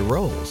slider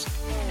rolls.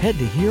 Head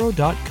to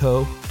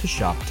hero.co to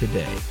shop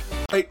today.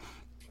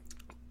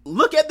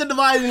 Look at the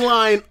dividing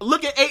line,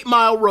 look at 8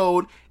 Mile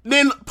Road,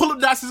 then pull up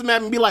the dot census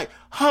map and be like,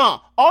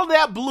 all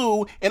that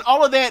blue and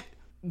all of that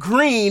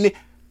green,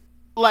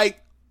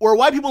 like, where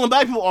white people and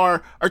black people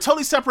are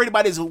totally separated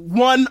by this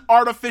one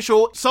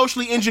artificial,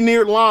 socially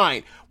engineered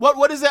line.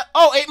 What is that?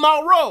 Oh, 8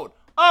 Mile Road.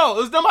 Oh,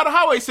 it was done by the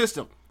highway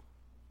system.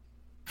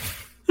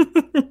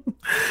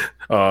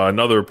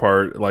 Another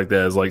part like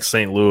that is like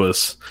St.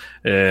 Louis.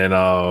 And, they're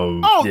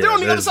on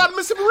the other side of the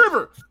Mississippi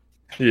River.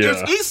 Yeah.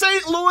 There's East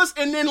St. Louis,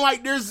 and then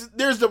like there's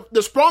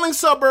the sprawling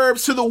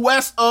suburbs to the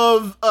west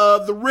of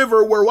the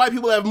river where white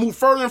people have moved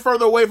further and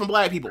further away from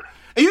black people.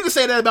 And you can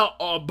say that about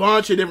a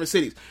bunch of different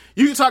cities.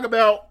 You can talk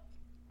about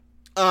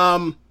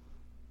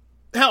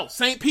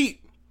St.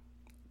 Pete,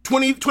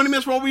 20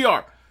 minutes from where we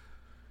are.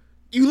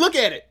 You look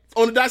at it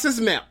on the dot census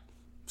map.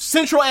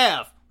 Central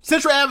Ave.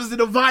 Central Ave is the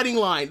dividing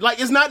line. Like,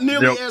 it's not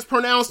nearly as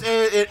pronounced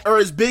or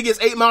as big as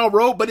 8 Mile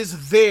Road, but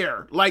it's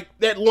there. Like,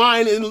 that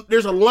line, and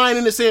there's a line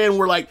in the sand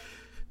where, like,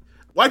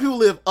 white people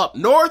live up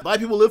north, black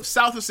people live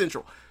south of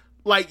Central.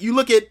 Like, you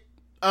look at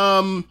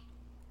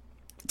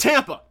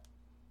Tampa.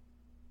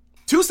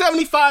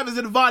 275 is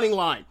the dividing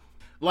line.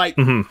 Like,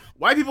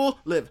 white people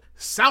live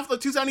south of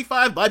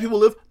 275, black people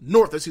live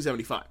north of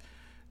 275.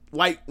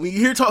 Like, when you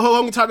hear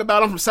Hogan talk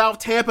about him from South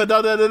Tampa, and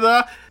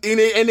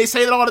they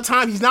say that all the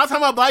time, he's not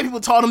talking about black people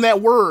taught him that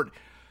word.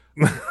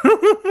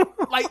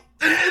 Like,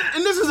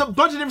 and this is a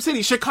bunch of different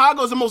cities.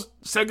 Chicago is the most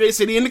segregated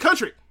city in the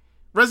country.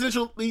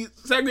 Residentially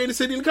segregated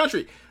city in the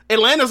country.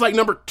 Atlanta's like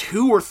number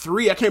 2 or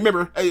 3. I can't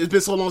remember. It's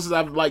been so long since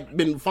I've like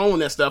been following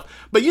that stuff.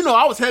 But you know,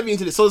 I was heavy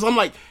into this. So I'm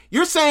like,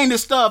 you're saying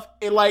this stuff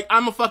and like,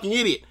 I'm a fucking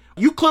idiot.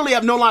 You clearly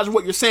have no knowledge of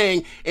what you're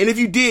saying. And if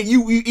you did,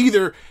 you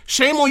either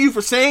shame on you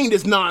for saying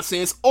this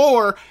nonsense,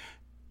 or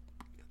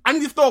I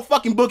need to throw a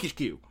fucking book at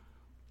you.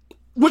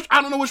 Which,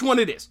 I don't know which one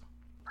it is.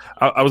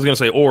 I was going to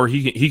say, or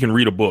he can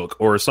read a book,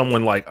 or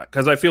someone like,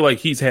 because I feel like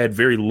he's had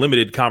very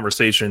limited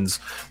conversations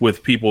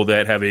with people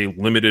that have a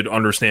limited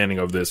understanding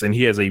of this, and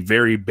he has a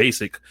very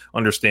basic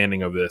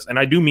understanding of this. And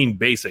I do mean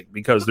basic,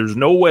 because there's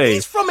no way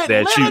he's from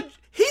Atlanta.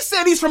 He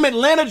said he's from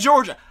Atlanta,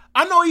 Georgia.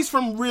 I know he's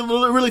from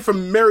really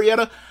from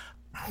Marietta.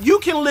 You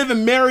can live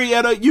in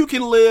Marietta. You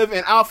can live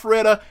in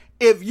Alpharetta.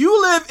 If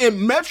you live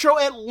in Metro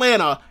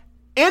Atlanta,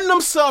 in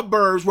them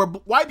suburbs where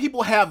white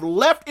people have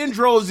left in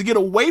droves to get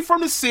away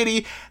from the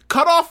city,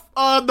 cut off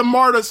the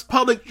MARTA's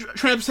public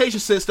transportation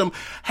system,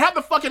 have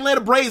the fucking Atlanta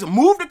Braves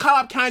move to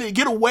Cobb County to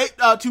get away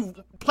to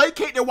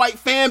placate their white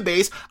fan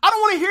base. I don't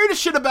want to hear this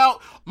shit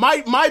about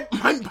my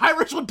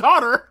biracial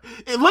daughter.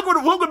 And look at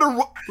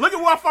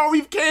how far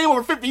we've came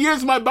over 50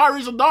 years of my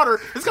biracial daughter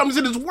is coming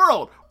into this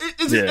world.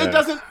 It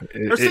doesn't.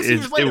 Or 60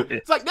 years later,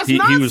 it's like that's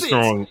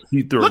nonsense.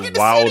 He threw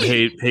wild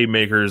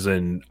haymakers,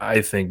 and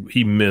I think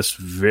he missed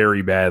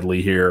very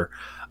badly here.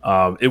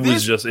 It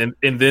was just, and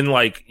then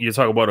like you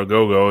talk about a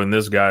go-go, and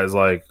this guy's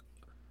like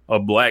a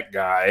black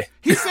guy.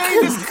 He's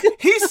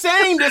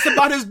saying this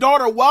about his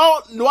daughter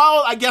while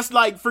I guess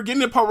like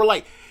forgetting the part where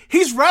like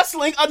he's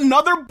wrestling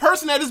another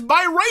person that is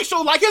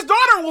biracial like his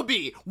daughter will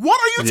be. What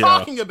are you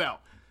talking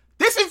about?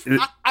 This is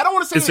I don't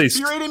want to say it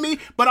infuriated me,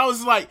 but I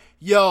was like,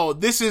 yo,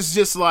 this is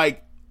just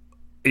like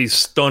a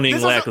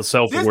stunning lack of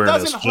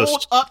self-awareness. This doesn't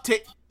hold up to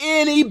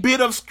any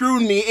bit of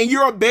scrutiny, and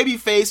you're a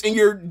babyface, and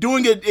you're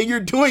doing a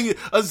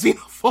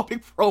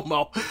xenophobic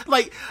promo.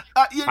 Like,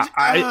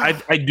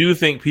 I do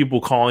think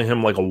people calling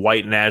him like a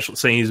white national,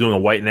 saying he's doing a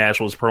white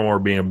nationalist promo, are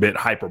being a bit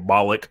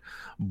hyperbolic.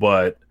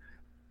 But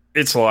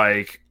it's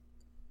like,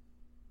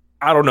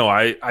 I don't know.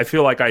 I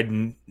feel like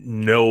I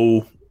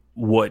know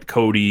what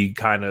Cody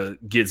kind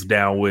of gets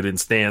down with and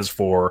stands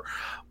for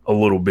a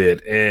little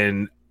bit,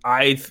 and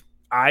I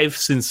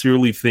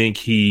sincerely think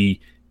he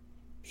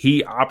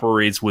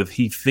operates with,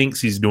 he thinks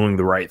he's doing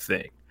the right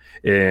thing,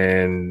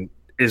 and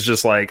it's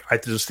just like, I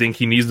just think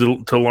he needs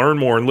to learn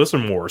more and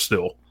listen more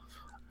still,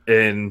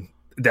 and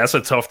that's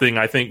a tough thing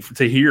I think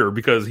to hear,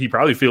 because he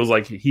probably feels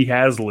like he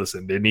has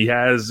listened and he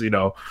has you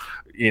know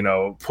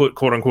put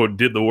quote unquote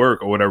did the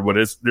work or whatever, but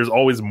there's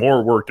always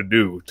more work to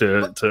do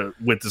to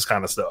with this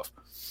kind of stuff.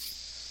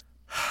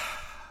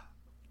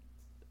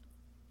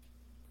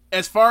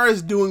 As far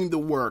as doing the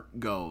work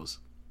goes,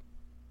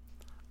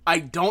 I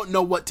don't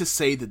know what to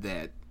say to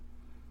that.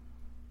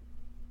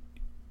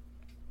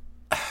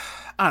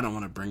 I don't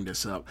want to bring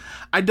this up.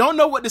 I don't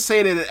know what to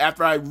say to that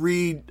after I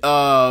read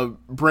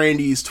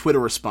Brandy's Twitter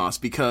response,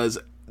 because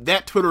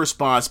that Twitter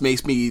response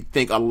makes me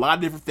think a lot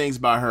of different things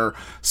about her.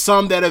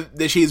 Some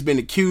that she has been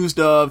accused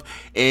of,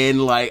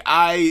 and like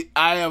I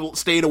have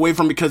stayed away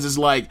from, because it's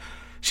like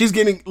she's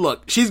getting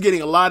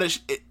a lot of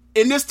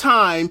in this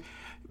time.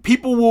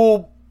 People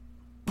will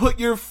put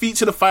your feet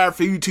to the fire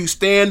for you to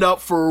stand up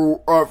for,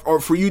 or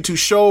for you to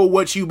show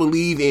what you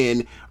believe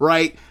in,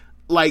 right?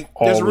 Like,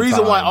 there's a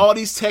reason why all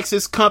these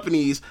Texas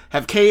companies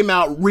have came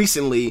out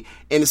recently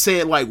and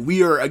said, like,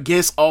 we are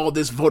against all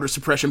this voter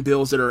suppression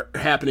bills that are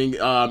happening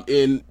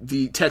in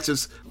the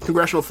Texas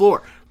congressional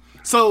floor.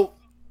 So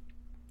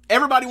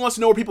everybody wants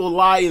to know where people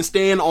lie and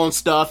stand on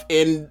stuff,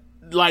 and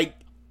like,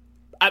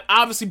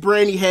 obviously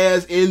Brandy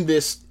has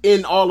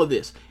in all of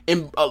this,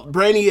 and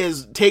Brandy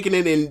has taken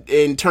it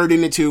and turned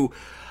it into,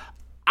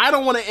 I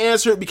don't want to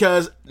answer it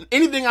because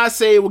anything I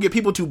say will get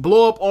people to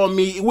blow up on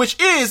me,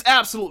 which is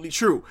absolutely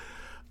true.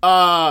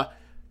 And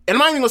I'm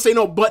not even gonna say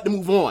no but to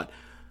move on.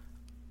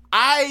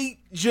 I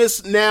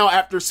just now,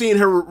 after seeing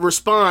her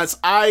response,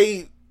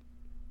 I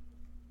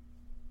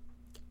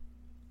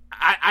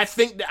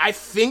think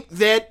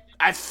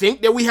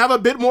that we have a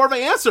bit more of an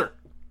answer.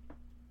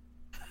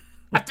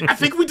 I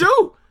think we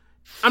do.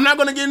 I'm not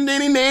gonna get into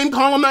any name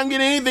call. I'm not gonna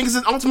get anything because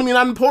it's ultimately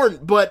not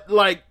important. But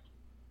like,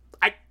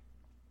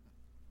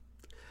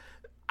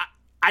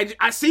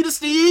 I see the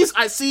steez.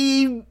 I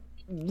see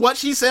what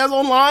she says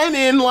online,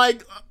 and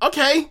like,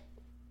 okay,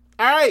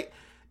 all right,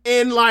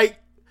 and like,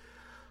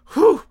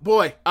 whew,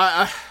 boy,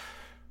 I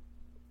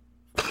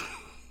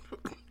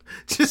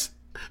just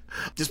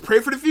pray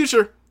for the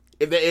future.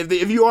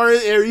 If you are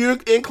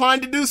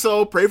inclined to do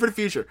so, pray for the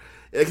future,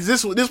 because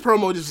this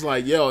promo just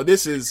like, yo,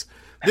 this is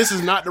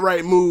not the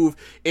right move,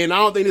 and I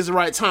don't think this is the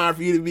right time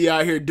for you to be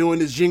out here doing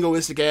this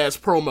jingoistic ass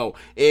promo.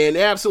 And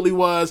it absolutely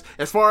was.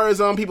 As far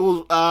as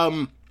people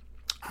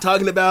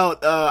talking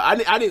about,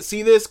 I didn't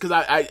see this because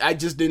I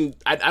just didn't.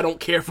 I don't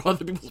care for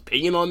other people's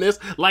opinion on this.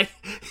 Like,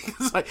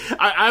 it's like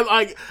I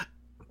like,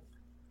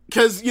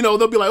 because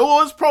they'll be like,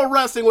 oh, it's pro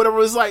wrestling,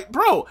 whatever. It's like,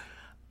 bro,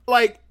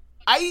 like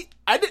I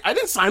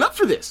didn't sign up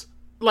for this.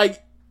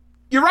 Like,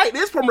 you're right, it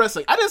is pro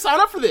wrestling. I didn't sign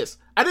up for this.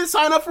 I didn't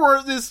sign up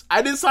for this.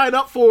 I didn't sign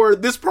up for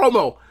this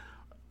promo.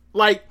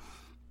 Like,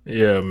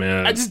 yeah,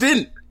 man, I just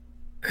didn't.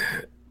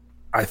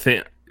 I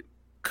think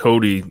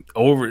Cody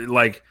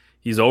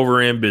he's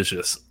over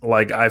ambitious.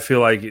 Like, I feel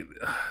like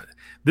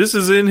this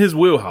is in his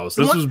wheelhouse.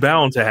 This was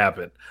bound to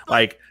happen.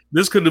 Like,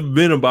 this could have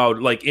been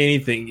about like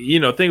anything.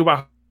 Think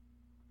about.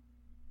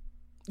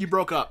 You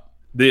broke up.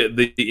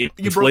 You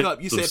broke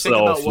up. You said think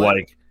about what?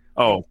 Like,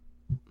 oh,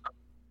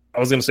 I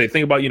was going to say,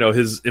 think about,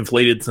 his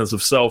inflated sense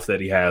of self that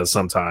he has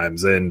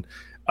sometimes. And,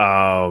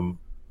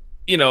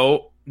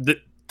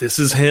 this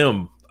is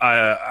him.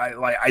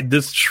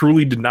 This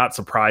truly did not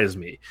surprise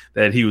me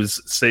that he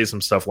was say some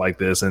stuff like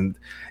this. And,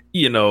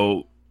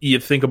 you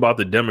think about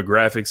the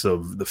demographics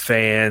of the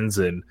fans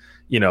and,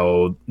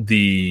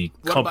 the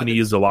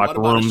companies, the locker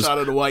rooms. The shot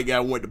of the white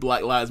guy went to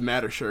Black Lives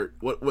Matter shirt.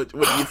 What do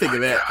you think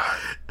of that?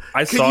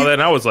 I saw that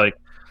and I was like,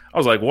 I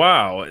was like,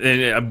 wow.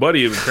 And a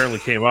buddy apparently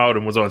came out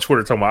and was on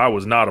Twitter talking about I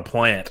was not a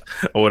plant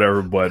or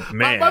whatever. But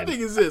man, my thing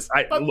is this: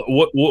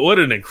 what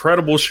an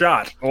incredible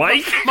shot!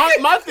 Like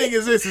my thing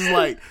is this: is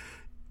like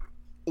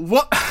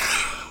what?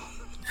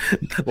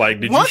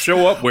 Like, did you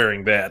show up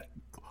wearing that?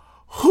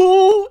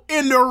 Who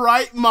in their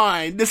right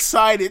mind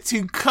decided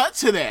to cut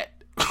to that?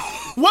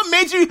 What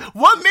made you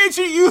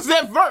use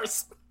that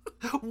verse?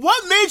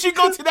 What made you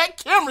go to that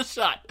camera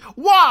shot?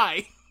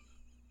 Why?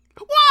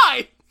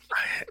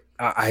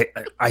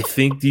 I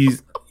think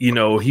these,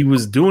 he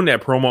was doing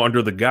that promo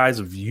under the guise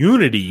of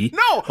unity,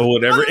 or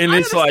whatever, and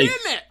it's like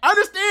I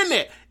understand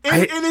that.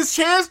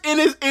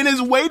 In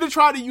his way to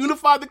try to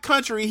unify the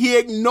country, he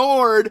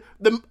ignored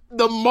the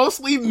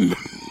mostly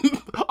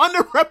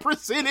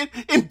underrepresented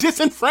and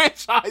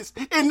disenfranchised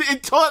and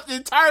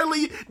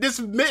entirely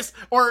dismissed,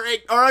 or I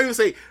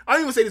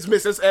don't even say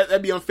dismissed.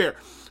 That'd be unfair.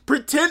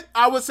 Pretend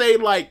I would say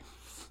like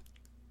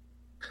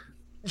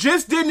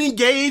just didn't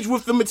engage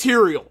with the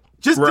material.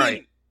 Just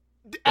didn't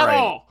at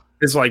all.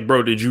 It's like,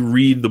 bro, did you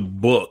read the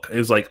book? It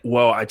was like,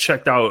 well, I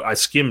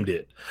skimmed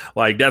it.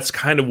 Like, that's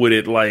kind of what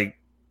it like.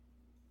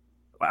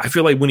 I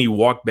feel like when he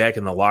walked back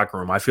in the locker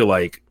room, I feel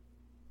like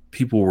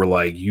people were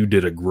like, you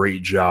did a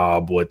great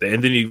job with it.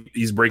 And then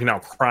he's breaking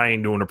out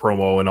crying doing a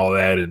promo and all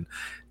that. And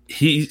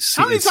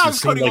how many times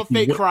has Cody gonna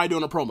fake cry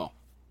doing a promo?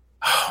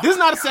 This is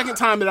not the second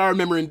time that I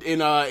remember on an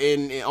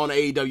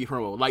AEW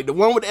promo. Like the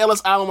one with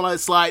Ellis Island on that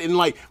slide. And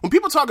like when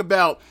people talk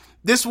about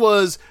this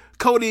was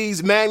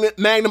Cody's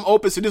magnum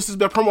opus and this is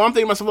the promo, I'm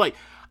thinking to myself like,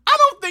 I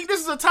don't think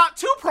this is a top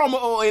 2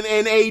 promo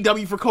in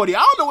AEW for Cody. I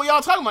don't know what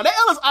y'all talking about. That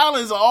Ellis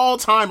Island is an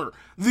all-timer.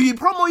 The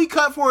promo he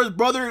cut for his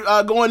brother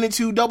going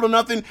into Double or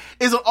Nothing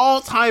is an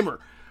all-timer.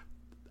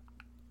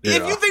 Yeah,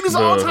 if you think this is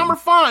an all-timer,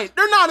 fine.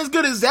 They're not as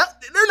good as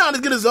that. They're not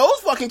as good as those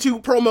fucking 2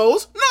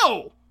 promos.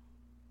 No.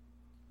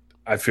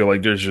 I feel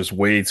like there's just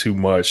way too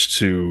much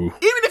to...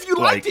 Even if you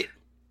liked it.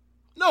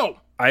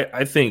 No.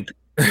 I think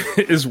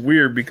it's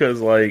weird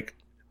because like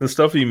the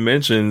stuff he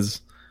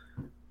mentions...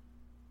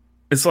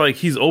 It's like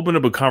he's opened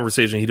up a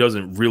conversation he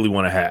doesn't really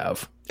want to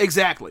have.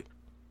 Exactly.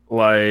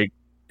 Like,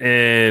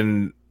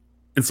 and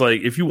it's like,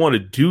 if you want to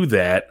do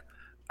that,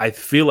 I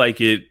feel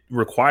like it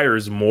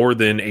requires more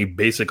than a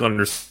basic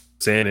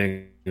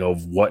understanding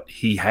of what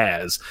he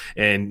has.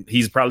 And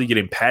he's probably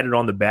getting patted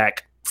on the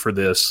back for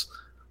this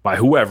by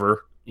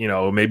whoever,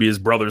 maybe his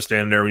brother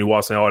standing there when he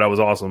walks in, oh, that was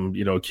awesome,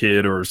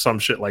 kid, or some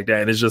shit like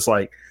that. And it's just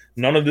like,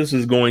 none of this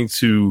is going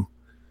to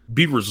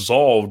be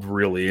resolved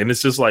really, and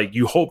it's just like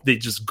you hope they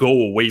just go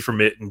away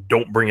from it and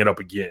don't bring it up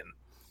again.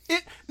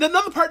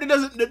 Another part that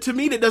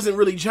doesn't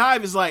really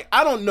jive is like,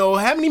 I don't know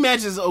how many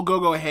matches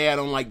Ogogo had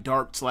on like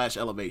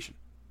Dark/Elevation.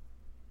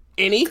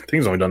 Any? I think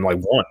he's only done like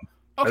 1.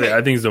 Okay.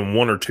 I think he's done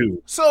 1 or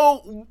 2.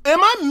 So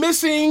am I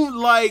missing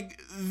like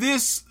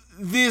this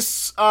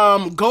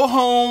go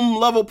home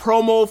level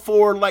promo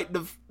for like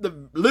the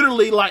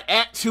literally like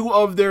act 2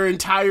 of their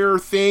entire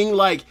thing?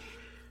 Like,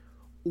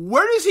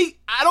 where does he?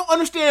 I don't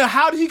understand.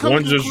 How does he come?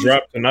 One just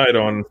dropped tonight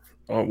on.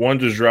 One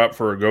just dropped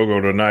for a go-go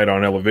tonight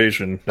on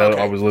Elevation that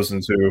I was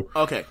listening to.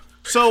 Okay,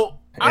 so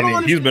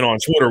he's been on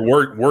Twitter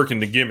working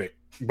the gimmick.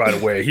 By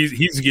the way,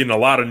 he's getting a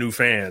lot of new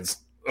fans.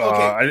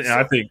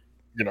 I think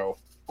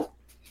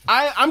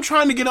I'm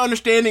trying to get an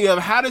understanding of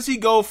how does he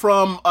go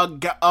from a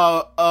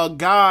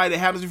guy that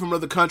happens to be from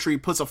another country,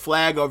 puts a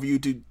flag over you,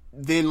 to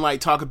then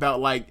like talk about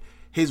like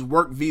his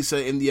work visa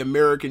and the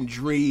American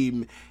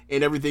dream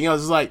and everything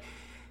else. It's like.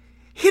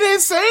 He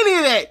didn't say any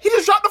of that. He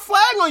just dropped the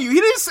flag on you.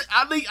 He didn't say,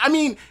 I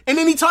mean, and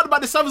then he talked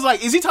about this stuff. It's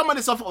like, is he talking about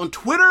this stuff on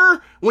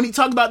Twitter when he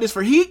talked about this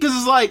for Heat? Because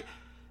it's like,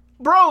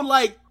 bro,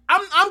 like,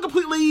 I'm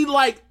completely,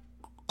 like,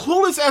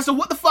 clueless as to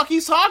what the fuck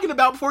he's talking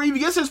about before he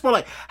even gets to this point.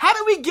 Like, how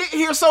did we get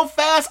here so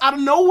fast out of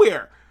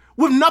nowhere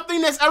with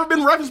nothing that's ever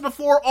been referenced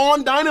before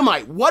on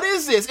Dynamite? What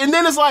is this? And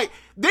then it's like,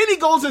 then he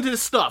goes into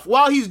this stuff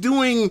while he's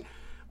doing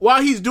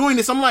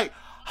this. I'm like,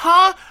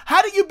 huh?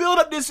 How do you build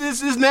up this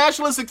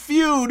nationalistic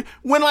feud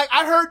when, like,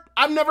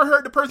 I've never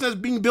heard the person that's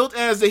being built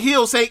as the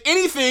heel say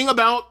anything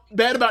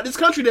bad about this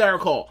country that I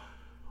recall,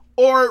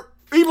 or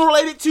even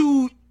related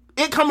to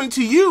it coming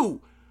to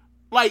you.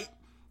 Like,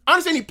 I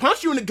understand he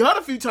punched you in the gut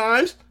a few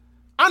times.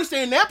 I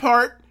understand that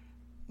part.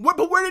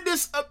 But where did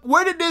this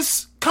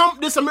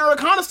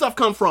Americana stuff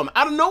come from?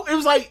 I don't know. It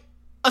was like,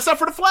 except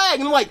for the flag,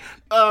 and like,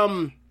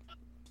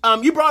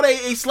 you brought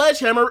a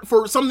sledgehammer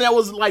for something that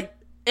was like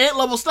ant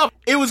level stuff.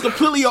 It was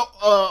completely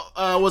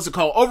what's it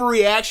called,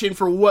 overreaction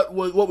for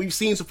what we've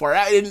seen so far,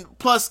 and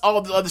plus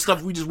all the other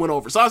stuff we just went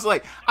over. So I was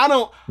like, I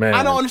don't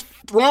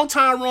understand. Wrong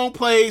time, wrong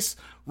place,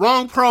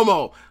 wrong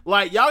promo.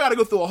 Like, y'all got to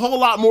go through a whole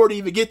lot more to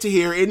even get to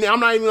here, and I'm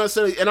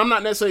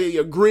not necessarily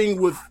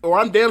agreeing with, or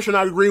I'm damn sure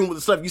not agreeing with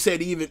the stuff you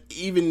said,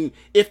 even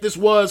if this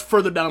was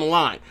further down the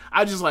line.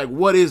 I just like,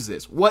 what is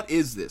this?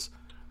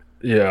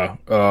 Yeah,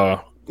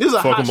 this is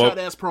a hot shot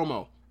ass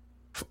promo.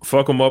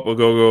 Fuck them up or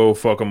go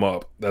fuck them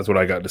up. That's what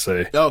I got to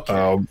say.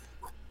 Okay.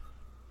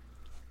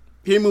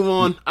 Here, move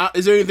on.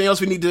 Is there anything else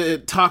we need to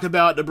talk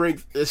about to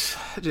break this?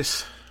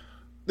 This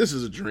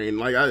is a dream.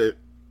 Like,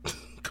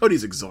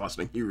 Cody's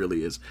exhausting. He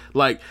really is.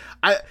 Like,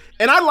 I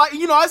like,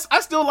 you know, I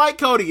still like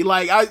Cody.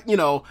 Like,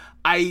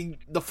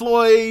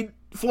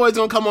 Floyd's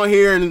gonna come on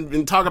here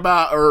and talk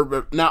about,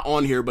 or not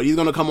on here, but he's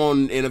gonna come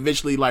on and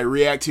eventually like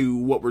react to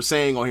what we're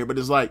saying on here. But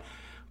it's like,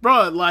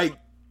 bro, like,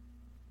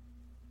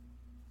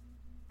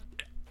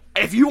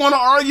 if you want to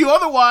argue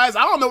otherwise,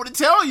 I don't know what to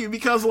tell you,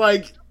 because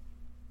like,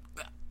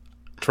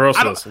 trust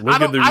us.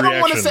 Look at the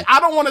reaction.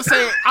 I don't want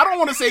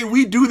to say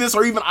we do this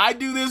or even I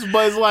do this,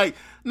 but it's like,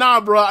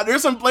 nah, bro.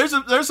 There's some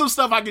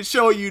stuff I can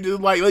show you to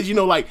like let you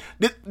know, like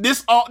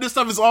this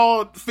stuff is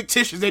all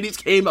fictitious that he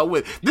came up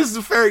with. This is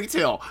a fairy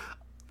tale.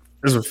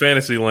 This is a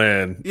fantasy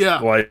land. Yeah,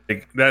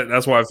 like that.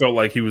 That's why I felt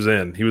like he was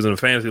in. He was in a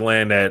fantasy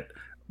land that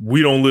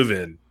we don't live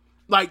in.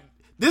 Like,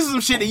 this is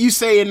some shit that you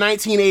say in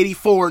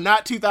 1984,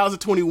 not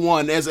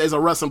 2021, as a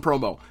wrestling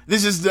promo.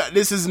 This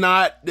is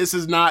not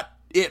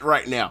it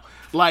right now.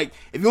 Like,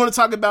 if you want to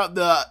talk about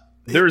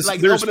there's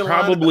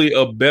probably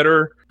a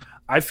better.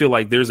 I feel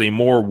like there's a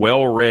more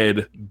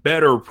well-read,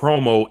 better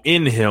promo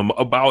in him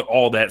about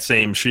all that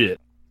same shit.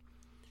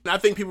 And I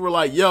think people were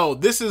like, "Yo,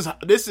 this is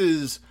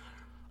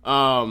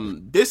a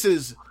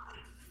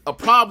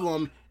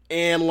problem,"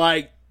 and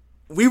like,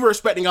 we were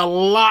expecting a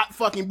lot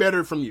fucking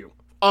better from you,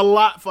 a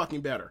lot fucking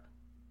better.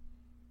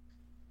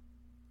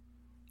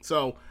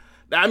 So,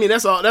 I mean,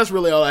 that's all. That's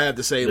really all I have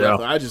to say. Yeah.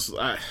 How is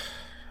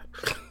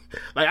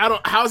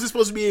this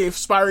supposed to be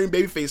inspiring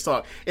babyface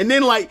talk? And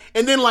then what?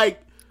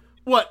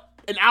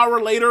 An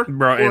hour later,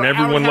 bro, and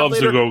everyone loves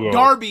the go-go.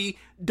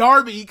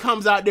 Darby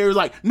comes out there, is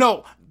like,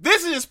 no,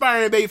 this is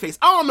inspiring babyface.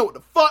 I don't know what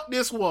the fuck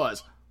this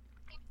was.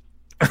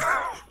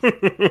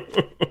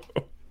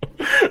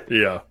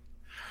 Yeah.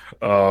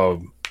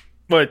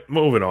 But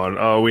moving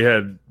on, we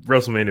had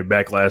WrestleMania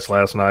Backlash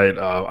last night.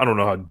 I don't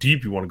know how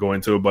deep you want to go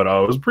into it, but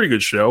it was a pretty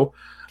good show.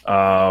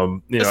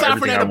 Aside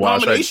from that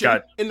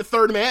abomination in the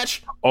third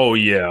match. Oh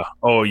yeah.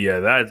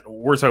 That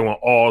we're talking about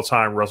all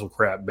time Wrestle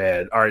crap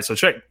bad. All right, so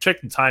check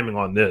the timing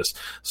on this.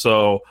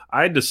 So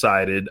I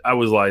decided, I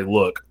was like,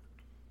 look,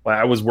 like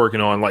I was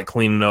working on like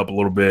cleaning up a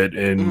little bit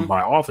in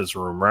my office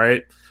room,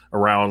 right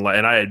around, like,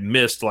 and I had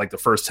missed like the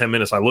first 10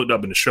 minutes. I looked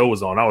up and the show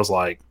was on. I was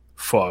like,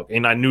 fuck,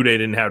 and I knew they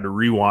didn't have to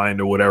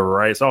rewind or whatever,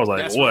 right? So I was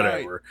like, that's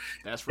whatever. Right.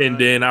 That's right. And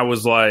then I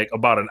was like,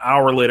 about an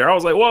hour later, I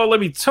was like, well, let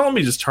me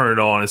just turn it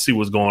on and see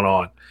what's going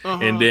on.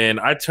 And then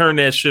I turned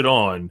that shit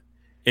on,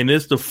 and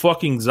it's the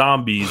fucking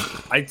zombies.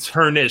 I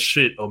turned that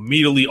shit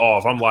immediately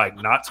off. I'm like,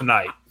 not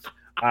tonight.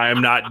 I am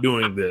not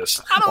doing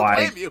this. I don't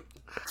blame you.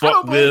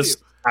 Fuck this.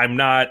 I'm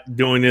not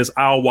doing this.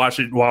 I'll watch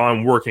it while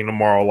I'm working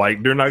tomorrow.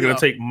 Like, they're not going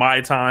to take my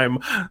time.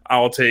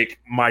 I'll take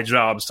my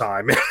job's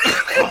time.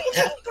 I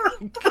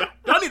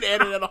need to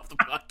edit that off the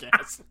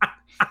podcast.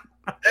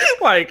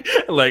 like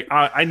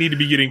I need to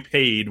be getting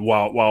paid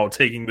while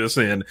taking this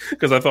in,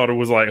 because I thought it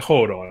was like,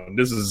 hold on,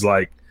 this is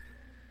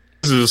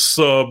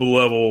sub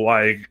level,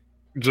 like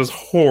just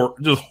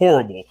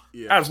horrible,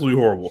 absolutely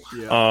horrible.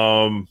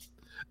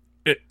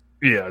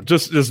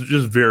 Just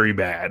very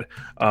bad.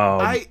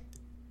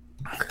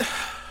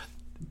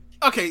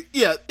 Okay,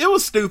 yeah, it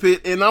was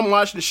stupid, and I'm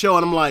watching the show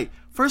and I'm like,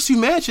 first two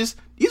matches,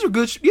 these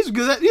are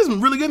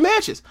some really good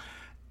matches.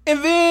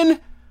 And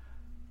then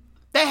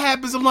that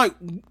happens. I'm like,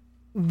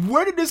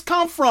 where did this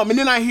come from? And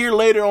then I hear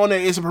later on that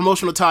it's a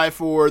promotional tie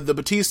for the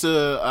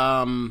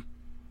Batista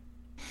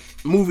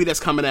movie that's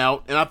coming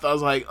out. And I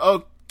was like,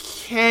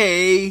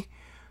 okay,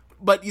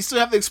 but you still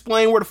have to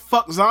explain where the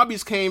fuck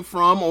zombies came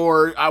from,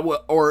 or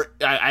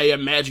I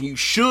imagine you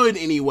should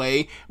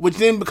anyway. Which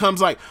then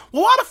becomes like,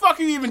 well, why the fuck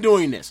are you even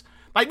doing this?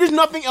 Like, there's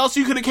nothing else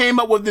you could have came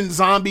up with than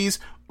zombies,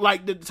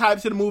 like the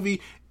types of the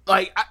movie,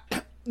 like.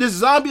 This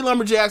zombie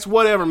lumberjacks,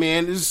 whatever,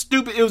 man. It's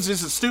stupid. It was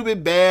just a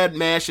stupid, bad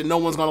match that no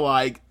one's gonna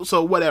like.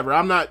 So whatever.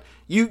 I'm not.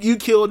 You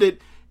killed it,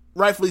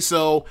 rightfully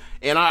so.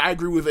 And I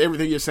agree with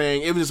everything you're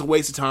saying. It was just a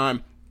waste of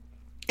time.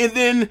 And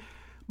then,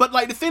 but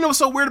like the thing that was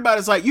so weird about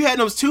it is like you had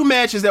those two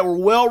matches that were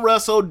well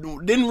wrestled,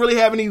 didn't really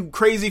have any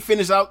crazy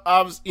finish out.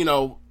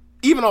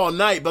 Even all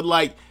night, but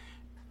like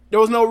there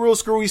was no real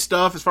screwy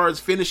stuff as far as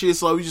finishes.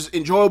 So it was just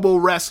enjoyable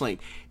wrestling.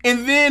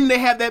 And then they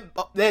have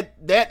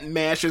that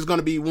match is going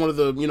to be one of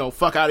the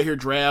fuck out of here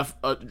draft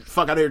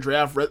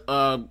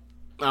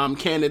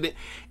candidate.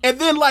 And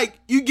then like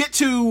you get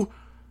to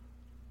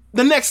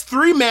the next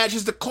three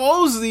matches to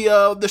close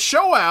the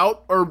show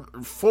out, or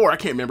four, I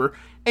can't remember.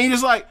 And you're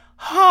just like,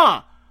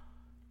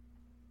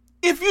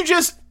 if you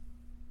just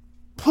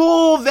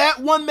pull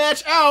that one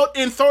match out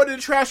and throw it in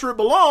the trash where it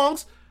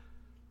belongs,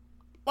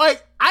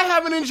 like I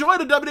haven't enjoyed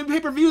a WWE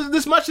pay-per-view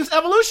this much since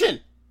Evolution.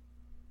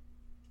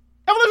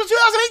 Evolution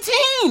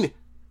 2018.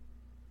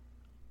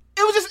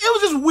 It was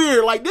just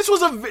weird. Like this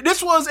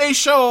was a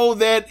show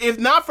that, if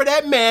not for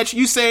that match,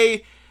 you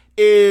say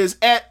is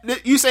a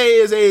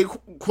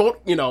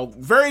quote,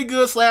 very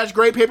good /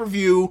 great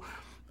pay-per-view.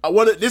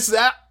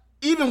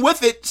 Even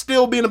with it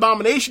still being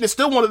Abomination, it's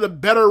still one of the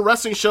better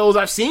wrestling shows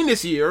I've seen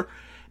this year.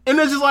 And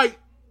it's just like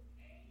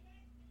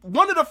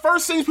one of the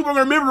first things people are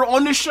going to remember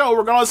on this show,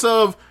 regardless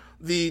of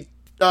the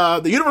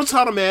Universal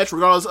title match,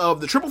 regardless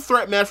of the triple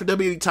threat match for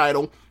WWE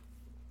title,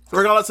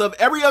 regardless of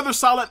every other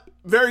solid,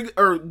 very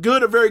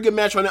good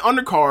match on the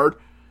undercard,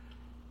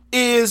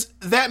 is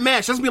that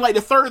match. That's gonna be like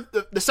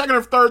the second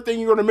or third thing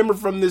you're gonna remember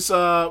from this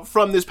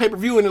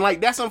pay-per-view, and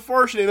like that's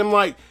unfortunate. I'm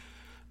like,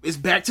 it's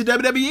back to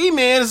WWE,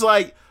 man. It's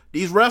like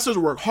these wrestlers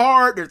work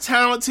hard, they're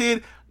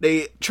talented,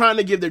 they trying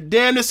to give their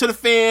damnness to the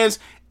fans,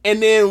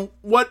 and then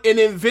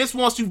Vince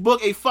wants to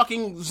book a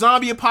fucking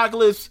zombie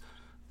apocalypse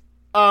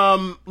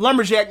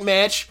lumberjack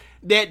match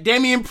that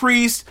Damian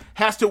Priest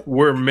has to,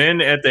 where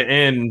men at the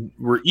end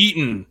were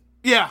eaten.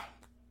 Yeah.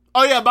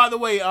 Oh yeah, by the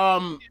way,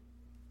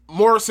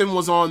 Morrison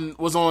was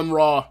on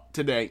Raw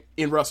today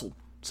in Wrestle.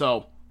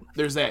 So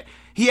there's that.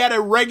 He had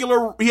a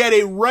regular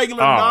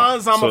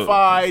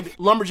non-zombified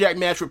lumberjack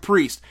match with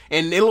Priest,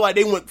 and it looked like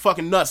they went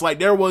fucking nuts. Like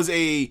there was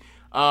a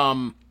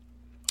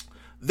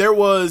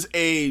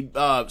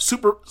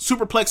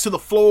superplex to the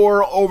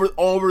floor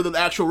over the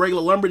actual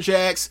regular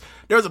lumberjacks.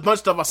 There was a bunch of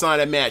stuff I saw in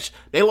that match.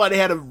 They looked like they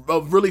had a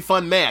really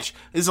fun match.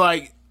 It's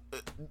like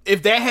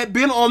if that had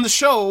been on the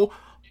show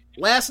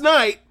last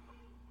night,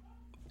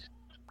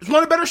 it's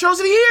one of the better shows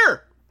of the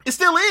year. It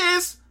still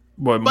is.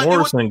 But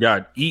Morrison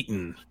got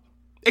eaten.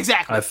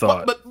 Exactly. I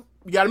thought. But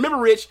you gotta remember,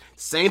 Rich,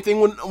 same thing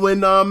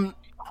when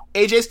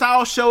AJ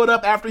Styles showed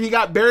up after he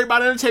got buried by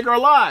The Undertaker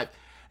alive.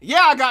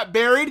 Yeah, I got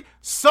buried.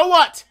 So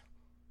what?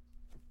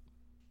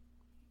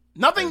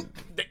 Nothing.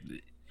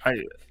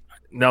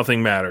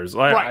 Nothing matters.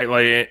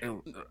 Right.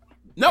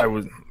 I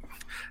was.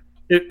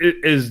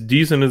 It as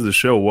decent as the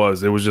show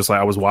was, it was just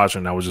like I was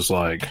watching. I was just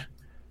like.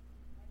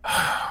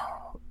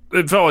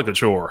 It felt like a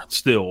chore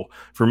still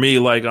for me.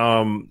 Like,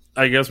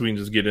 I guess we can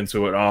just get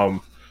into it.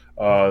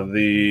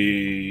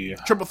 The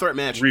triple threat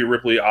match, Rhea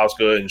Ripley,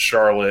 Asuka, and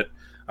Charlotte.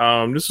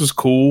 This was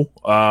cool.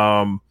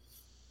 I'm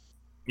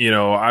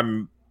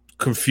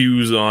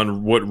confused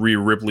on what Rhea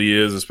Ripley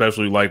is,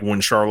 especially like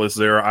when Charlotte's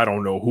there. I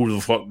don't know who the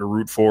fuck to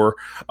root for.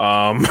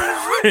 And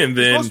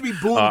then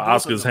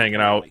Asuka's hanging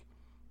out.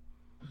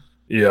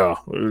 Yeah,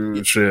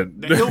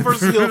 shit. The heel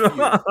versus heel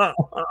for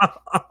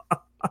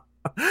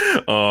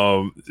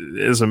you.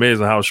 It's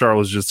amazing how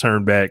Charlotte's just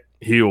turned back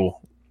heel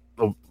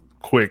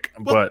quick.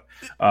 But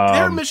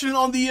they're mentioning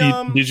on the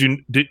I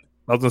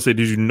was gonna say,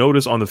 did you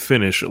notice on the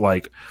finish,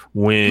 like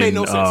when made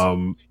no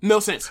sense. No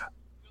sense.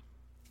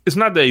 It's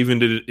not that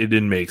even it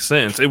didn't make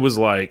sense. It was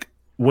like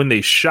when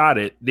they shot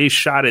it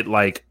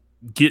like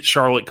get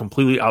Charlotte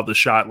completely out the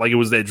shot, like it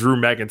was that Drew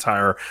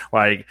McIntyre.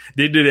 Like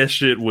they did that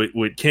shit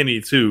with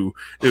Kenny too.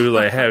 It was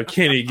like have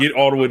Kenny get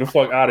all the way the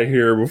fuck out of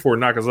here before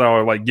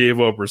Nakazawa like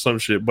gave up or some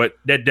shit. But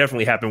that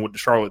definitely happened with the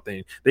Charlotte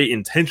thing. They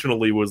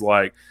intentionally was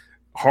like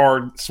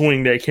hard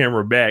swing that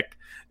camera back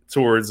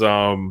towards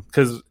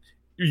because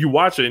you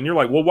watch it and you're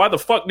like, well, why the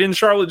fuck didn't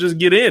Charlotte just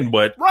get in?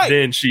 But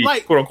then she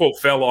quote unquote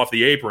fell off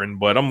the apron.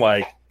 But I'm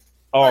like,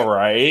 all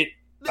right,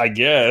 I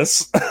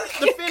guess.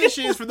 The finish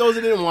is, for those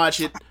that didn't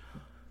watch it,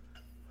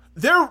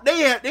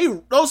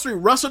 those three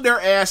wrestled their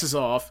asses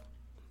off,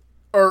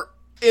 and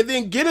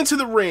then get into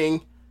the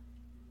ring.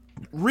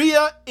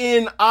 Rhea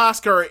and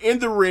Asuka are in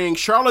the ring.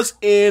 Charlotte's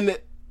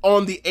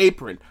on the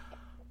apron.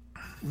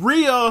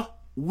 Rhea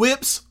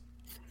whips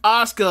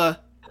Asuka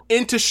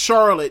into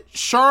Charlotte.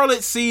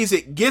 Charlotte sees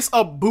it, gets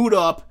a boot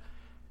up.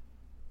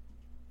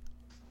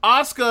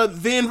 Asuka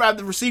then,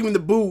 after receiving the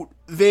boot,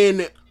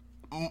 then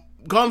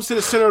comes to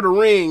the center of the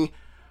ring.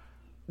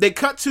 They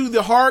cut to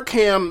the hard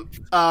cam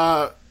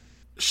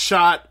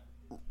shot.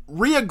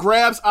 Rhea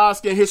grabs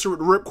Asuka and hits her with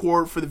the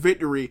ripcord for the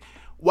victory,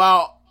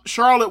 while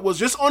Charlotte was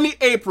just on the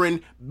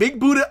apron, big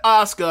booted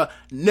Asuka,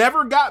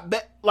 never got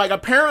back, like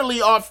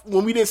apparently off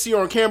when we didn't see her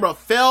on camera,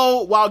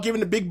 fell while giving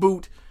the big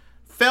boot,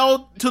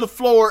 fell to the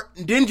floor,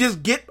 and didn't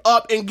just get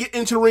up and get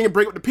into the ring and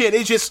break up the pin.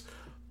 It's just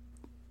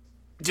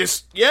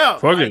yeah.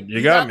 Fuck it,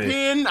 you got me.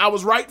 Pin, I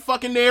was right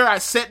fucking there. I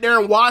sat there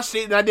and watched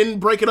it, and I didn't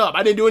break it up.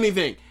 I didn't do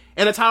anything.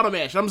 And a title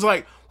match. I was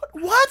like,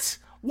 what?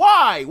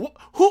 Why?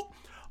 Who?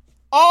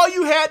 All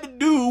you had to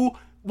do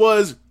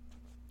was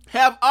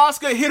have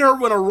Asuka hit her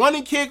with a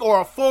running kick or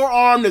a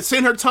forearm to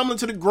send her tumbling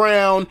to the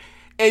ground,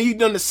 and you've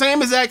done the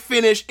same exact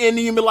finish, and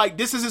then you'd be like,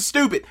 this is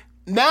stupid.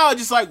 Now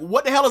it's just like,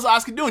 what the hell is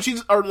Asuka doing?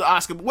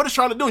 What is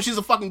Charlotte doing? She's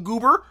a fucking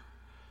goober.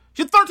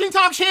 She's a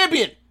 13-time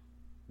champion.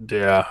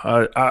 Yeah,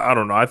 I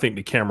don't know. I think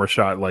the camera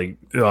shot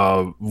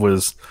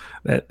was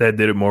that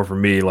did it more for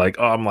me. Like,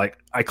 I'm like,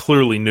 I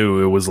clearly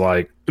knew it was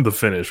like the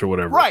finish or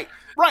whatever. Right.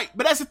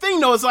 But that's the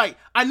thing, though. It's like,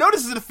 I know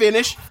this is the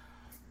finish,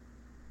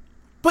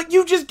 but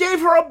you just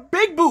gave her a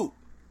big boot.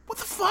 What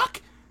the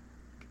fuck?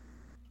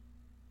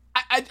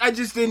 I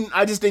just didn't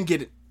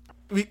get it.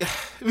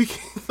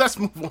 Let's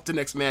move on to the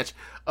next match.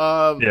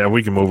 Yeah,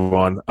 we can move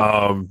on.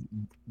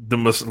 The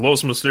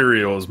Los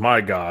Mysterios,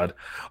 my God.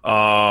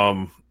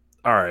 All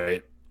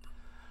right.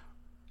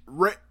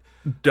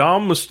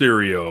 Dom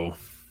Mysterio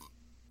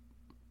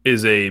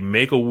is a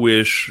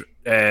Make-A-Wish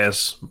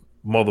ass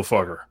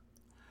motherfucker.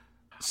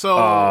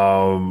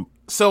 So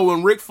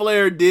when Ric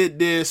Flair did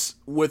this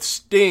with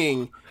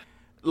Sting,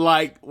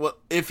 like,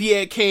 if he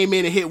had came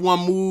in and hit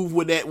one move,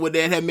 would that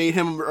have made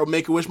him a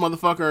Make-A-Wish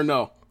motherfucker or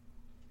no?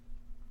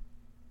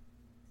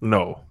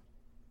 No.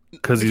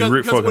 Because he's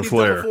Ric fucking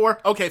Flair.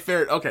 Okay,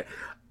 fair. Okay.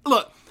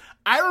 Look,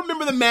 I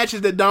remember the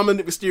matches that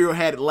Dominic Mysterio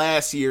had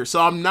last year, so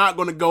I'm not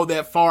going to go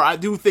that far. I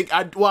do think,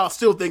 while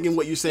still thinking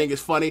what you're saying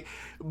is funny,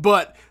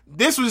 but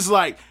this was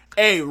like,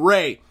 hey,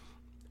 Ray,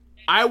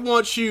 I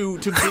want you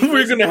to be...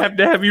 We're going to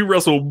have you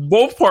wrestle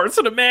both parts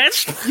of the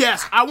match?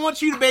 Yes, I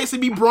want you to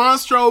basically be Braun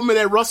Strowman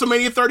at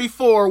WrestleMania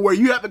 34, where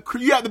you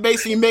have to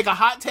basically make a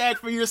hot tag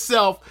for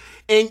yourself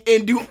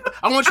and do...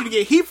 I want you to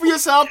get heat for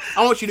yourself.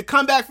 I want you to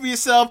come back for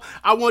yourself.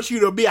 I want you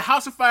to be a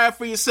house of fire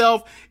for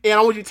yourself. And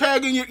I want you to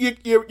tag in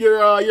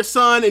your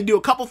son and do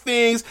a couple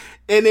things.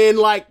 And then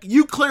like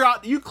you clear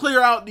out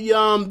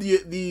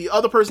the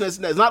other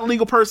person that's not a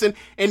legal person.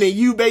 And then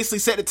you basically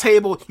set the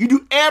table. You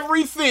do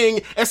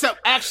everything except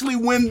actually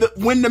win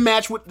the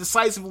match with a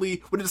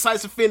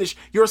decisive finish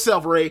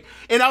yourself, Ray.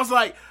 And I was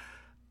like,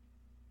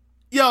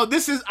 yo,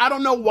 I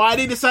don't know why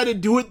they decided to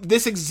do it to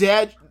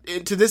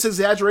this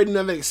exaggerating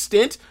of an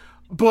extent,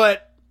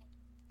 but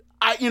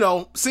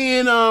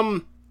seeing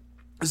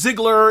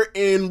Ziggler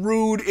and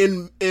Rude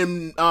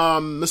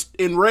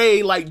and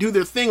Ray like do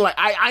their thing, like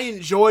I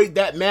enjoyed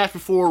that match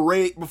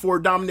before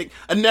Dominic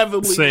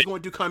inevitably was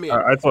going to come in.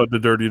 I thought the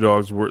Dirty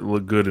Dogs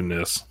looked good in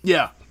this.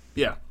 Yeah,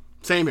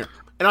 same here.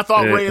 And I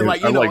thought Ray,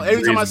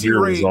 anytime I see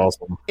Ray,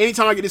 awesome.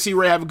 Anytime I get to see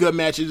Ray have a good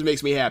match, it just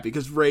makes me happy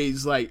because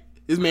Ray's like,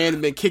 this man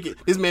has been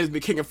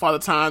kicking Father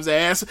Time's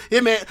ass.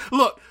 Yeah, man,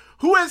 look.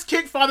 Who has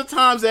kicked Father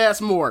Time's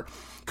ass more?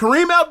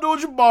 Kareem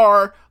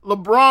Abdul-Jabbar,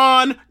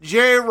 LeBron,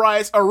 Jerry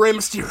Rice, or Rey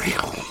Mysterio?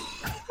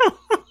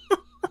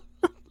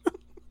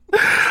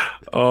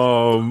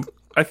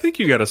 I think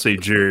you got to say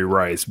Jerry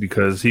Rice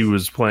because he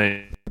was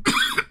playing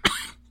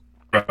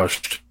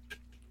crushed.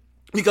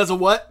 Because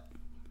of what?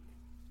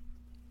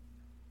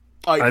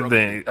 Oh,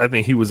 I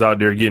think he was out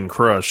there getting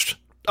crushed.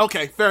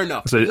 Okay, fair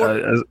enough.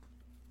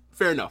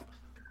 Fair enough.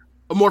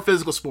 A more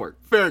physical sport.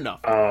 Fair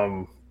enough.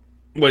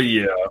 But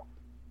yeah.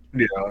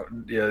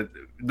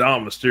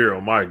 Dom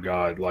Mysterio, my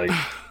God, like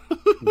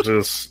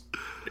just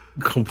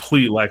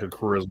complete lack of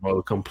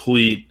charisma,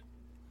 complete.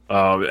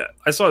 I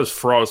saw his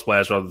frog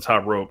splash off the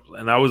top rope,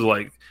 and I was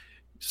like,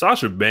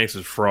 Sasha Banks'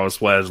 frog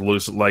splash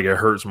looks like it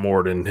hurts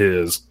more than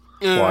his.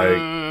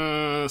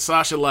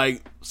 Sasha's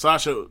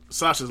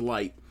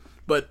light,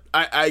 but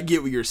I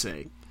get what you're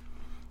saying.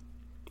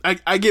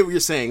 I get what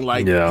you're saying.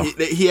 Like,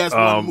 he has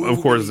one move.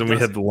 Of course, then we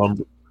had the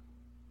lumber.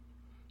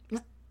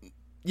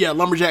 Yeah,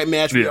 lumberjack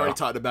match. We already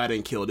talked about it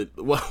and killed it.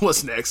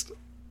 What's next?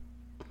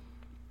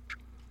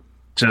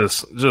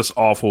 Just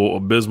awful,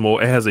 abysmal.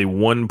 It has a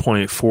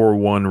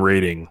 1.41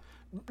 rating.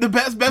 The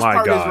best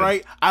part is,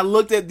 right, I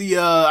looked at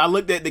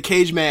the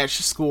cage match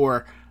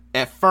score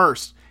at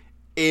first,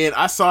 and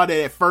I saw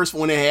that at first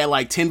when it had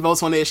like 10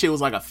 votes on that shit, it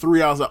was like a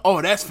 3. I was like,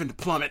 oh, that's finna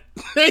plummet.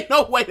 Ain't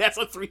no way that's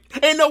a 3.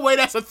 Ain't no way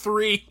that's a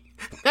 3.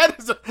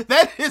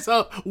 That is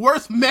a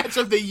worst match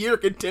of the year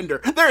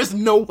contender. There is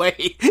no way.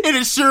 It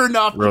is sure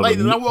enough. Bro, like,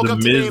 I woke up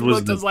today and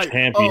looked, I was like,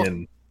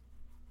 champion.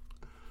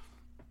 Oh.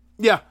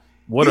 Yeah.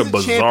 What a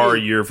bizarre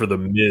year for the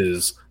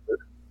Miz.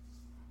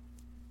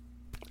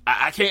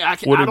 I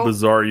can't. What a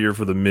bizarre year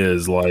for the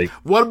Miz. Like,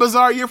 what a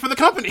bizarre year for the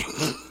company.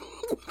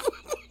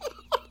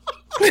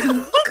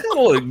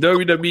 Look,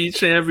 WWE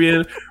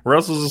champion,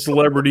 wrestles a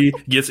celebrity,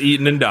 gets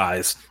eaten and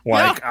dies.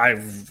 Like,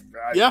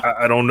 yeah.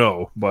 I don't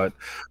know, but.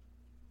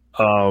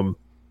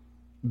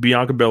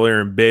 Bianca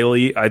Belair and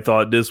Bayley, I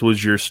thought this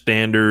was your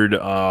standard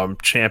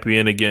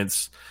champion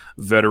against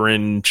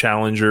veteran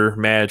challenger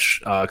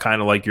match, kind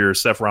of like your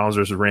Seth Rollins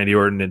versus Randy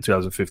Orton in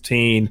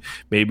 2015,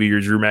 maybe your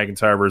Drew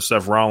McIntyre versus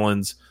Seth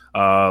Rollins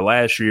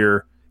last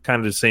year. Kind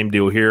of the same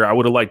deal here. I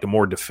would have liked a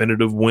more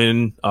definitive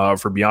win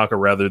for Bianca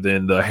rather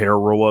than the hair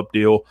roll up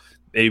deal.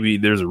 Maybe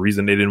there's a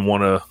reason they didn't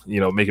want to,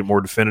 make it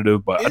more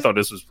definitive, but I thought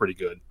this was pretty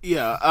good.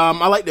 Yeah,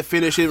 I like the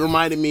finish. It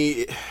reminded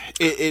me.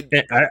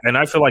 And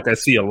I feel like I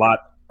see a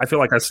lot. I feel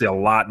like I see a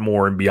lot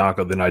more in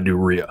Bianca than I do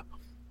Rhea.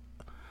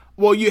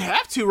 Well, you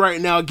have to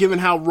right now, given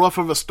how rough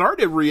of a start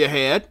that Rhea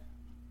had.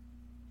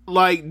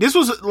 Like, this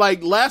was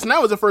like last night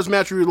was the first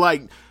match where you're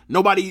like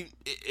nobody.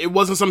 It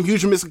wasn't some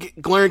huge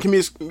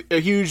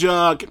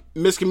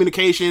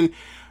miscommunication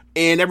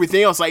and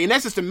everything else. Like, and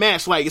that's just a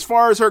match. Like, as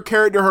far as her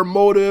character, her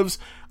motives.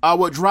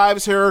 What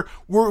drives her?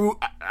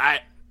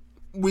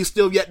 We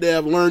still yet to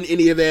have learned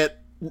any of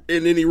that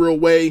in any real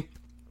way.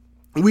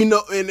 We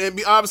know, and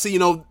obviously,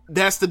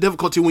 that's the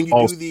difficulty when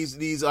you do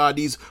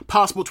these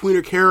possible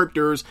tweener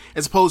characters,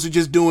 as opposed to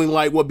just doing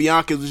like what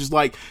Bianca was just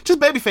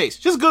babyface,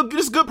 just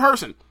a good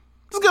person.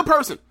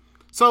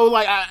 So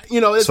like,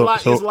 it's a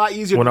lot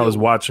easier. When I was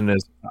watching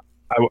this,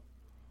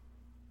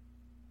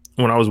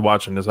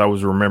 I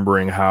was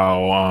remembering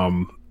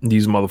how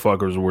these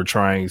motherfuckers were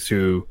trying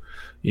to,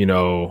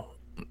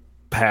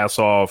 pass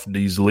off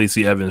these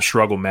Lacey Evans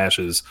struggle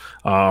matches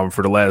for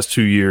the last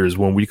 2 years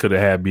when we could have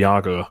had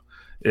Bianca,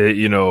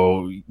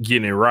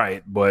 getting it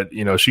right. But,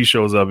 she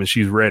shows up and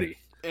she's ready.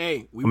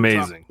 Hey,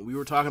 amazing. We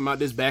were talking about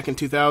this back in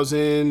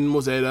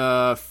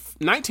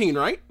 2019,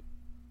 right?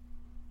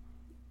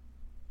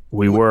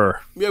 We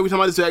were. Yeah, we were talking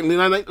about this back in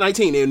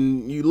 2019.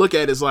 And you look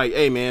at it, it's like,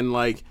 hey, man,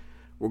 like,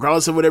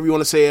 regardless of whatever you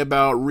want to say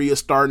about Rhea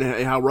starting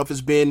and how rough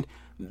it's been,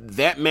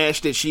 that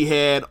match that she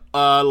had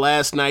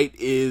last night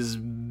is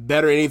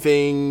better than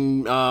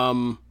anything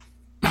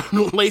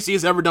Lacey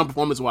has ever done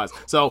performance-wise.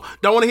 So,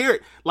 don't want to hear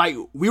it. Like,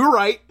 we were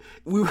right.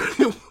 We were,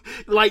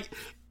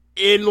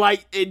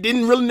 it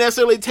didn't really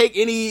necessarily take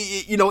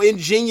any,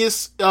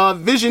 ingenious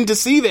vision to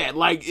see that.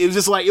 Like, it was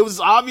just like, it was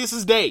obvious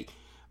as day.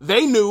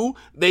 They knew,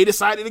 they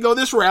decided to go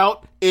this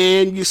route,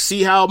 and you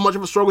see how much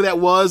of a struggle that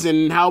was,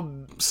 and how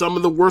some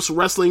of the worst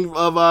wrestling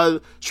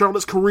of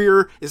Charlotte's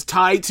career is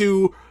tied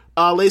to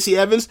Lacey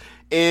Evans,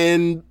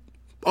 and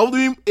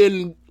hopefully,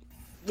 in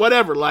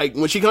whatever, like,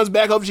 when she comes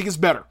back, hopefully she gets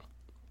better.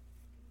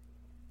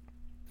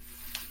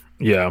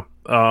 Yeah.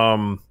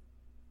 I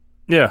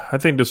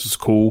think this is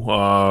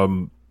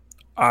cool.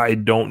 I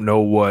don't know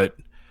what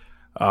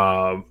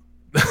I'm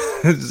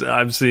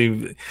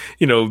seeing,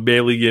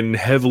 Bayley getting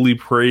heavily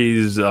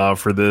praised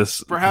for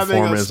this for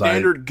having a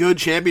standard good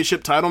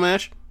championship title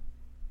match.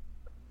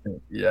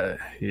 Yeah,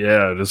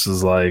 this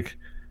is like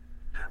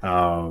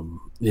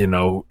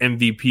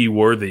MVP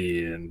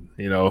worthy and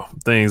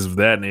things of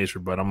that nature,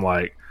 but I'm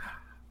like,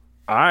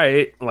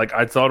 I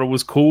thought it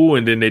was cool,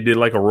 and then they did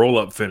like a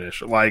roll-up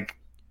finish. Like,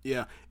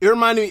 yeah, it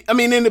reminded me. I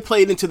mean, then they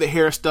played into the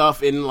hair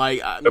stuff and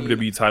like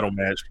WWE title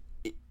match.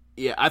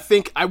 Yeah, I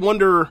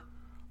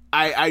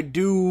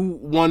do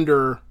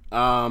wonder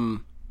how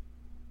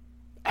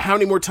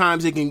many more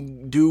times they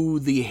can do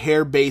the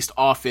hair-based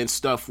offense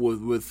stuff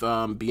with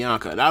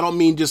Bianca. And I don't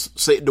mean just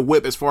say the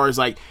whip, as far as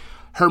like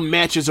her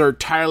matches are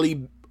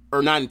entirely,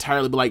 or not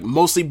entirely, but like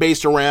mostly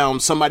based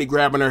around somebody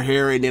grabbing her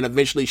hair, and then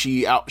eventually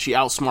she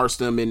outsmarts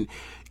them and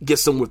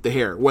gets them with the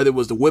hair. Whether it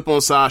was the whip on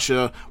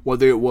Sasha,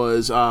 whether it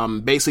was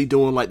basically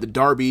doing like the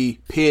Darby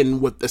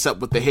pin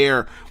except with the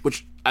hair,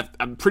 which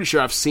I'm pretty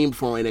sure I've seen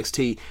before on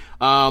NXT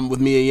with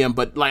Mia Yim.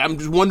 But like, I'm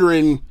just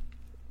wondering,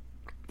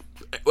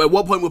 at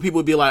what point will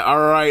people be like, all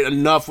right,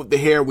 enough with the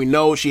hair. We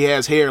know she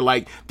has hair.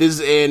 Like, this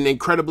is an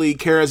incredibly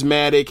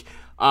charismatic,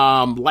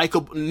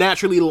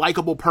 naturally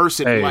likable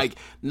person. Hey. Like,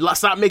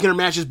 stop making her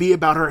matches be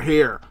about her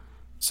hair.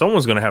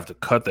 Someone's gonna have to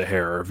cut the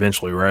hair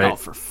eventually, right? Oh,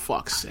 for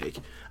fuck's sake!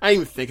 I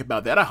didn't even think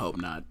about that. I hope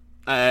not.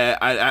 I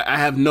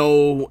have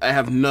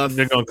nothing.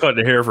 They're gonna cut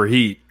the hair for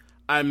heat.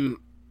 I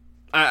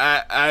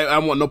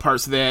want no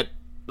parts of that.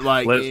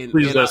 Like,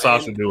 please let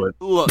Sasha do it.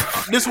 Look,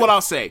 this is what I'll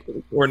say.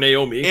 Or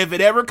Naomi. If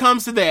it ever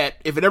comes to that,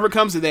 they better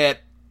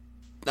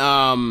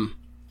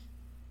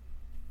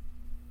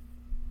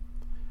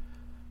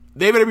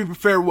be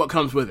prepared for what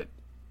comes with it.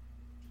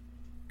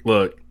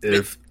 Look,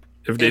 if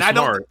they're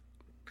smart,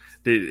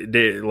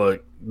 they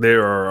look.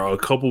 There are a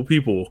couple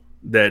people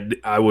that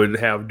I would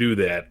have do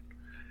that.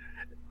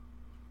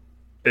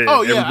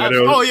 Yeah,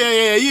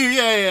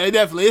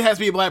 definitely. It has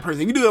to be a black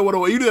person. You do that with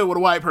a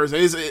white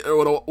person. With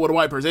a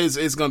white person,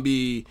 it's gonna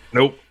be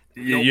nope.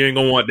 You ain't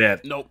gonna want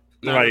that. Nope.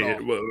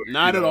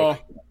 Not at all.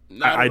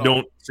 I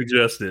don't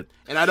suggest it.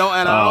 And I don't.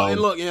 And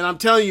look. And I'm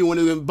telling you, when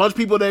there's a bunch of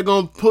people that are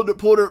gonna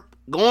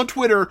go on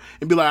Twitter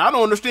and be like, I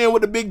don't understand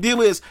what the big deal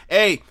is.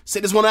 Hey,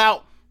 sit this one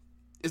out.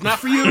 It's not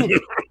for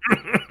you.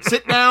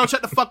 Sit down,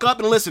 shut the fuck up,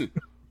 and listen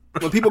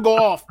when people go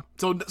off.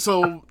 So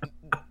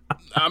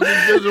I'm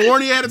just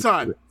warning you ahead of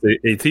time.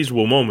 A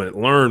teachable moment.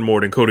 Learn more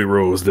than Cody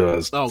Rhodes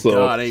does. Oh,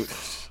 God. I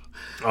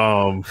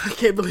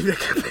can't believe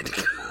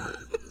that.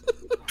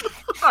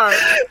 All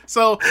right.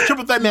 So,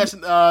 triple threat match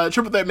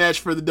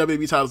for the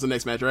WWE titles the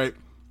next match, right?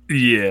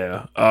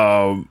 Yeah.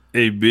 All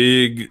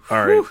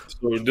right.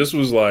 So, this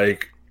was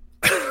like,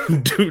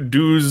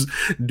 do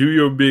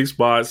your big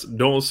spots.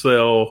 Don't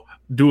sell.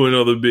 Do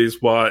another big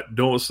spot.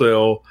 Don't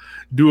sell.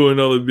 Do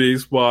another big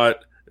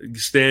spot.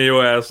 Stand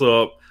your ass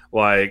up.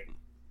 Like,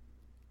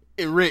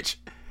 and Rich,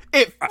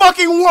 it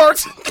fucking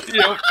worked.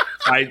 Yeah,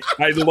 I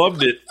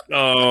loved it.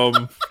 I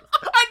told you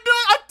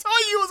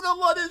I was gonna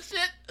love this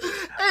shit.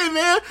 Hey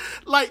man,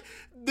 like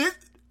this,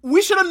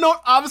 we should have known.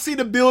 Obviously,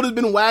 the build has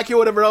been wacky or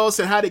whatever else,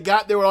 and how they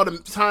got there, all the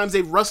times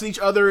they've wrestled each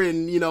other,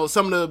 and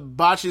some of the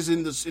botches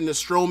in the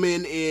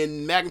Strowman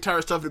and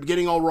McIntyre stuff at the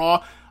beginning on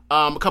Raw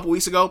a couple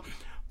weeks ago.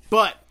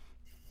 But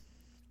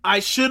I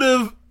should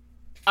have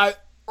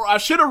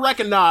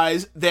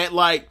recognized that,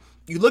 like,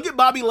 you look at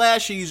Bobby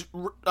Lashley's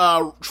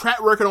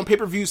track record on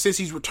pay-per-view since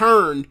he's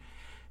returned,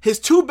 his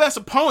two best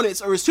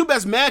opponents, or his two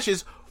best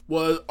matches,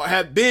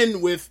 have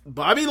been with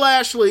Braun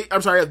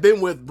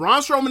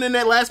Strowman in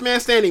that last man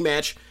standing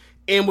match,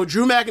 and with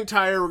Drew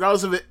McIntyre,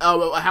 regardless of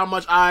how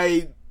much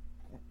I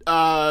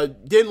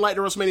didn't like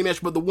the WrestleMania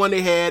match, but the one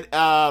they had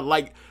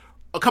like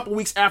a couple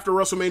weeks after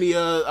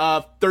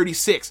WrestleMania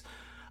 36.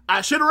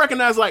 I should have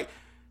recognized, like,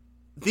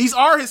 these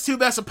are his two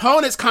best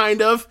opponents,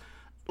 kind of.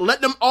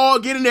 Let them all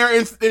get in there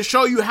and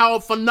show you how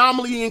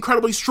phenomenally,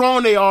 incredibly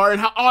strong they are,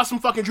 and how awesome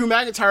fucking Drew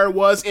McIntyre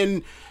was,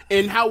 and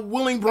how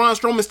willing Braun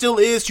Strowman still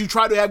is to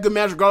try to have good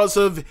match, regardless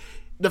of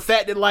the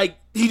fact that, like,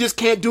 he just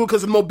can't do it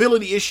because of the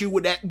mobility issue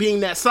with that being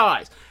that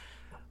size.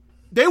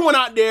 They went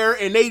out there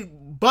and they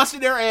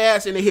busted their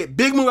ass, and they hit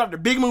big move after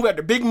big move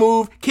after big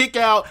move, kick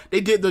out. They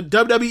did the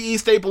WWE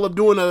staple of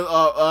doing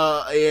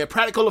a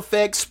practical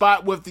effects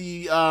spot with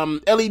the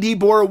LED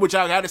board, which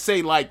I gotta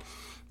say, like,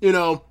 you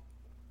know,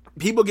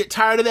 people get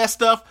tired of that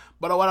stuff.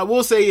 But what I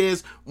will say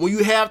is, when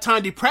you have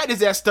time to practice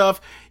that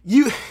stuff,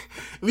 you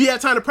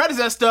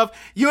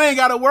ain't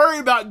gotta worry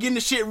about getting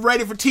the shit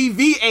ready for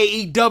TV,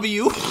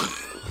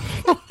 AEW.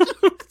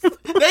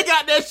 They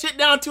got that shit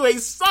down to a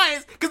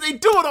science because they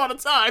do it all the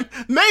time.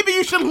 Maybe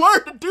you should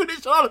learn to do this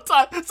shit all the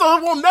time so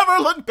it will never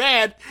look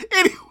bad.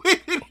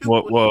 Anyway.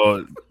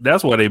 Well,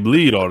 that's why they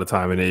bleed all the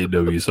time in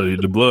AEW. So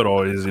the blood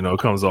always,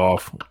 comes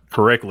off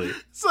correctly.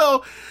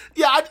 So,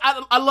 yeah,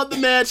 I love the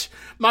match.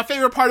 My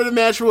favorite part of the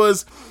match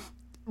was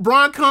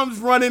Braun comes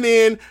running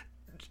in.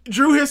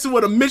 Drew hits him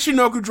with a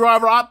Michinoku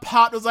driver. I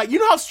popped. I was like, you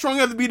know how strong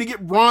you have to be to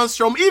get Braun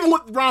Strowman, even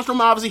with Braun Strowman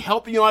obviously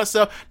helping you all that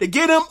stuff, to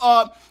get him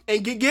up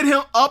and get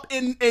him up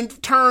and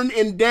turn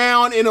and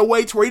down in a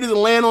way to where he doesn't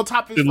land on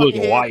top of his fucking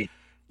head. White.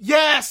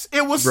 Yes,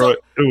 it was. Bro,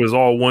 it was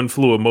all one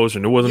fluid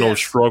motion. There wasn't no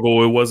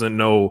struggle. It wasn't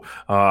no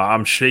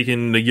I'm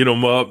shaking to get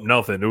him up.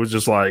 Nothing. It was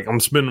just like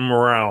I'm spinning him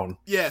around.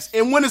 Yes,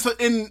 and when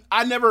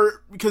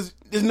because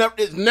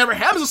it never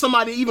happens to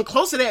somebody even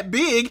close to that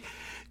big.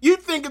 You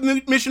think of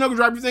Michinoku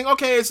driver, you think,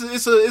 okay, it's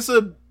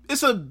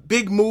a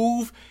big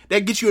move that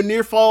gets you a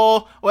near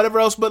fall, whatever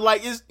else. But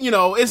like,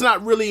 it's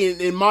not really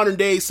in modern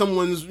day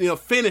someone's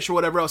finish or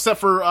whatever else,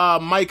 except for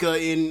Micah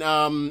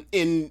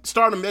in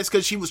Stardom. That's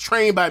because she was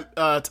trained by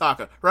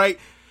Taka, right?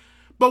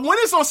 But when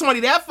it's on somebody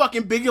that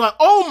fucking big, you're like,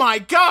 oh my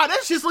god, that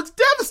just looks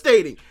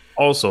devastating.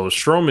 Also,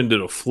 Strowman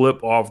did a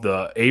flip off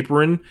the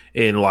apron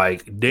and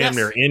damn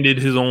near ended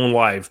his own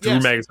life. Drew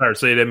McIntyre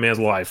saved that man's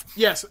life.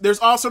 Yes, there's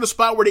also the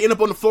spot where they end up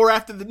on the floor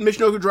after the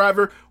Michinoku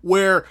driver,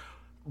 where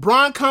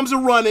Braun comes a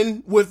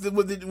running with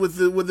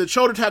the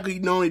shoulder tackle he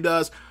normally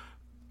does.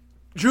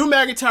 Drew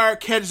McIntyre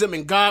catches him,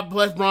 and God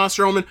bless Braun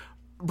Strowman.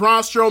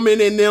 Braun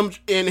Strowman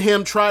and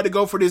him tried to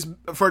go for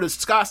the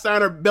Scott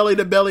Steiner belly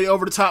to belly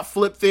over the top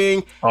flip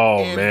thing. Oh,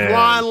 and man!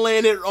 Braun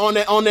landed on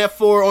that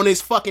floor on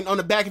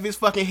the back of his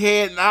fucking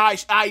head, and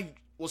I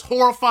was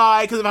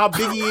horrified because of how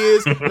big he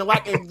is,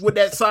 and with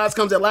that size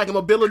comes that lack of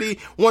mobility.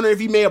 Wondering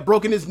if he may have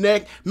broken his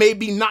neck,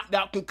 maybe knocked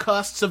out,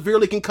 concussed,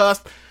 severely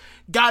concussed.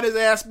 Got his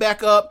ass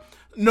back up,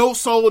 no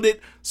sold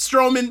it.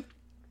 Strowman,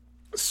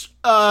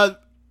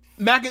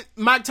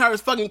 McIntyre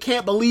fucking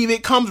can't believe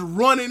it, comes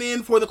running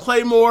in for the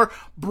Claymore.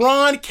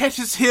 Braun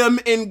catches him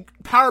in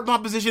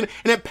powerbomb position,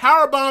 and then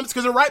powerbombs,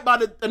 because they're right by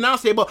the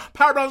announce table,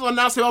 powerbombs on the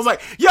announce table. I was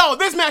like, yo,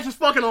 this match is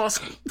fucking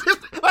awesome.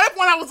 At that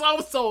point, I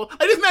was sold.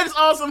 Like, this match is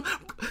awesome.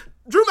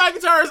 Drew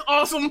McIntyre is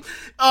awesome.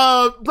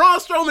 Braun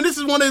Strowman, this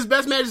is one of his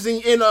best matches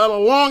in a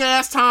long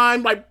ass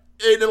time. Like,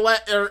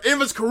 in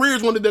his career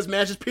is one of the best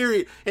matches,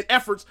 period, and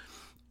efforts.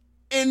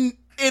 And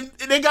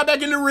they got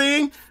back in the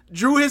ring.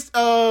 Drew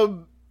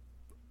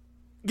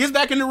gets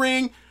back in the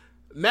ring.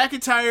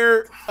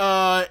 McIntyre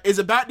is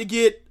about to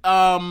get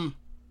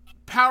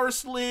power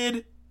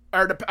slid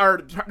or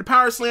the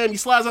power slam. He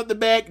slides out the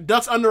back,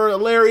 ducks under a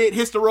lariat,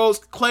 hits the ropes.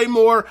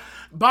 Claymore.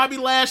 Bobby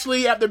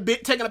Lashley, after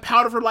taking a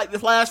powder for like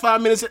the last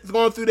 5 minutes,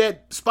 going through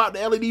that spot,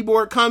 the LED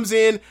board, comes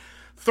in,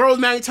 throws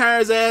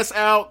McIntyre's ass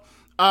out,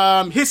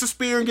 hits a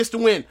spear and gets the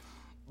win.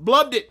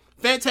 Loved it.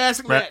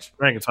 Fantastic match.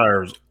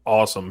 McIntyre is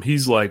awesome.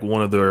 He's like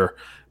one of their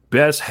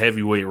best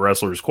heavyweight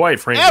wrestlers, quite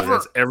frankly,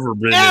 that's ever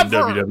been in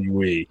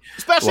WWE.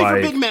 Especially for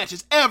big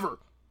matches, ever.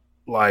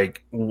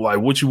 Like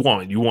what you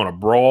want. You want a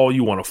brawl,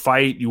 you want a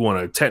fight, you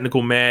want a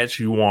technical match,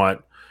 you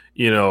want,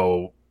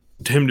 him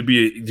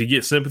to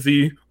get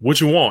sympathy. What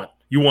you want?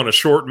 You want a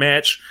short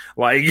match?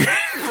 Like,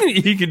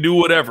 he can do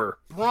whatever.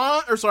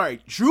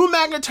 Drew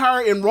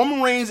McIntyre and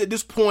Roman Reigns at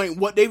this point,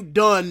 what they've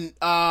done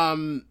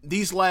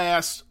these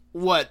last,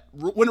 when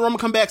did Roman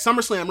come back?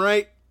 SummerSlam,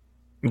 right?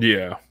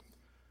 Yeah.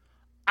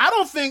 I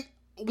don't think,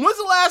 when's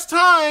the last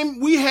time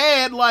we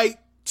had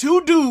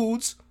two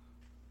dudes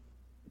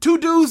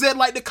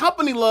that the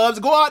company loves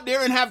go out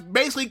there and have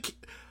basically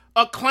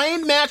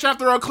acclaimed match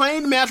after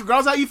acclaimed match,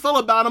 regardless of how you feel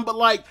about them, but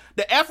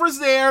the effort's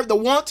there, the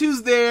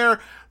want-to's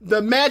there,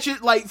 the matches,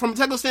 from a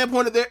technical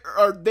standpoint,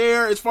 are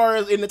there as far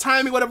as in the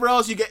timing, whatever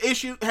else. You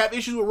have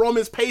issues with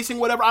Roman's pacing,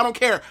 whatever, I don't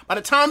care. By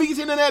the time he gets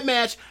into that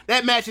match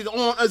is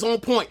on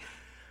point.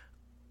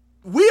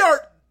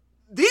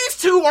 These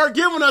two are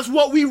giving us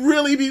what we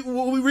really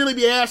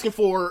be asking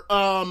for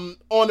on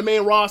the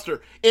main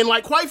roster. And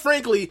quite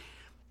frankly,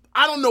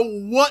 I don't know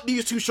what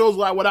these two shows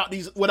are like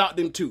without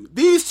them two.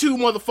 These two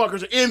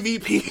motherfuckers are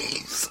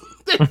MVPs.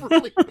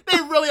 they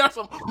really are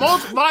some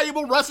most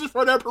valuable wrestlers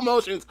for their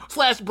promotions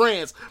 /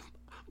 brands.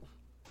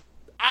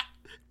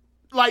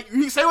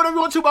 You say whatever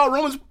you want to about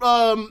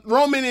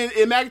Roman and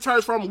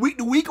McIntyre's from week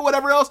to week or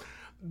whatever else.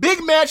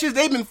 Big matches,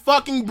 they've been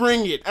fucking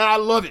bringing it, and I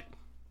love it.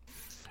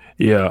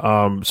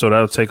 Yeah, so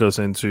that'll take us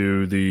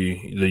into the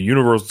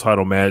Universal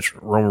title match,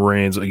 Roman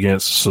Reigns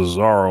against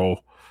Cesaro.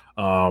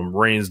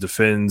 Reigns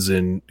defends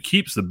and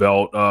keeps the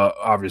belt,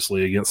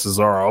 obviously, against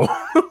Cesaro.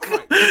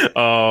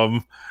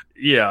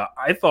 Yeah,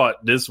 I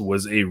thought this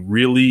was a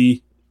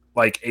really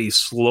like a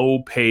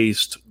slow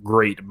paced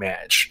great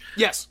match.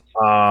 Yes.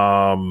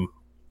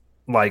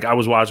 Like I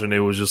was watching, it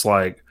was just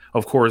like,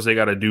 of course they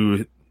got to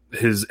do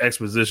his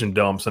exposition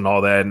dumps and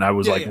all that, and I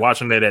was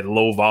watching it at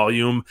low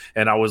volume,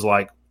 and I was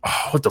like,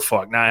 oh, what the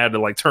fuck? Now I had to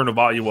like turn the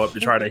volume up to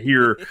try to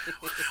hear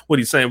what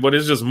he's saying, but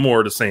it's just more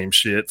of the same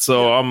shit.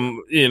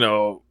 So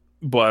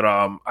but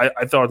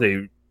I thought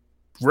they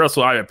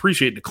wrestled. I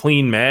appreciate the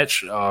clean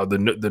match,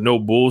 the no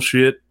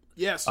bullshit.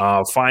 Yes.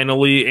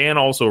 Finally, and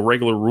also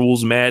regular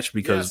rules match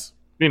because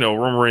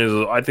Roman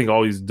Reigns, I think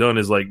all he's done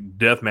is like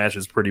death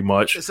matches pretty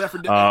much. Except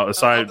for up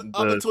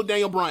until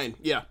Daniel Bryan.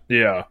 Yeah.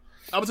 Yeah.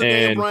 Up until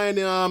Daniel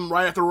Bryan,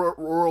 right after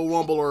Royal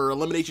Rumble or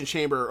Elimination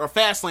Chamber or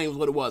Fastlane was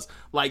what it was.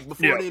 Like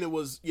before then, it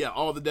was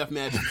all the death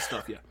matches and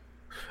stuff. Yeah.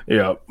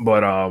 Yeah,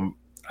 but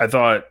I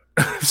thought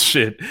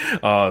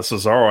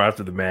Cesaro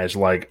after the match,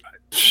 like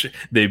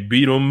they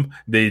beat him,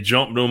 they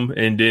jumped him,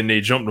 and then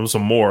they jumped him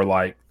some more.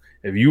 Like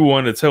if you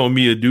want to tell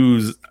me a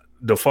dude's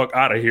the fuck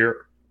out of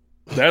here,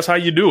 that's how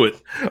you do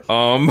it.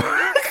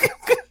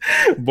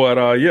 But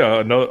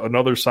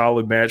another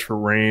solid match for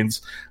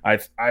Reigns. I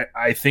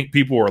think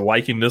people are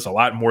liking this a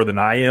lot more than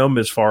I am,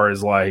 as far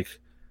as like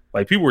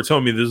people were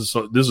telling me this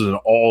is an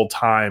all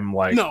time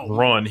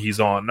run he's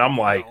on, and I'm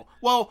like,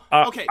 well,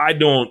 okay, I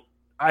don't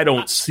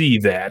see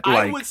that.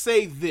 I would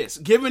say this,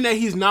 given that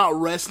he's not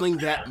wrestling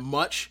that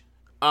much,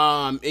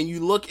 and you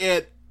look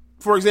at,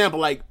 for example,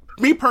 like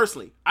me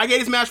personally, I gave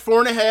this match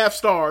 4.5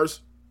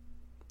 stars.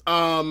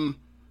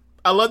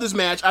 I love this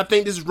match. I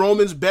think this is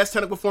Roman's best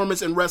technical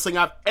performance in wrestling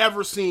I've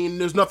ever seen.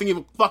 There's nothing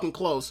even fucking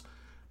close.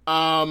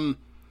 And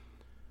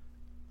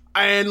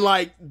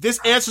like this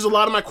answers a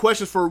lot of my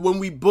questions for when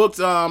we booked.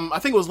 I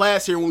think it was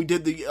last year when we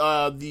did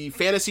the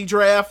fantasy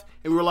draft,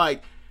 and we were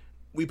like,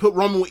 we put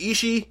Roman with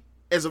Ishii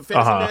as a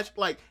fantasy match.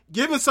 Like,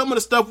 given some of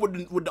the stuff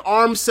with the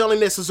arm selling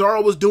that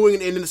Cesaro was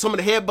doing, and then some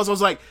of the headbutts, I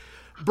was like,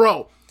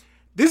 bro,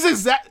 this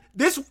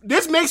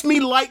makes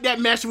me like that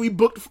match that we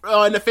booked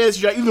in the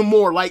fantasy draft even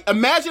more. Like,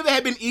 imagine if it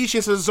had been Ishii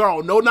and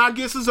Cesaro. No, not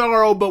against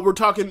Cesaro, but we're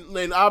talking,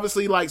 and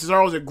obviously, like,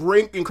 Cesaro's a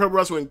great, incredible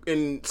wrestler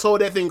and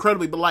sold that thing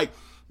incredibly, but, like,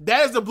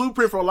 that is the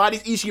blueprint for a lot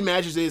of these Ishii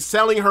matches, is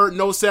selling hurt,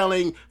 no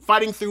selling,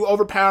 fighting through,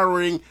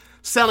 overpowering,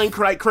 selling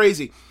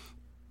crazy.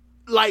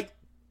 Like,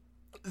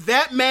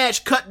 that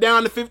match cut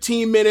down to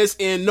 15 minutes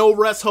and no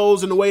rest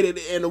holds in the way that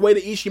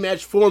Ishii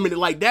match formatted,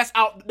 like, that's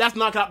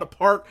knocked out the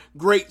park.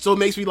 Great. So it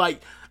makes me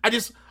like, I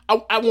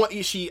want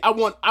Ishii. I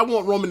want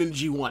Roman in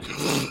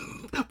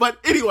G1. But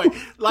anyway,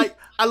 like,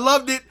 I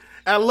loved it.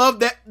 I love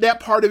that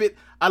part of it.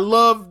 I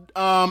love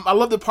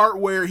the part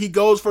where he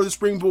goes for the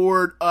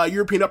springboard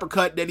European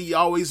uppercut that he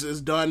always has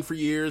done for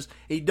years.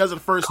 He does it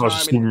the first time.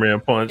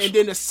 Superman punch. And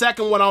then the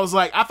second one, I was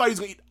like, I thought he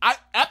was going to,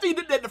 after he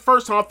did that the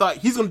first time, I thought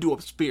he's going to do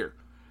a spear.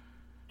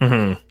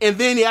 Mm-hmm. And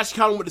then he actually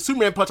caught him with the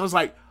Superman punch. I was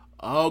like,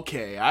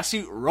 okay, I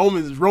see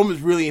Roman's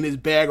really in his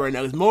bag right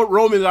now.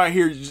 Roman's out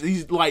here,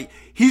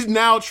 he's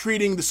now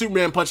treating the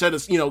Superman punch that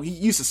is, he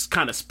used to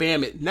kind of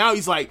spam it. Now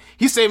he's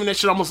saving that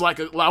shit almost like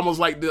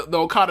the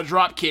Okada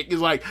drop kick. He's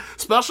like,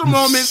 special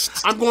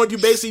moments, I'm going to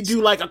basically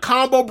do like a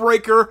combo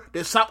breaker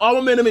that stop all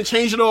momentum and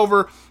change it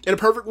over in a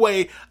perfect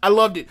way. I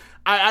loved it.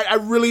 I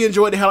really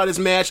enjoyed the hell out of this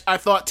match. I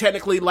thought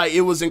technically, like,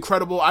 it was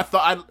incredible. I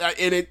thought,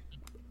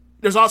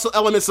 there's also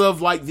elements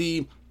of like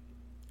the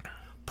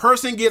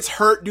person gets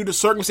hurt due to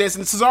circumstances,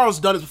 and Cesaro's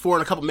done this before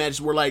in a couple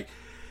matches where, like,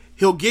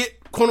 he'll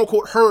get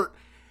quote-unquote hurt,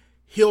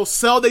 he'll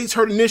sell that he's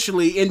hurt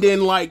initially, and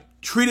then, like,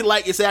 treat it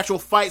like it's an actual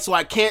fight, so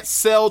I can't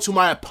sell to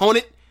my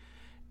opponent,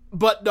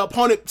 but the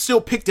opponent still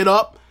picked it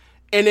up,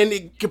 and then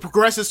it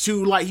progresses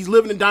to, like, he's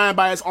living and dying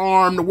by his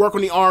arm, the work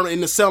on the arm,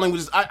 and the selling,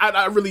 which is,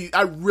 I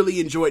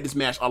really enjoyed this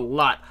match a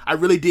lot. I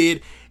really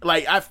did.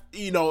 Like,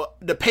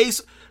 the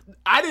pace,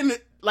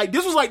 like,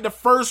 this was like the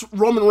first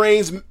Roman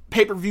Reigns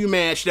pay-per-view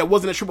match that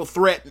wasn't a triple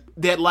threat,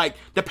 that, like,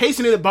 the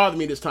pacing didn't bother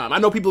me this time. I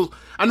know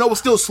it was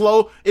still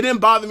slow. It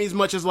didn't bother me as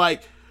much as,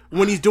 like,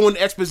 when he's doing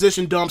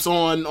exposition dumps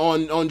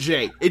on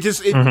Jay. This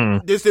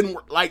didn't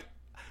work. Like,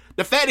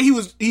 the fact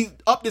that he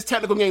upped his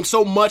technical game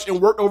so much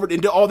and worked over it and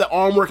did all that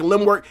arm work and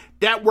limb work,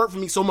 that worked for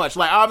me so much.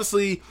 Like,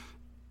 obviously,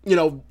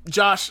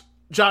 Josh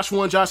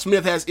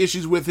Smith has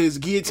issues with his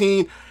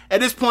guillotine. At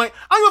this point,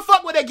 I don't give a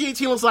fuck what that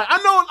guillotine looks like.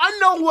 I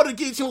know what a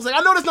guillotine looks like.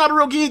 I know that's not a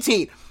real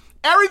guillotine.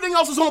 Everything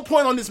else was on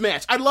point on this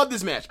match. I love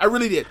this match. I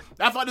really did.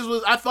 I think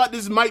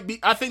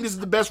this is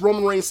the best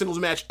Roman Reigns singles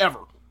match ever.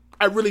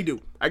 I really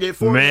do. I gave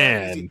 4.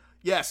 Man.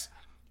 Yes.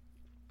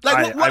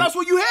 Like, what else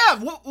would you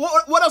have?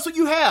 What else would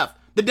you have?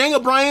 The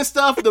Daniel Bryan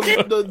stuff,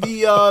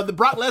 the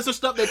Brock Lesnar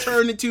stuff that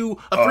turned into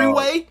a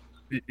 3-way?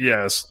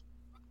 Yes.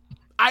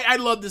 I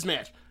love this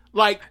match.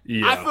 Like,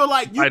 yeah. I feel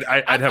like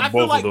I'd have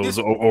both of those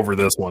over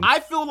this one. I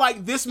feel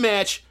like this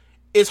match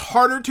is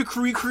harder to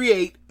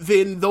recreate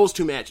than those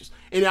two matches.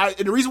 And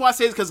the reason why I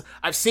say it is because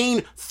I've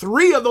seen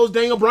 3 of those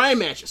Daniel Bryan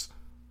matches.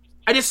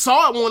 I just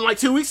saw one like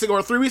 2 weeks ago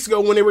or 3 weeks ago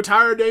when they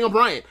retired Daniel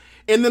Bryan.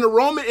 And then the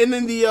Roman, and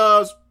then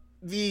the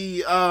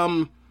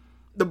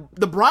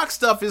Brock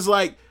stuff is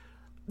like,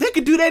 they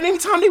could do that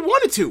anytime they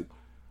wanted to.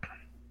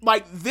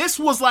 like this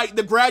was like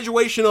the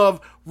graduation of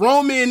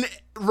Roman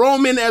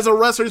as a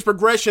wrestler's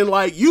progression.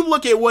 Like you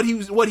look at what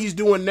he's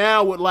doing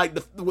now with like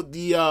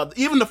the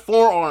even the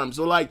forearms,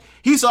 or like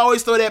he's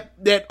always throw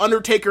that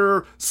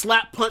Undertaker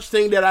slap punch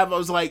thing that I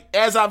was like,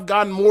 as I've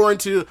gotten more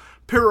into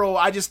Pyro,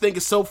 I just think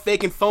it's so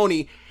fake and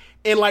phony.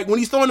 And like when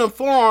he's throwing them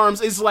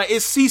forearms, it's like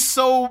he's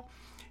so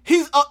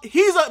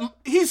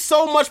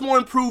much more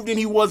improved than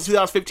he was in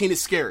 2015.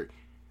 It's scary.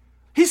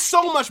 He's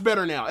so much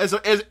better now as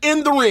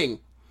in the ring.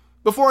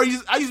 Before I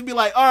used to be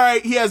like, all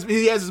right, he has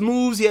his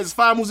moves, he has his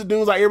 5 moves of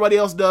doom like everybody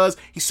else does.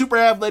 He's super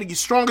athletic,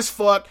 he's strong as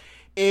fuck,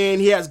 and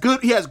he has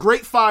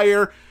great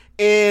fire,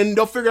 and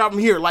they'll figure it out from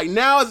here. Like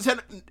now as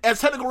a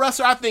technical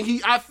wrestler,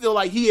 I feel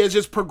like he has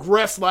just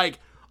progressed like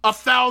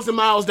 1,000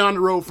 miles down the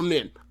road from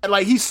then.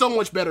 Like he's so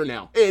much better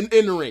now in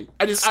the ring.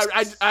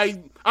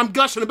 I'm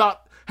gushing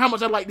about how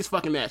much I like this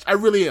fucking match. I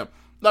really am.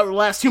 Like the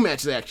last 2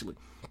 matches actually.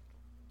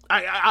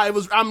 I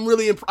was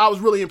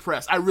really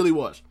impressed. I really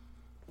was.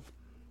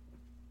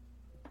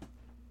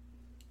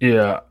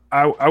 Yeah,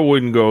 I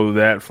wouldn't go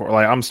that far.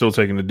 Like I'm still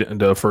taking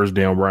the first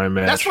Daniel Bryan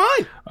match.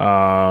 That's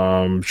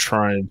fine.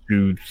 Trying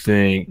to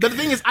think. But the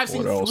thing is, I've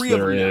seen 3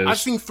 of them. I've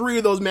seen 3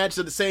 of those matches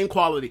of the same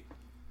quality.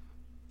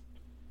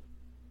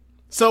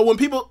 So when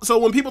people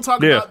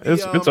talk about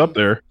it's up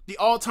there, the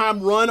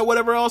all-time run or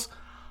whatever else,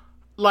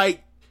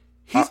 like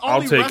he's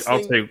only wrestling.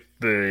 I'll take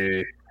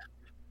the.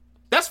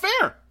 That's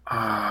fair.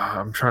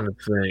 I'm trying to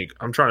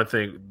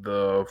think.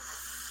 The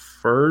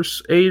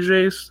first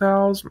AJ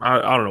Styles.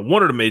 I don't know.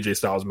 One of them AJ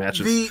Styles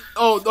matches. Okay.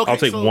 I'll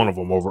take one of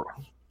them over.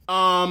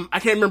 I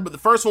can't remember. The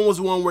first one was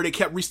the one where they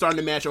kept restarting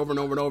the match over and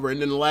over and over,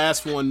 and then the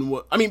last one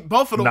was, I mean,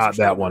 both of those. Not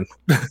that one.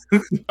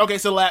 Okay,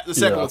 so the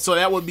second one. So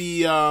that would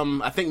be,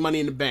 I think,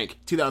 Money in the Bank,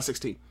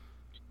 2016.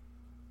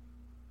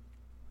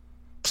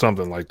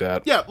 Something like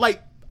that. Yeah,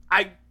 like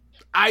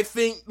I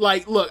think,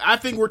 like, look, I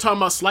think we're talking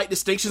about slight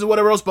distinctions or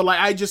whatever else, but like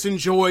I just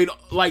enjoyed,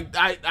 like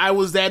I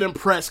was that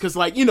impressed because,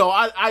 like, you know,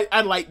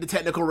 I like the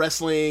technical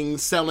wrestling,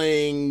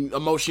 selling,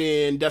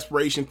 emotion,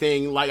 desperation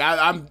thing. Like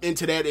I'm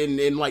into that,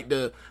 and like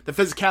the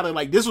physicality.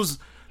 Like this was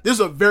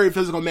a very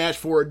physical match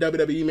for a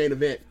WWE main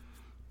event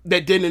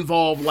that didn't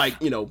involve, like,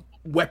 you know,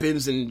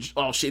 weapons and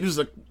all shit. It was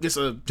just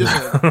a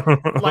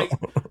like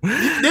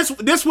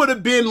this would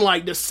have been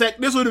like this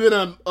would have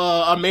been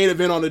a main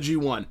event on the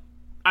G1.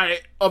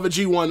 Of a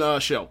G1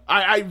 show.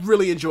 I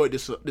really enjoyed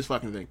this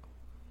fucking thing.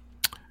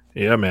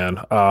 Yeah,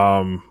 man.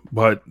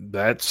 But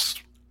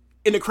that's...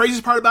 And the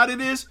craziest part about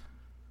it is,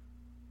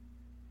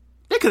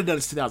 they could have done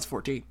this in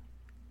 2014.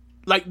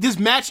 Like, this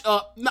match,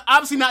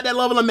 obviously not that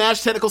level of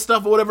match, technical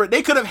stuff or whatever.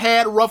 They could have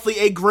had roughly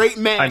a great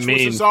match with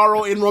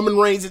Cesaro and Roman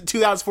Reigns in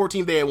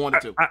 2014 if they had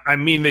wanted to. I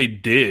mean, they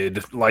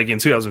did, like, in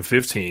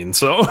 2015.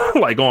 So,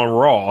 like, on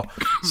Raw.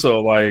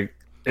 So, like,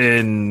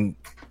 and...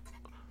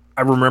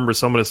 I remember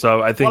some of the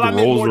stuff. I think the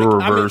roles were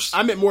reversed.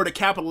 I meant more to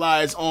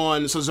capitalize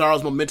on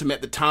Cesaro's momentum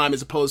at the time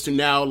as opposed to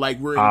now, like,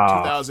 we're in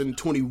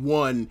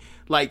 2021.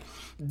 Like,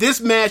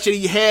 this match that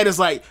he had is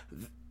like,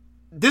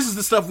 this is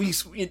the stuff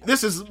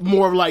this is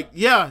more of like,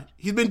 yeah,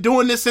 he's been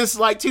doing this since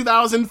like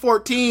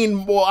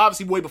 2014. Well,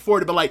 obviously way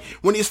before it, but like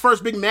when his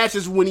first big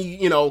matches, when he,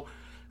 you know,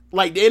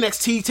 like the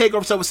NXT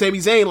takeover stuff with Sami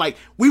Zayn, like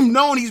we've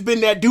known he's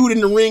been that dude in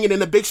the ring and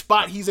in a big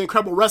spot. He's an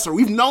incredible wrestler.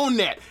 We've known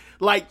that.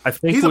 Like, I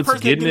think he's what's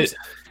getting it.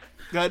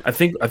 I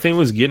think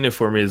what's getting it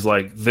for me is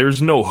like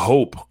there's no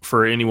hope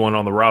for anyone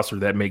on the roster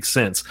that makes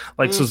sense.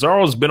 Like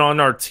Cesaro's been on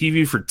our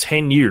TV for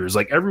 10 years.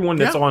 Like everyone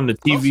that's on the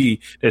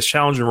TV that's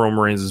challenging Roman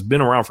Reigns has been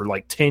around for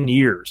like 10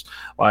 years.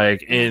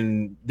 Like,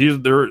 and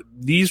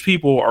these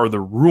people are the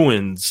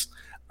ruins,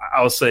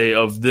 I'll say,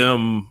 of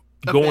them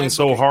going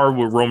so hard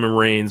with Roman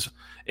Reigns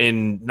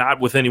and not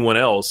with anyone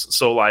else.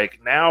 So like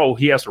now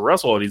he has to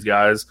wrestle all these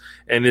guys,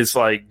 and it's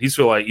like these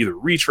feel like either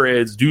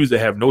retreads, dudes that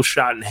have no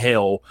shot in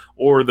hell,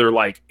 or they're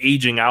like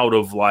aging out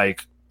of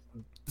like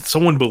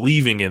someone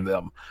believing in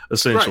them,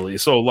 essentially.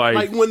 Right. So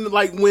like when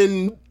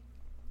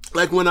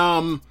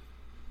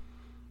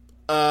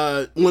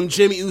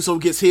Jimmy Uso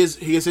gets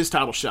his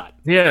title shot.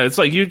 Yeah, it's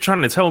like you're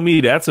trying to tell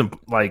me that's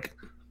like.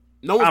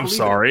 No, I'm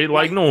sorry.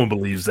 Like, no one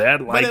believes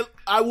that. Like, but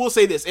I will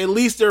say this: at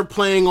least they're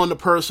playing on the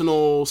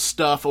personal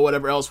stuff or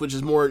whatever else, which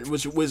is going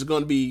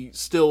to be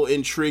still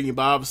intriguing.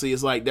 But obviously,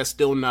 it's like that's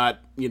still not,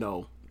 you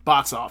know,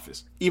 box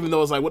office. Even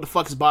though it's like, what the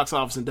fuck is box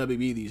office in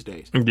WWE these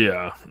days?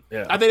 Yeah.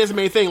 I think that's the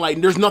main thing. Like,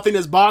 there's nothing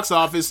that's box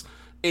office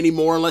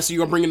anymore unless you're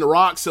gonna bring in The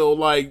Rock. So,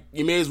 like,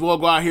 you may as well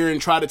go out here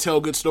and try to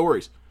tell good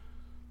stories.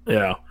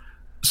 Yeah.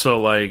 So,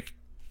 like.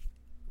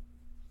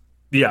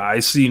 Yeah, I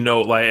see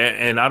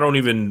and I don't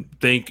even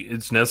think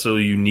it's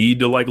necessarily you need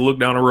to like look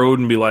down the road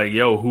and be like,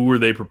 yo, who are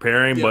they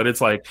preparing? Yeah. But it's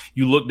like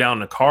you look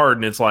down the card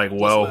and it's like,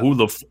 well, who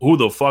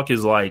the fuck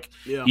is like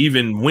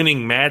even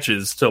winning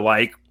matches to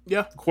like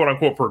quote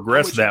unquote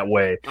progress that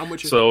way? I'm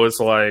with you. So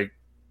it's like,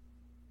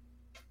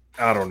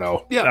 I don't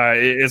know. Yeah,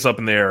 it's up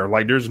in the air.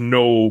 Like there's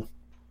no.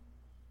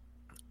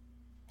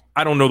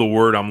 I don't know the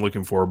word I'm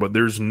looking for, but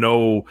there's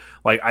no,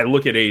 like, I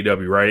look at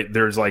AEW, right?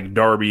 There's like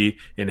Darby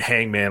and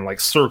Hangman like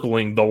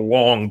circling the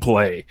long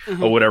play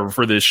or whatever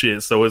for this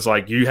shit. So it's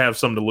like you have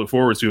something to look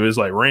forward to. It's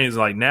like Reigns,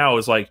 like now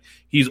it's like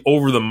he's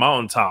over the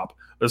mountaintop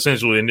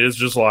essentially, and it's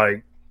just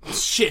like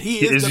shit.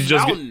 He is the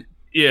mountain.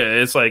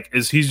 It's like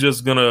he's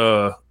just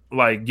gonna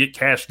like get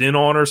cashed in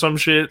on or some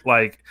shit.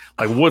 Like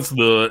what's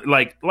the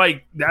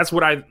like that's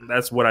what I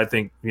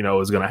think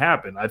is gonna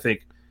happen. I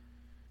think.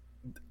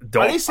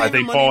 Are they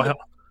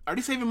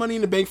saving money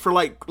in the bank for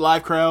like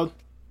live crowd?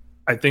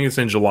 I think it's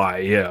in July.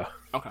 Yeah.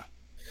 Okay.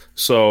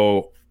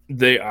 So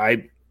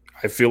I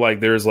feel like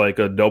there's like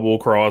a double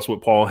cross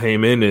with Paul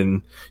Heyman,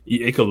 and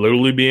it could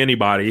literally be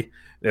anybody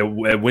that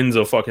wins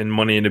a fucking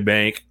Money in the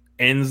Bank,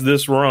 ends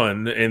this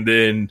run, and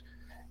then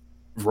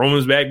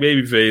Roman's back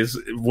babyface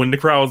when the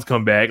crowds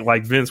come back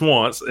like Vince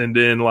wants, and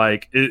then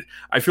like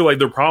I feel like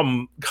their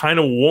problem kind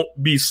of won't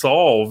be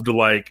solved.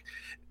 Like,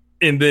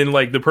 and then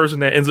like the person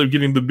that ends up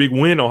getting the big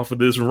win off of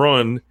this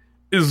run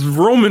is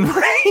Roman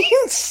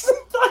Reigns.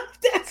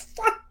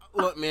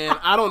 Look, man,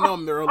 I don't know,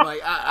 Miro. Like,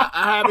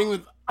 I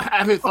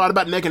haven't thought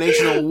about Neck and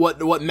Nation on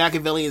what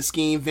Machiavellian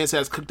scheme Vince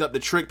has cooked up to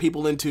trick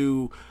people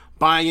into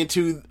buying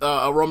into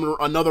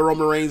another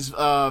Roman Reigns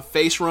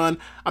face run.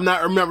 I'm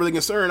not really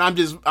concerned. I'm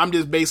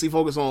just basically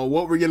focused on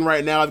what we're getting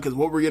right now, because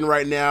what we're getting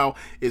right now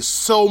is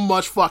so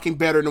much fucking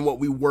better than what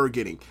we were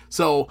getting.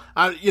 So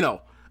I'm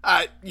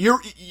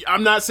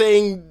not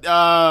saying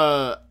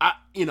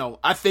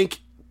I think.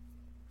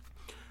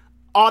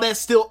 All that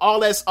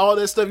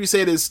stuff you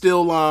said is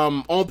still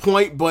on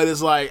point, but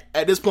it's like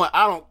at this point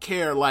I don't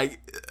care.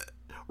 Like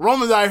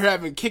Roman's out here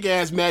having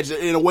kick-ass matches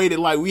in a way that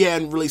like we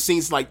hadn't really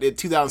seen since like the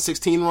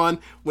 2016 run.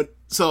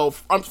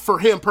 For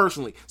him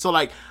personally, so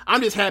like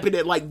I'm just happy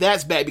that like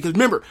that's back, because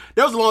remember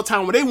there was a long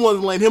time when they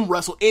wanted to let him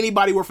wrestle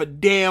anybody worth a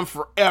damn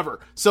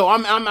forever. So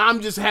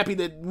I'm just happy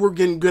that we're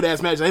getting good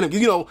ass matches. I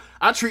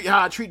treat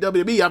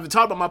WWE. I've been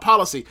talking about my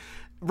policy,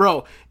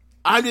 bro.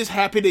 I'm just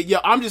happy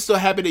that I'm just so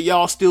happy that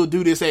y'all still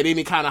do this at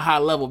any kind of high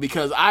level,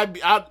 because I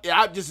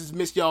just as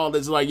miss y'all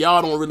as like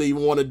y'all don't really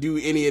want to do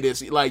any of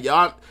this. Like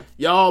y'all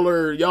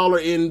are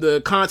in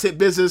the content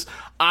business.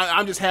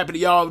 I'm just happy that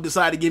y'all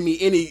decided to give me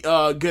any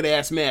good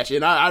ass match,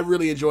 and I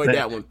really enjoyed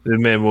that one. This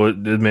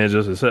man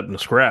just accepting the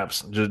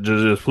scraps.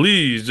 Just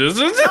please, just.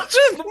 You gotta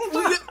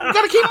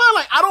keep in mind,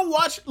 like I don't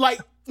watch like.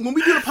 When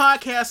we do the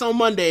podcast on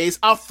Mondays,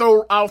 I'll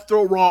throw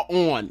Raw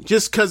on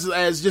just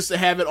to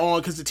have it on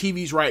because the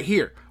TV's right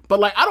here. But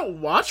like I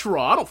don't watch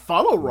Raw, I don't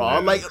follow Raw.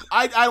 Yeah. Like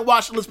I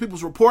watch list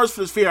people's reports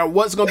for figure out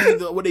what's gonna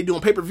be what they do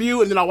on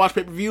pay-per-view, and then I watch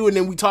pay-per-view, and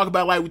then we talk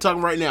about like we're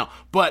talking right now.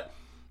 But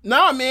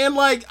nah, man,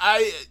 like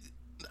I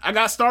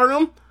got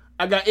Stardom,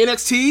 I got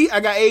NXT, I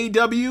got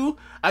AEW,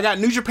 I got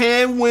New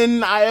Japan.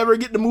 When I ever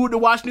get the mood to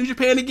watch New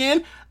Japan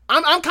again,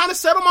 I'm kind of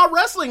set on my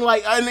wrestling.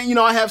 Like, I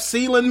have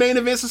ceiling main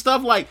events and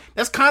stuff. Like,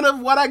 that's kind of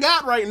what I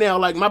got right now.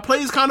 Like, my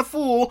plate is kind of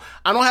full.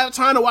 I don't have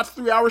time to watch a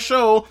 3-hour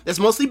show that's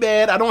mostly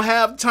bad. I don't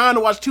have time to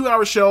watch a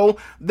 2-hour show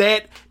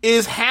that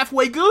is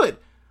halfway good.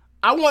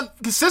 I want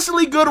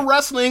consistently good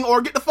wrestling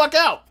or get the fuck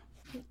out.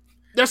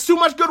 There's too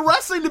much good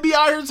wrestling to be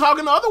out here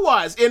talking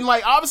otherwise. And,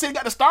 like, obviously they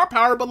got the star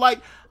power, but, like,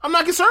 I'm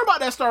not concerned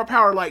about that star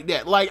power like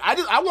that. Like,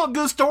 I want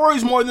good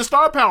stories more than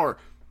star power.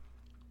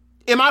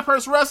 In my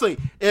personal wrestling,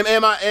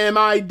 am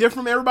I different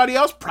from everybody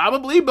else?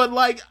 Probably, but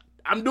like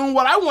I'm doing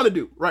what I want to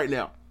do right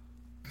now.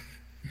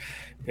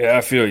 Yeah,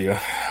 I feel you.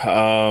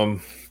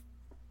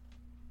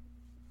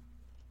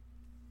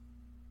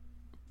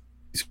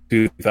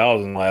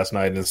 2000 last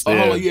night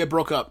instead. Oh yeah, it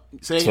broke up.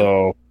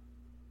 So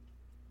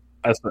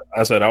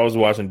I said I was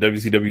watching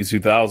WCW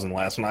 2000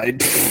 last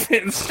night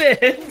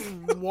instead.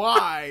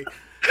 Why?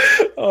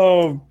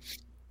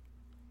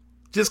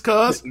 Just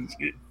cause?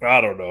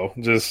 I don't know.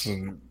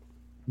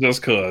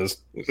 Just cause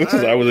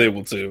I was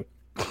able to.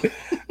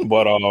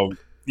 But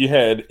you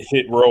had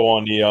Hit Row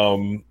on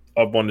the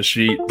up on the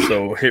sheet,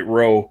 so Hit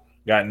Row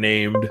got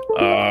named.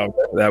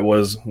 That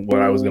was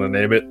what I was gonna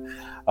name it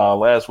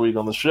last week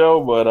on the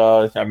show, but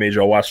I made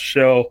y'all watch the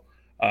show.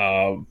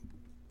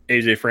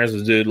 AJ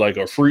Francis did like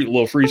a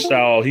little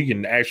freestyle. He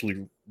can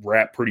actually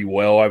rap pretty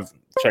well. I've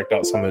checked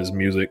out some of his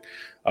music.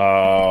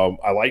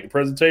 I like the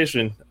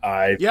presentation.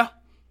 I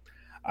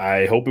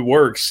hope it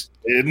works.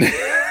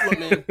 Look,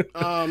 man,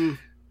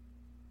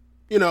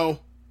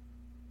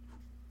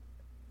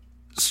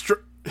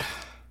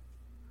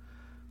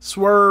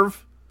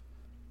 Swerve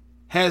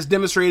has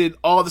demonstrated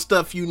all the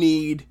stuff you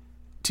need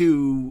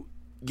to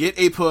get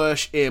a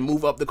push and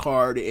move up the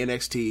card to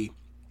NXT.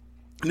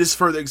 And this is a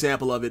further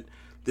example of it.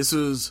 This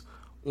was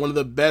one of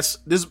the best.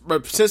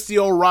 Since the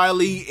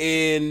O'Reilly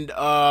and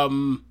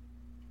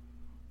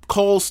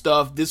Cole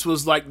stuff, this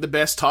was like the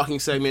best talking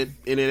segment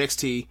in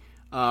NXT.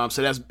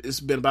 So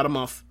it's been about a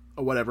month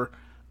or whatever.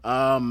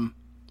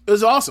 It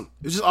was awesome.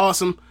 It was just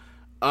awesome.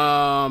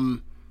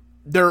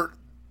 The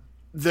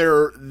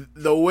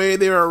way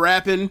they were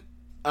rapping,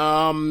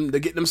 they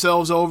get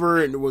themselves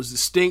over, and it was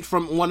distinct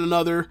from one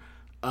another.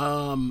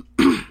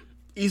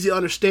 Easy to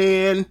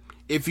understand.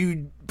 If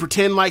you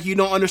pretend like you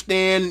don't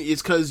understand,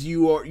 it's because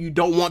you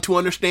don't want to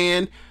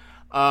understand.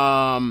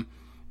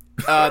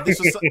 This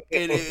was,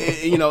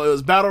 it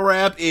was battle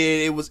rap, and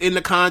it was in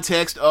the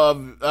context of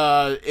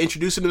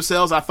introducing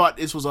themselves. I thought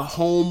this was a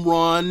home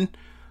run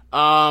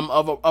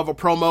of a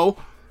promo,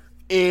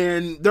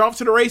 and they're off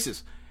to the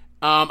races.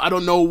 I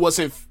don't know what's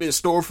in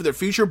store for their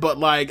future, but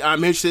like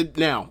I'm interested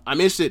now. I'm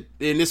interested,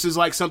 and this is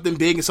like something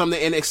big and something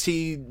that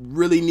NXT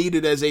really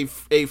needed as a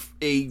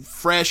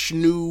fresh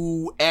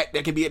new act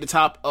that can be at the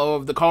top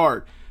of the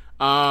card.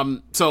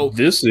 So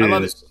this I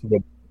love it.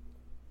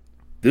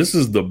 This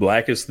is the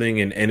blackest thing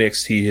in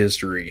NXT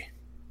history.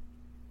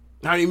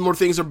 How many more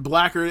things are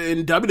blacker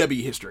in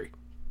WWE history?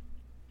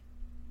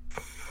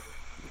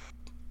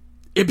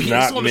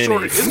 It's on the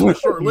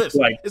short list.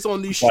 It's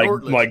on the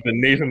short list. Like the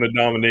Nathan the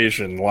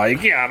Domination.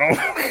 Like, yeah,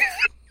 I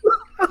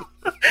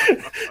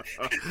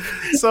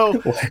don't. So,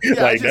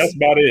 yeah, that's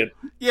about it.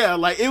 Yeah,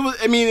 like it was.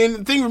 I mean, and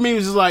the thing for me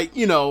was just like,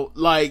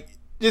 like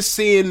just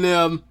seeing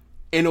them,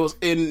 and it was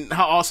in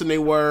how awesome they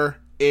were,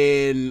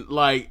 and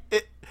like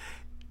it.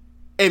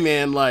 Hey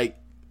man, like,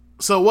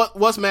 so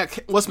what's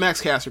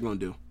Max Caster gonna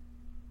do?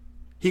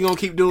 He gonna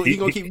keep doing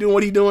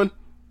what he's doing.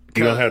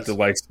 He gonna have to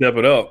like step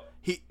it up.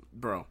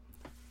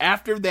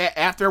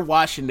 After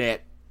watching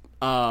that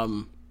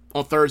on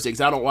Thursday, because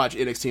I don't watch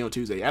NXT on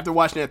Tuesday. After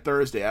watching that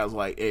Thursday, I was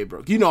like, hey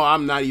bro,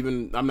 I'm not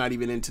even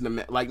into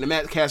the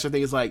Max Caster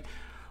thing is like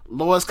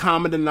lowest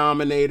common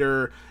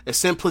denominator, as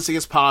simplistic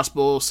as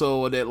possible,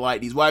 so that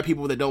like these white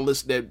people that don't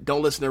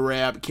listen to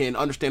rap can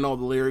understand all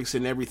the lyrics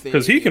and everything.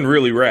 Because he can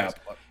really rap.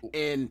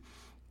 And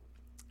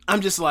I'm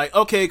just like,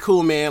 okay,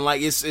 cool, man.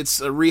 Like it's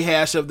a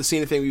rehash of the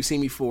scene thing we've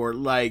seen before.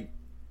 Like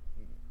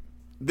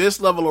this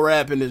level of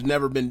rapping has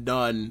never been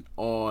done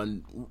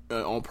on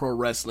pro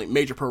wrestling,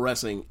 major pro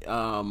wrestling,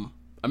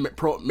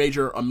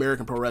 major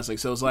American pro wrestling.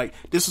 So it's like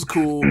this is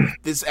cool.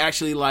 This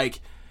actually like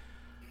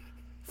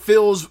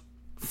feels.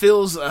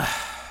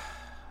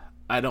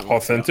 I don't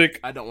want authentic.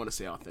 I don't want to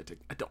say authentic.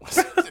 I don't want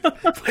to say authentic.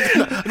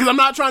 Because I'm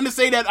not trying to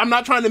say that. I'm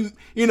not trying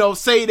to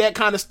say that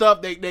kind of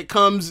stuff that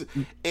comes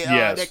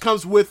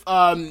with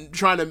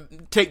trying to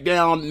take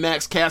down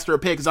Max Caster or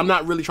Peg. Because I'm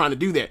not really trying to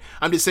do that.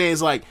 I'm just saying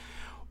it's like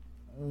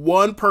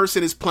one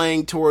person is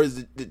playing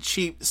towards the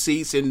cheap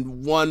seats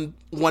and one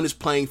is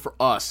playing for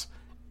us.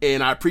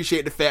 And I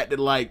appreciate the fact that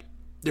like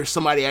there's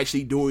somebody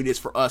actually doing this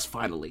for us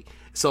finally.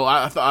 So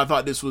I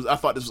thought this was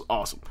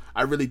awesome.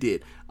 I really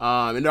did.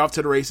 And they're off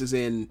to the races,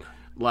 and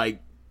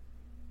like,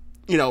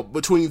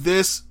 between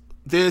this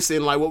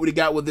and like what we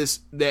got with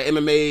that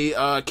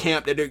MMA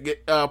camp that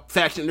they're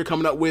faction they're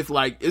coming up with,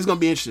 like it's gonna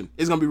be interesting.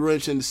 It's gonna be really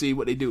interesting to see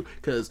what they do,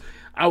 because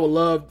I would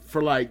love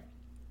for like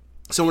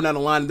somewhere down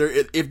the line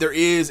if there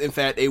is in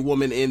fact a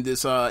woman in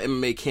this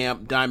MMA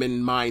camp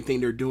Diamond Mine thing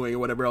they're doing or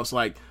whatever else,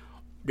 like.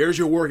 There's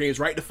your war games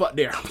right the fuck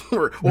there.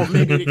 or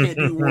maybe they can't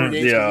do war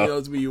games. Yeah.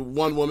 It's be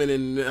one woman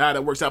and how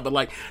that works out. But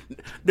like,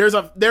 there is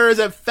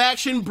a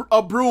faction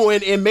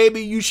brewing, and maybe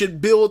you should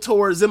build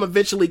towards them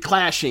eventually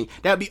clashing.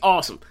 That'd be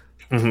awesome.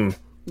 Mm-hmm.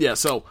 Yeah,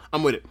 so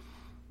I'm with it.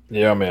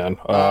 Yeah, man.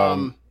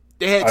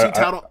 They had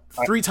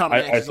three title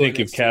matches. I think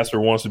if Caster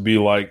wants to be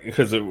like,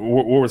 because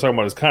what we're talking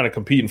about is kind of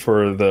competing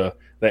for the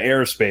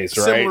airspace,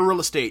 right? Similar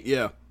real estate,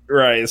 yeah.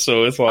 Right,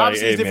 so it's like,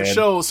 obviously it's different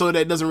shows, so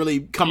that doesn't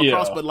really come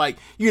across. But like,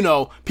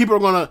 people are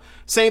gonna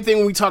same thing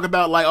when we talk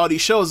about like all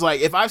these shows.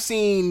 Like, if I've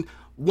seen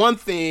one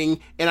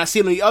thing and I see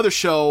it on the other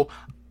show,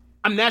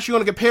 I'm naturally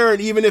gonna compare it,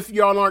 even if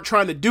y'all aren't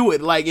trying to do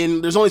it. Like,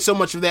 and there's only so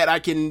much of that I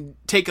can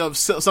take of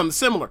something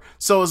similar.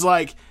 So it's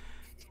like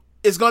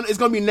it's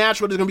gonna be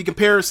natural. There's gonna be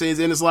comparisons,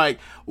 and it's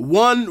like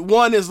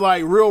one is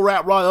like real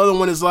rap raw, the other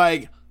one is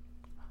like.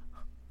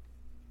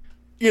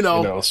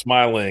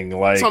 Smiling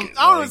like I don't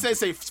want to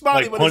say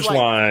smiling, like but it's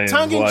like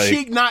tongue in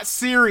cheek, like, not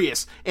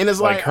serious, and it's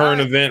like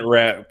current event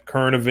rap,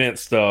 current event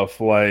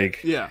stuff,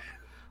 like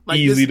like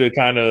easy to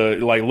kind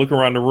of like look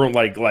around the room,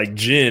 like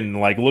Jin,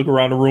 like look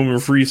around the room and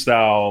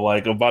freestyle,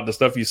 like about the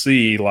stuff you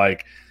see,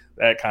 like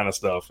that kind of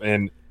stuff,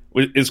 and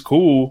it's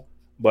cool.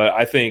 But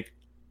I think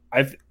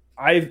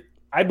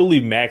I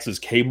believe Max is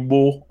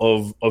capable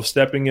of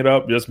stepping it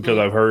up just because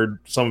I've heard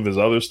some of his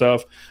other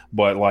stuff,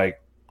 but like.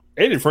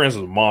 Aiden Francis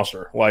is a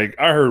monster. Like,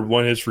 I heard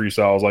one of his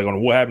freestyles, like,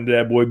 on What Happened to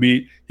That Boy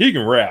beat. He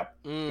can rap.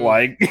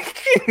 Like,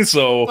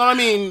 so. Well, I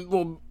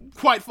mean,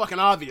 quite fucking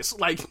obvious.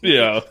 Like,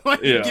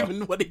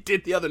 given what he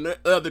did the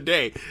other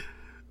day.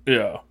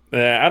 Yeah.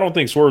 I don't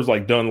think Swerve's,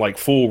 like, done, like,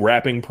 full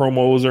rapping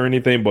promos or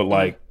anything, but,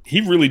 like,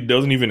 he really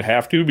doesn't even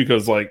have to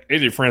because, like,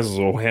 AJ Francis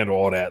will handle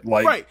all that.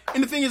 Like, right.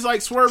 And the thing is,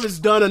 like, Swerve has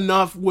done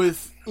enough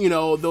with,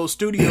 those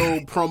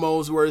studio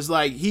promos where it's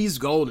like, he's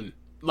golden.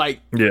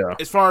 Like,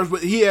 as far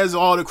as he has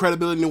all the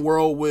credibility in the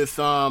world with,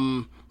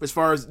 as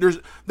far as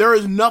there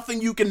is nothing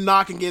you can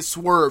knock against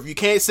Swerve. You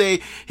can't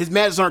say his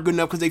matches aren't good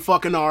enough because they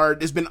fucking are.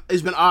 It's been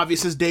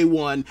obvious since day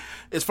one.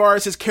 As far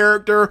as his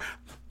character,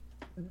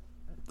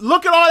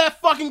 look at all that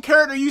fucking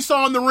character you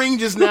saw in the ring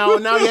just now,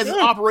 and now he has his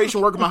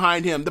operation working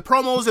behind him. The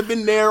promos have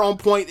been there on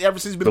point ever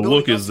since he's been. The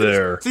look is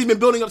there. He's been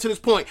building up to this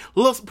point.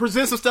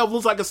 Presents himself,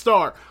 looks like a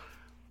star.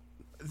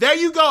 There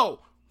you go.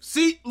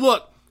 See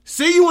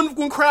See you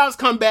when crowds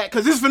come back,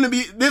 because this is gonna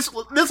be this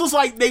looks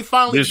like they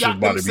finally got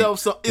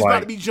themselves. It's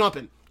about to be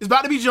jumping. It's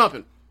about to be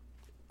jumping.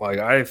 Like,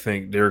 I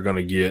think they're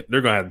gonna have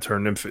to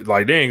turn them,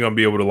 like, they ain't gonna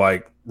be able to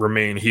like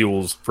remain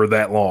heels for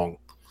that long.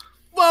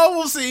 Well,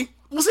 we'll see.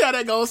 We'll see how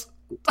that goes.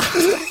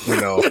 You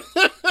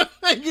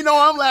know,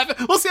 I'm laughing.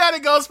 We'll see how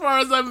that goes as far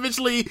as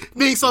eventually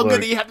being so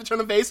good that you have to turn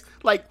the face.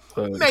 Like,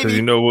 maybe.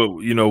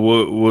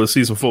 We'll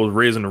see some folks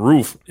raising the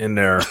roof in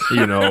there.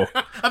 You know,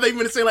 I think you're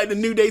gonna say like the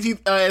New Day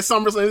at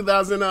SummerSlam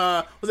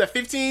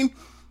 2015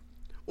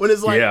 when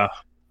it's like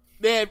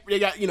they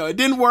got it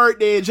didn't work.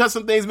 They adjusted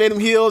some things, made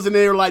them heels, and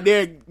they were like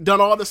they done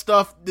all the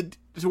stuff to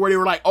where they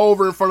were like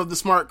over in front of the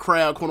smart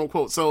crowd, quote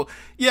unquote. So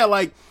yeah,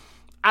 like.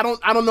 I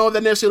don't know if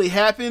that necessarily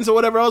happens or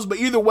whatever else, but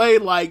either way,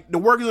 like the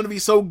work is going to be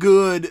so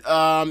good,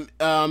 and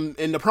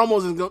the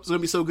promos is going to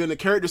be so good, and the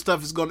character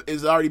stuff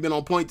is already been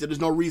on point that there's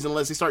no reason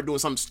unless they start doing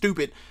something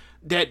stupid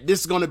that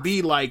this is going to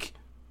be like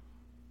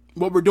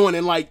what we're doing.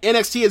 And like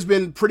NXT has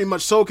been pretty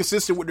much so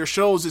consistent with their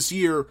shows this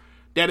year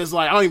that is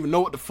like I don't even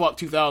know what the fuck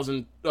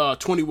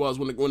 2020 was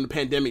when the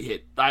pandemic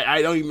hit.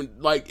 I don't even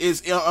like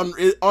it's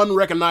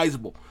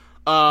unrecognizable.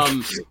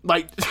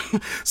 Like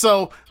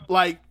so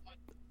like.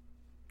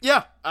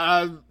 Yeah,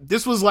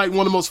 this was like one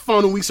of the most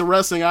fun weeks of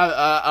wrestling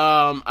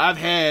I've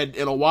had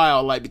in a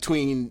while. Like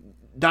between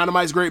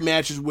Dynamite's great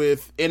matches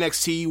with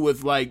NXT,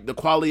 with like the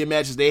quality of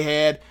matches they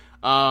had,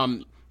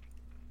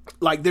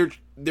 like their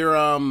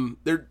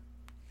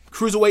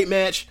cruiserweight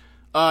match,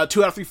 2 out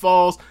of 3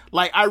 falls.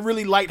 Like I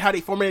really liked how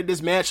they formatted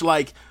this match.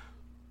 Like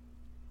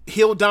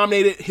Hill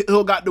dominated,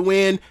 Hill got the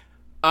win.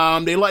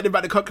 They liked it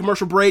about to cut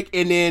commercial break,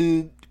 and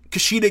then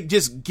Kushida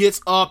just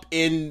gets up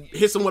and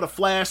hits him with a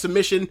flash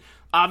submission.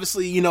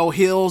 Obviously,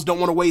 Hills don't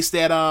want to waste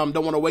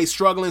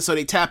struggling, so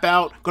they tap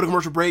out, go to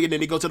commercial break, and then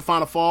they go to the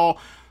final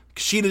fall.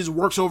 Kushida just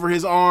works over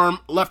his arm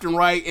left and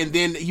right, and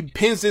then he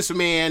pins this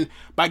man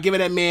by giving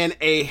that man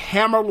a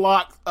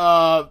hammerlock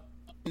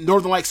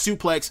Northern Light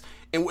suplex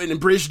and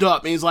bridged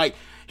up. And he's like,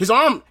 his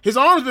arm's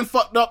been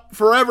fucked up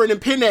forever, and then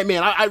pinned that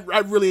man. I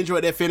really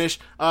enjoyed that finish.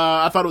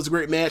 I thought it was a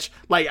great match.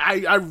 Like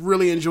I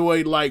really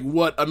enjoyed like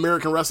what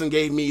American Wrestling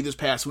gave me this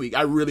past week.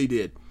 I really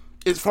did.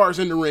 As far as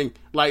in the ring,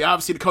 like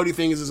obviously the Cody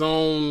thing is his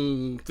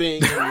own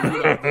thing,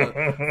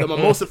 the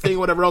Mimosa thing,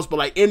 whatever else. But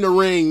like in the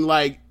ring,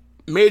 like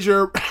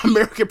major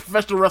American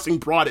professional wrestling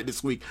brought it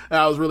this week. And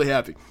I was really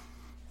happy.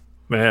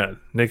 Man,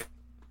 Nick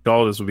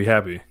Aldis would be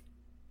happy.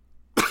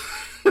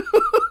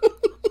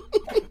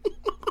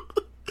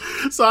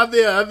 So I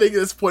think at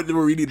this point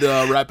where we need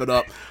to wrap it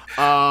up.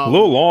 A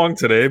little long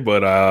today,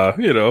 but a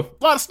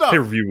lot of stuff.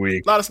 Pay-per-view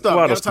week, a lot of stuff.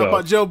 Got to talk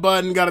about Joe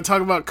Budden. Got to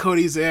talk about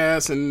Cody's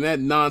ass and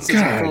that nonsense.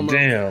 God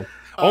damn.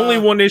 Only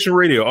One Nation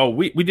Radio. Oh,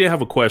 we did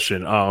have a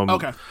question.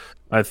 Okay.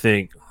 I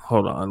think.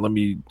 Hold on. Let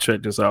me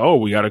check this out. Oh,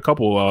 we got a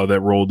couple that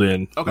rolled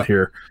in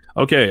here.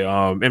 Okay.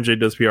 MJ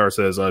Does PR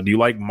says, do you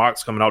like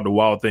Mox coming out the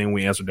Wild Thing?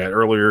 We answered that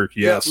earlier.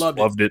 Yes,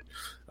 loved it.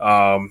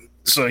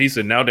 So he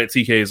said, now that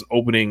TK is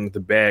opening the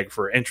bag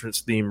for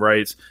entrance theme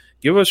rights,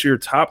 give us your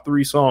top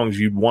 3 songs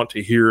you'd want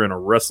to hear in a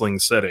wrestling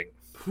setting.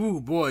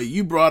 Ooh, boy,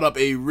 you brought up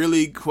a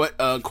really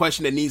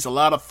question that needs a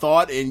lot of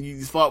thought, and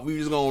you thought we were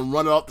just going to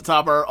run it off the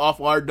top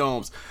of our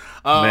domes.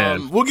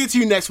 We'll get to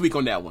you next week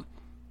on that one.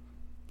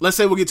 Let's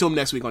say we'll get to him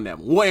next week on that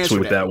one. We'll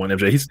answer that one,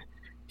 MJ.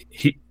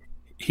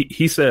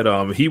 He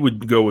said he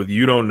would go with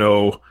You Don't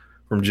Know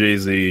from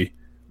Jay-Z,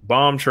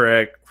 Bomb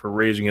Track for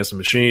Rage Against the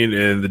Machine,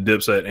 and the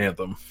Dipset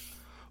Anthem.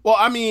 Well,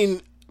 I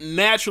mean,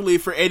 naturally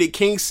for Eddie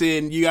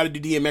Kingston, you got to do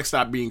DMX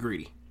Stop Being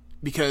Greedy.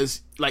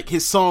 Because, like,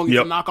 his song is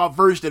a knockoff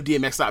version of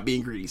DMX Stop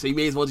Being Greedy. So you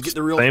may as well just get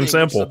the real thing.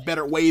 Same sample. It's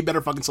a way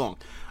better fucking song.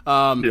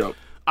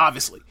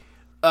 Obviously.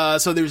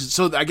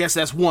 So I guess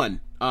that's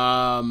one.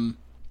 Other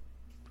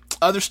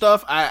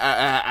stuff,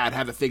 I'd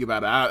have to think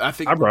about it. I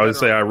think I'd probably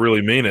say I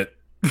really mean it.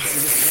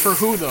 For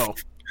who, though?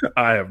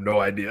 I have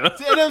no idea. You know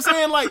what I'm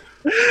saying? Like,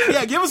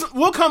 yeah, give us.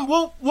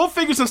 We'll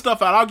figure some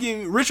stuff out.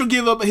 Rich will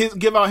give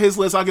out his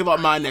list. I'll give out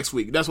mine next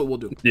week. That's what we'll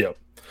do. Yeah.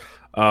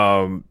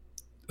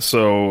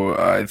 So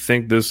I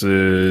think this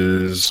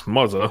is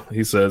Muzza.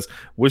 He says,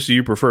 which do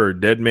you prefer,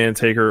 Dead Man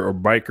Taker or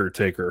Biker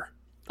Taker?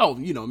 Oh,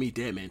 me,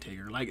 Dead Man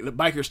Taker. Like, the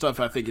biker stuff,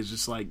 I think, is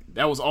just like,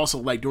 that was also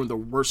like during the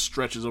worst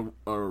stretches or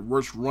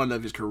worst run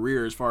of his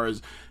career as far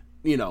as,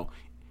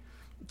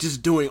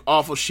 just doing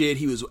awful shit.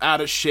 He was out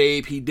of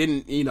shape. He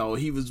didn't,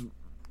 he was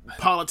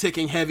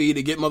politicking heavy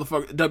to get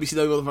WCW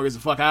motherfuckers the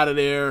fuck out of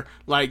there.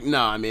 Like,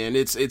 nah, man,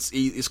 it's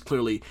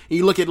clearly,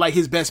 you look at like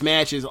his best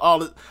matches,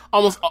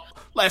 almost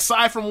like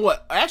aside from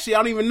what? Actually, I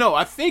don't even know.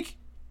 I think,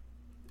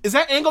 is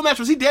that angle match?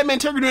 Was he Dead Man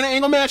Taker doing an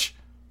angle match?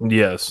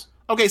 Yes.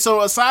 Okay,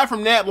 so aside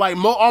from that, like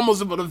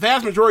almost the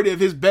vast majority of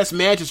his best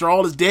matches are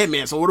all his dead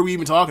man. So what are we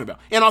even talking about?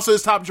 And also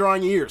his top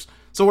drawing years.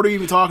 So what are we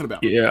even talking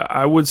about? Yeah,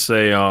 I would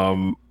say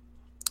I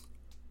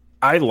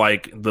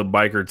like the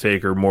Biker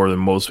Taker more than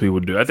most people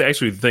do. I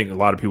actually think a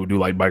lot of people do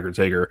like Biker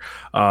Taker.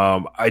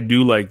 I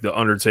do like the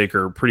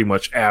Undertaker pretty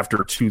much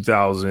after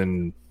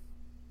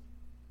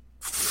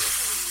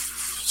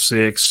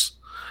 2006.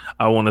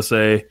 I want to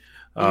say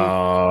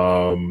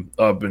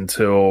up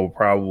until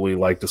probably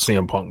like the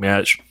CM Punk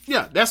match.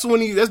 Yeah, that's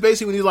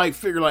basically when he like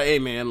figured like, hey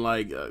man,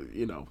 like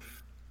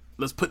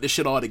let's put this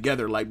shit all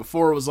together. Like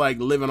before it was like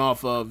living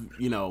off of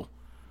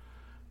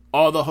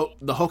all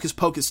the hocus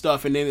pocus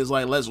stuff, and then it's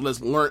like let's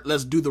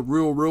do the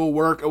real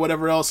work or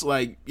whatever else.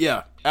 Like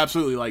yeah,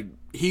 absolutely. Like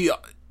he.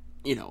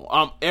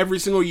 Every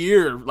single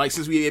year, like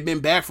since we had been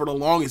back for the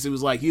longest, it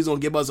was like he's gonna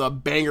give us a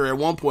banger at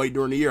one point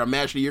during the year, a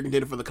match of the year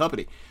contender for the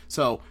company.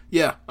 So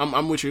yeah,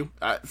 I'm with you.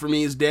 For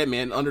me, it's Dead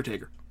Man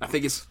Undertaker. I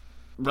think it's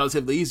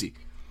relatively easy.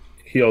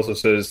 He also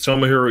says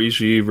Tomohiro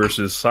Ishii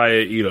versus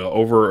Saya Ida,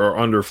 over or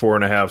under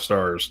 4.5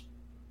 stars.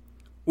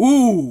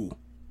 Ooh.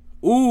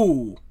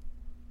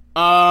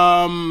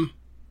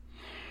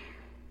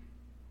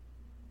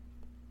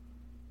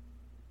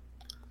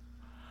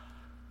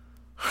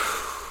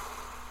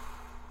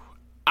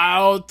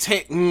 I'll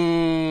take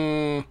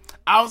the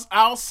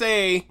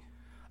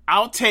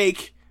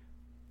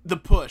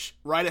push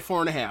right at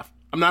 4.5.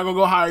 I'm not gonna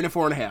go higher than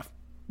 4.5.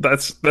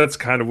 That's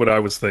kind of what I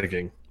was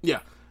thinking. Yeah,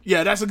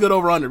 that's a good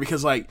over under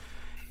because like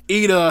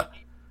Ida,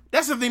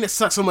 that's the thing that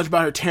sucks so much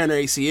about her tearing her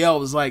ACL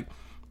was like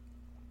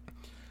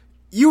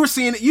you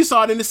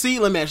saw it in the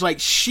Sealand match.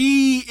 Like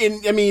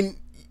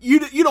you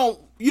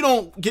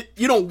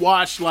don't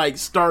watch like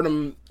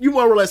Stardom. You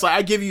more or less like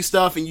I give you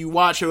stuff and you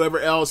watch whoever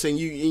else and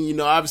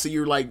you obviously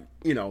you're like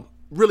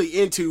really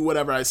into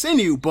whatever I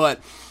send you, but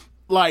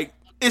like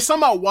it's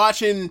something about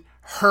watching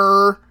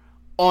her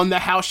on the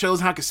house shows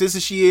and how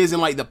consistent she is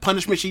and like the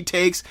punishment she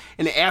takes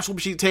and the ass whoop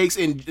she takes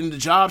and the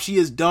job she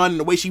has done and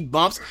the way she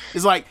bumps.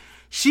 It's like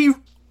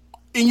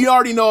and you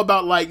already know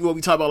about like what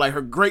we talk about, like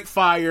her great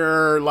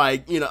fire,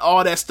 like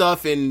all that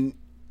stuff and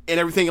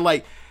everything. And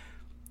like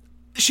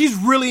she's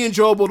really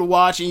enjoyable to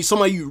watch and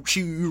somebody you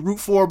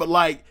root for. But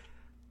like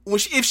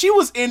if she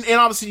was in, and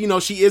obviously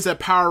she is a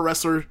power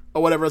wrestler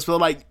or whatever else, but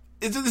like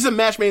it's a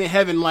match made in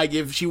heaven. Like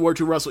if she were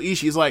to wrestle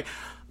Ishii, it's like,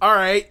 all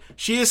right,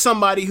 she is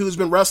somebody who's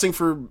been wrestling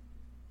for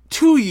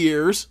 2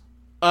 years,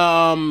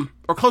 or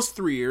close to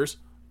 3 years.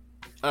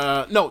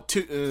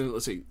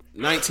 Let's see,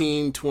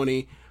 19,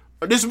 20.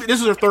 This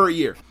is her third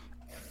year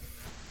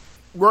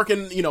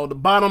working, the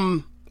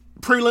bottom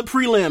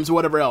prelims or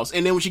whatever else.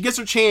 And then when she gets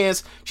her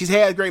chance, she's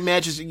had great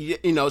matches. She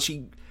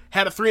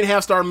had a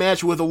 3.5 star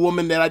match with a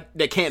woman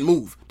that can't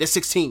move. That's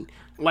 16.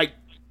 Like,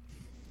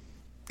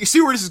 you see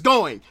where this is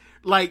going.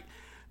 Like,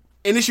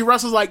 and then she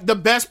wrestles like the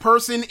best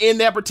person in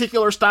that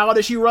particular style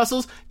that she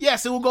wrestles.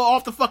 Yes, it will go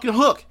off the fucking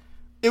hook.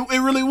 It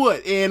really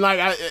would. And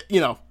like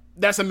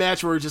that's a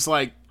match where it's just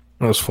like,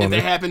 that's funny. If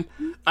that happened,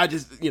 I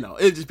just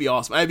it'd just be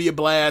awesome. It'd be a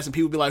blast, and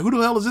people would be like, "Who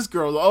the hell is this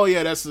girl?" Oh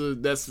yeah, that's the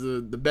best,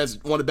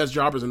 one of the best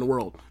jobbers in the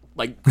world.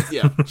 Like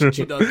yeah,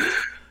 she does.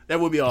 That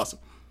would be awesome.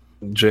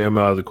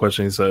 JML has a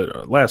question. He said,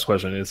 last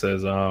question. It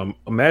says,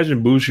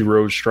 imagine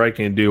Bushiroad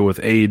striking a deal with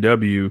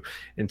AEW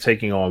and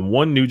taking on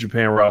one New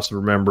Japan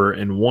roster member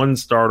and one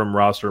Stardom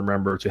roster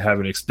member to have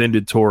an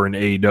extended tour in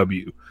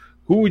AEW.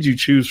 Who would you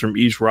choose from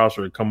each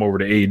roster to come over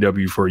to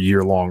AEW for a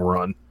year-long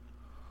run?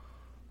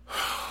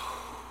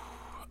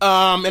 And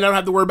I don't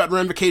have to worry about the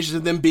ramifications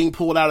of them being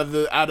pulled out of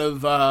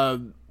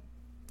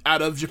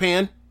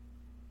Japan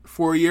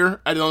for a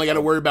year. I only got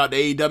to worry about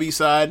the AEW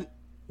side.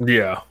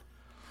 Yeah.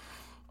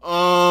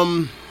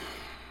 I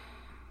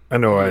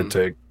know I'd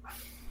take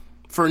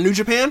for New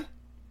Japan.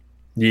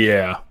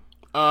 Yeah.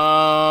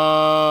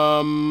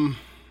 I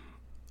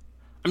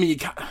mean, you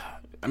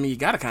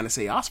got to kind of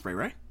say Ospreay,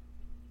 right?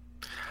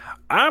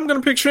 I'm gonna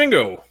pick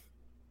Shingo.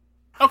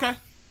 Okay.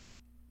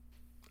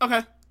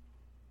 I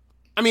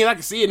mean, I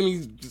can see it. I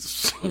mean,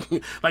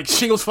 like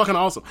Shingo's fucking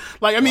awesome.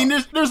 Like, I mean,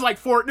 there's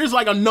like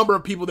a number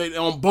of people that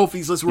on both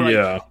these lists were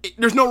like,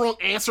 there's no wrong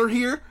answer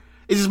here.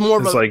 It's just more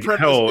of a like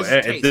hell.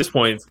 At this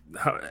point,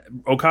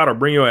 Okada,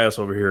 bring your ass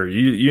over here.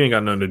 You ain't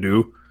got nothing to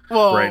do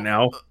right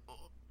now.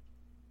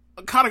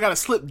 Okada got to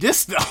slip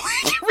disc though.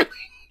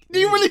 Do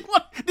you really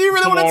want to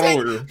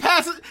take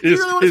pass it?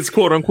 It's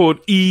quote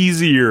unquote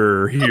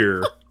easier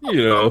here.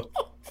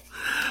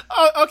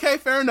 Okay,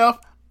 fair enough.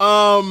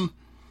 I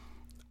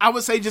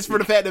would say just for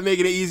the fact of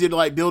making it easier to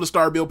like build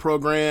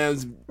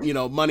programs,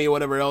 money or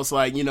whatever else.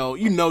 Like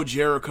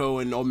Jericho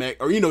and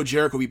Omega, or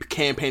Jericho be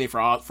campaigning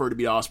for it to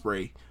be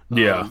Ospreay.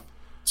 Yeah.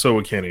 So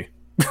would Kenny.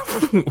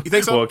 You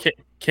think so? Well,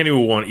 Kenny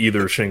will want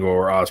either Shingo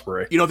or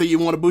Ospreay. You don't think you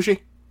want Ibushi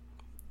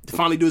to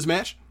finally do his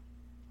match?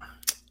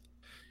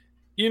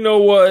 You know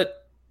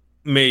what?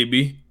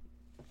 Maybe.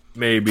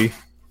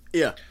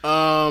 Yeah.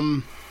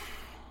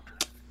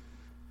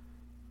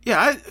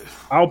 Yeah.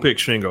 I'll pick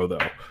Shingo though.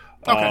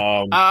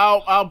 Okay.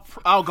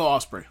 I'll go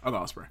Ospreay.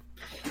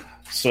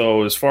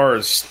 So as far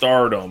as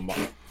Stardom,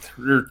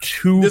 there are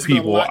two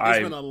people. It's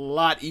been a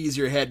lot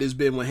easier had this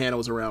been when Hannah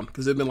was around,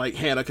 because it'd been like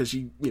Hannah, because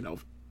she,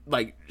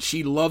 like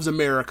she loves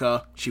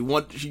America. It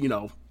would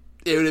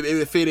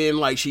fit in.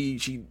 Like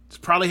she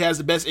probably has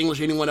the best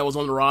English anyone that was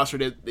on the roster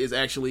that is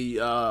actually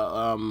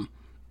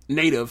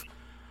native.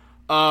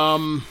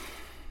 I'm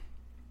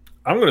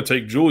gonna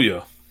take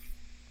Julia.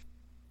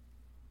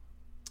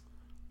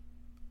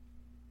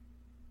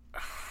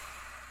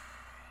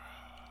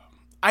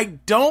 I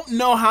don't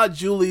know how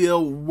Giulia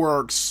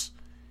works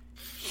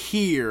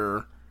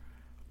here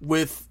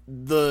with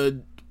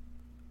the...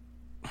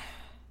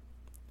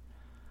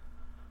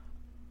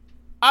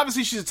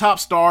 Obviously, she's a top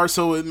star,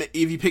 so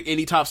if you pick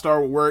any top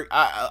star, would work.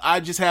 I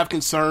just have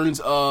concerns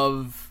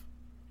of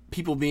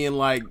people being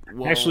like,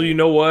 well... Actually, you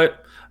know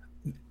what?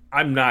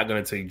 I'm not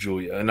going to take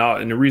Giulia.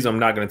 And the reason I'm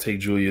not going to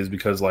take Giulia is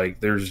because, like,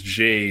 there's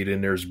Jade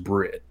and there's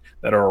Britt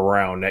that are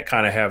around that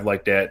kind of have,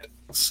 like, that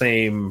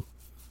same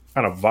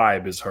kind of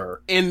vibe as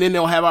her. And then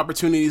they'll have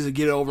opportunities to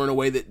get it over in a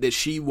way that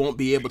she won't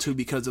be able to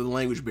because of the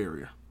language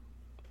barrier.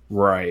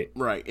 Right.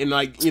 Right. And,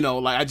 like, you know,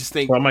 like, I just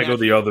think... Well, I might go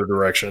the other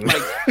direction.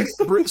 Like,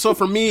 so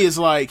for me, it's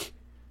like...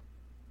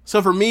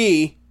 So for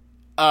me,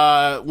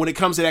 when it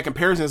comes to that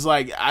comparison, it's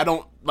like, I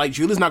don't... Like,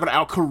 Giulia's not going to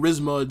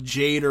out-charisma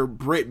Jade or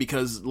Britt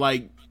because,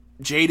 like,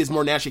 Jade is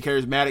more naturally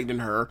charismatic than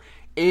her.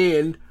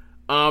 And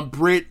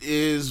Britt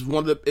is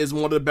one of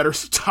the better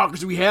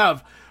talkers we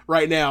have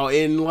right now.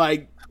 And,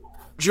 like,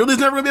 Giulia's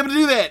never going to be able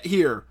to do that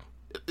here.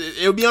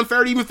 It would be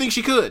unfair to even think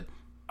she could.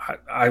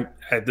 I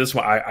at this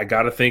one, I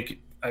got to think...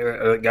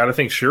 I gotta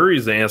think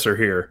Shuri's the answer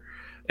here,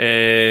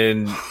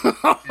 and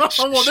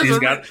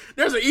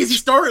there's an easy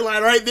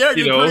storyline right there.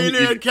 You put her in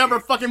there and have her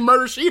fucking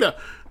murder Sheeta.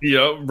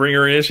 Bring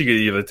her in. She could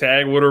either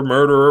tag with her,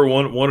 murder her,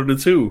 one of the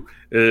two,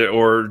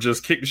 or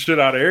just kick the shit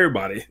out of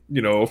everybody.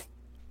 I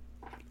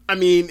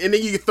mean, and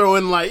then you could throw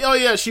in like, oh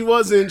yeah, she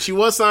was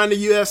signed to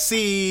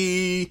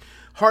UFC.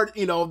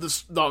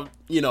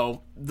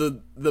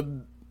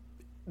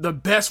 The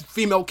best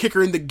female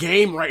kicker in the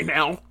game right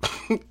now.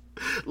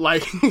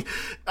 Like,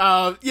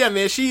 yeah,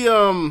 man,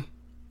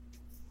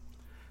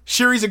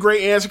 Shuri's a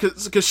great answer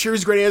because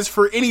Shuri's a great answer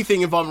for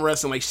anything involving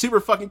wrestling. Like, super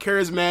fucking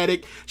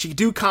charismatic. She could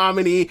do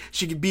comedy.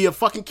 She could be a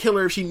fucking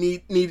killer if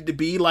she needed to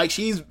be. Like,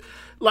 she's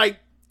like,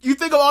 you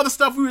think of all the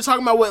stuff we were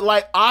talking about with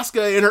like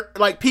Asuka and her,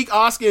 like peak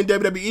Asuka in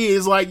WWE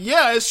is like,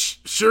 yeah,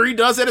 Shuri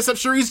does that, except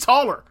Shuri's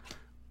taller.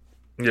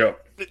 Yeah,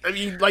 I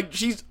mean, like,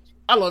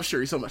 I love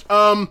Shuri so much.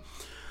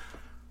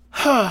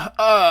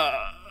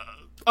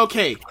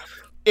 Okay.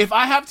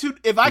 What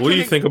do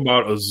you think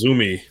about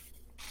Azumi?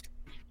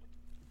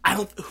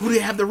 Who do they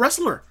have the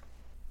wrestler?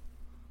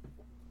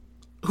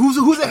 Who's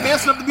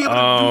advanced enough to be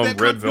able to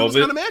do those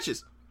kind of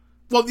matches?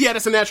 Well, yeah,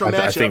 that's a natural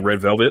matchup. I think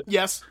Red Velvet.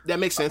 Yes, that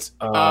makes sense.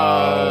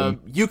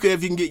 Yuka,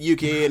 if you can get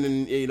Yuka in,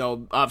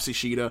 and obviously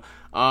Sheeta.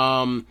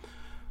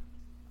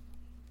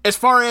 As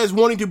far as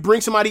wanting to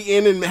bring somebody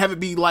in and have it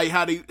be like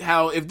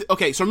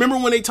so remember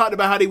when they talked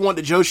about how they want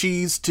the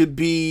Joshis to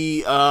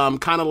be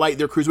kind of like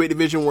their cruiserweight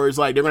division, where it's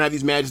like they're gonna have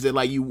these matches that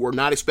like you were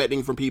not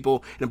expecting from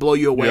people and blow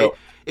you away. Yep.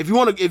 If you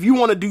want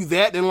to do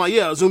that, then like,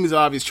 yeah, Azumi's the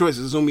obvious choice.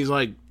 Azumi's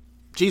like,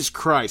 Jesus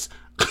Christ.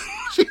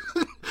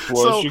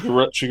 Well, she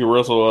could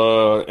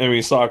wrestle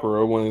Emi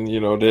Sakura when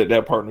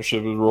that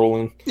partnership is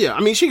rolling. Yeah, I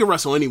mean, she can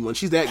wrestle anyone.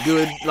 She's that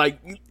good. Like,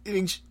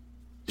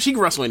 she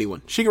can wrestle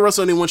anyone.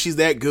 She's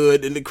that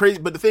good. And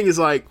but the thing is,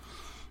 like,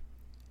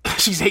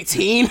 she's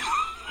 18.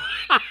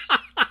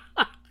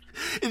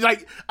 It's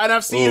like, and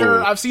I've seen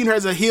her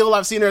as a heel.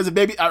 I've seen her as a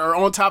baby, or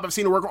on top. I've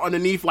seen her work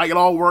underneath. Like, it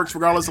all works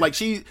regardless. Like,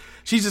 she's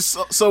just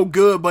so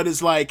good. But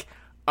it's like,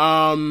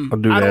 I'll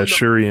do that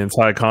Shuri and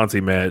Ty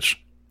Conti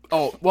match.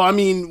 Oh well, I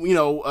mean,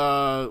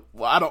 I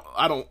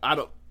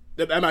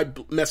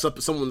might mess up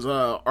someone's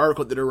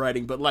article that they're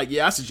writing. But like,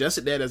 yeah, I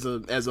suggested that as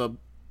a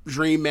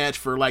dream match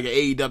for like an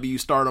AEW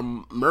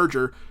Stardom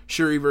merger,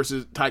 Shuri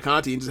versus Ty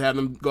Conti, and just have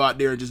them go out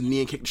there and just knee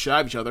and kick the shit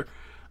out of each other.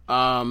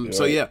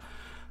 So yeah,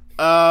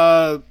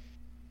 I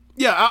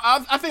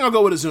think I'll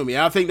go with Azumi.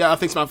 I think my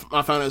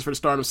final answer for the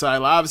Stardom side.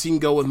 Like, obviously, you can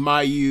go with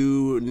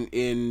Mayu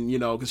in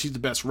because she's the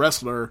best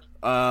wrestler.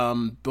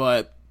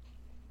 But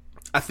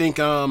I think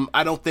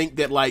I don't think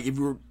that, like, if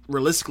you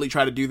realistically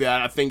try to do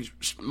that, I think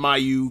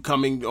Mayu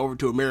coming over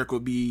to America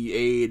would be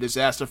a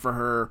disaster for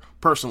her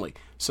personally.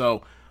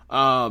 So.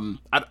 And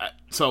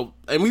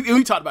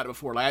we talked about it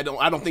before. Like,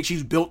 I don't think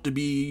she's built to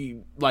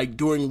be like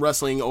doing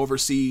wrestling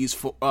overseas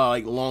for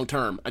like long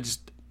term.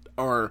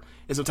 Or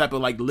in some type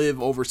of like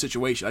live over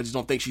situation. I just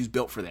don't think she's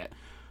built for that.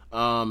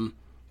 One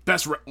of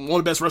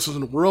the best wrestlers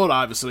in the world,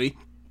 obviously.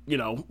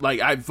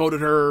 Like, I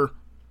voted her.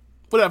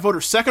 What did I vote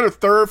her, second or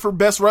third for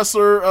best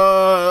wrestler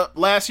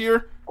last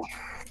year? I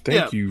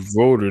think you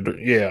voted,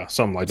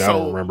 something like that. I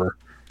don't remember.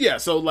 Yeah,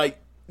 so like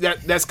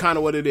that's kind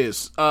of what it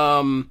is.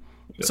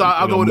 So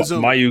I'll go with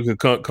Azumi. Mayu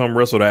could come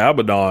wrestle to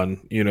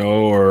Abaddon,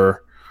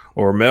 or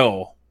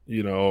Mel,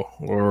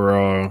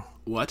 or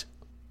what?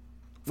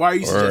 Why are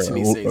you suggesting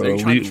these things? Are you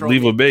trying to troll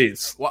Leva me?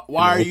 Bates.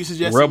 Why are you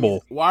suggesting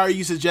Rebel? Why are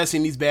you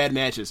suggesting these bad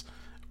matches?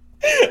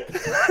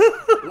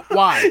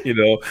 Why?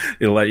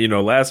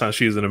 Last time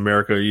she was in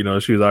America,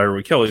 she was out here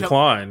with Kelly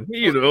Klein.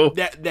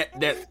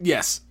 That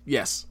yes.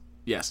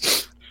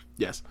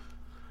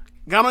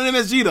 Got on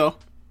MSG though.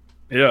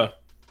 Yeah,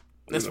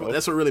 that's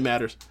what really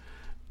matters.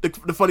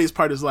 The funniest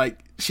part is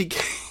like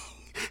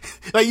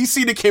like you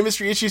see the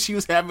chemistry issues she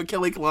was having with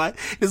Kelly Klein.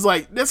 It's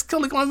like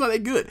Kelly Klein's not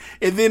that good.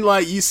 And then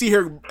like you see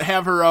her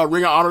have her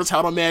Ring of Honor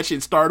title match in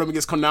Stardom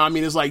against Konami,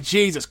 and it's like,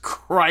 Jesus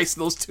Christ,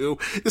 those two.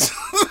 It's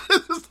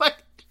like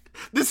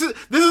This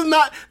is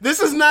not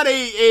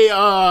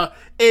a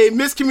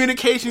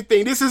miscommunication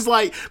thing. This is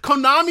like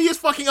Konami is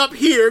fucking up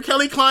here,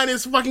 Kelly Klein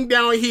is fucking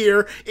down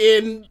here,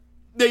 and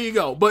there you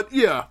go. But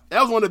yeah,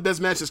 that was one of the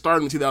best matches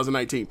started in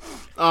 2019.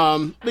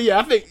 But yeah,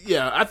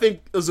 I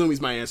think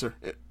Azumi's my answer.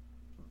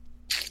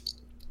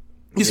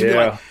 You should be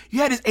like, you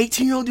had this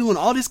 18-year-old doing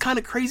all this kind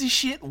of crazy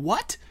shit?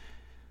 What?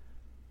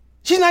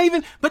 She's not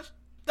even, but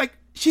like,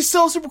 she's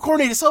so super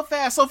coordinated, so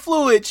fast, so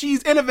fluid,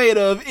 she's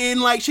innovative,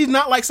 and like, she's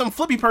not like some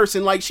flippy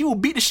person. Like, she will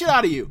beat the shit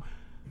out of you.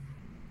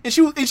 And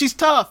she's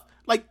tough.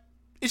 Like,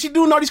 and she's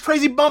doing all these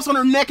crazy bumps on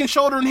her neck and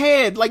shoulder and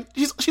head. Like,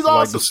 she's awesome. I'd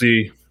like to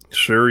see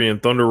Shuri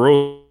and Thunder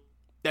Rosa.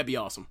 That'd be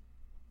awesome.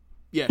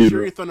 Yeah,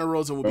 Shuri and Thunder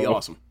Rosa would be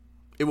awesome.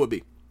 It would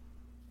be.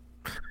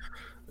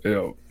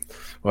 Yeah.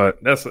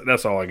 But that's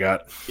all I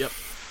got. Yep.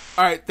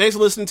 All right. Thanks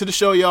for listening to the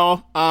show,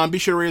 y'all. Be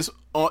sure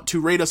to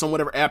rate us on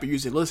whatever app you're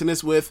using to listen to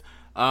this with.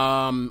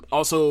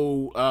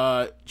 Also,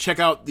 check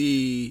out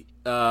the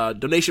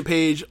donation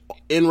page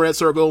in Red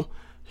Circle.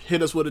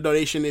 Hit us with a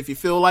donation if you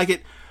feel like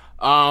it.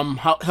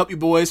 Help you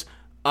boys.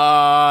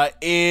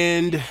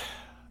 And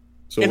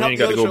so we ain't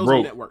got to go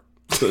broke.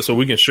 So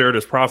we can share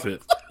this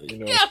profit. You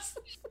know? Yes.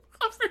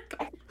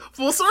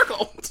 Full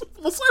circle.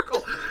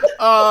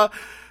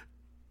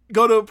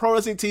 Go to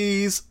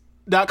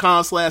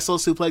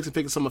ProWrestlingTees.com/SoulSuplex and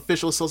pick up some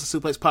official Social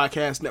Suplex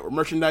Podcast Network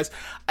merchandise.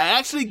 I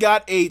actually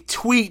got a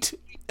tweet.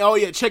 Oh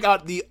yeah, check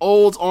out the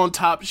Olds on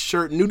Top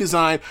shirt, new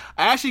design.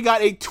 I actually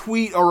got a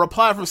tweet or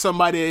reply from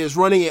somebody that is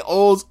running an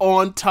Olds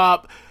on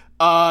Top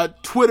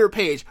Twitter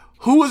page.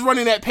 Who is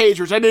running that page,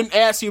 Rich? I didn't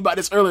ask you about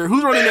this earlier.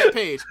 Who's running that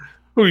page?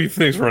 Who do you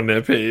think's running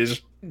that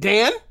page?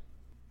 Dan?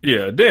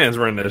 Yeah, Dan's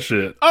running that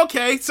shit.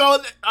 Okay, so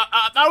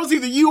I thought it was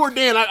either you or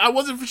Dan. I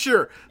wasn't for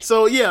sure.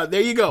 So yeah, there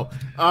you go.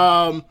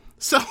 Quite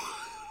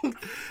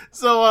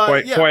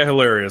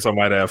hilarious, I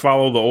might add.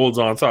 Follow the Olds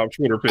on Top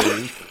Twitter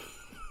page.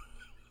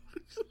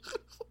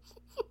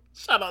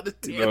 Shout out to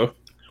Dan. You know,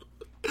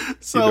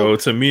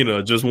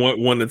 Tamina just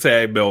won the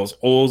tag belts.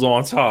 Olds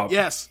on Top.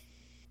 Yes.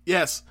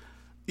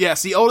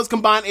 The oldest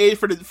combined age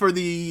for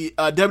the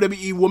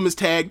WWE Women's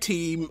Tag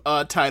Team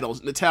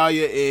titles,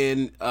 Natalya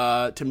and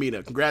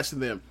Tamina. Congrats to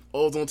them.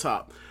 Olds on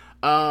Top.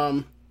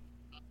 Also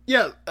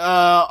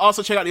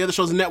check out the other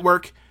shows in the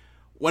network.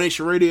 One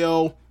Nation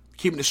Radio,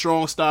 Keeping It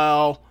Strong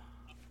Style,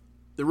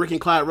 the Rick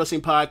and Clyde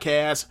Wrestling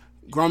Podcast,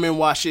 Grown Men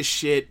Watch This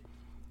Shit,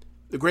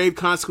 the Grave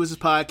Consequences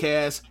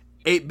Podcast,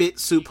 8-Bit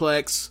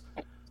Suplex,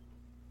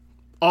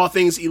 All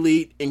Things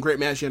Elite, and Great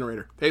Match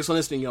Generator. Thanks for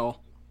listening, y'all.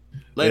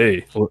 Later.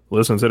 Hey,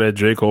 listen to that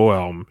J. Cole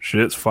album.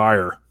 Shit's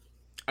fire.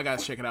 I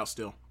gotta check it out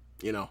still.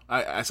 You know,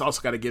 I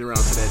also gotta get around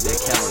to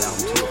that Khaled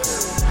album too,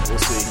 apparently. We'll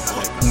see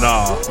how that goes.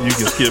 Nah, you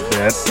can skip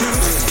that.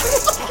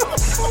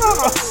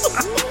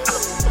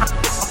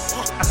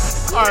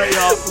 Alright,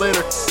 y'all.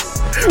 Later.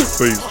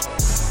 Peace.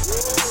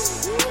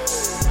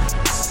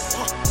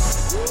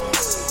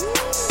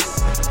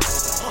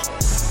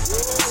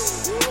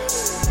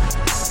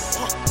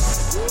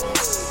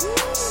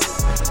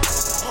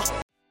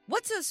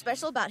 What's so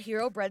special about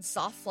Hero Bread's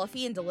soft,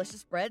 fluffy, and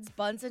delicious breads,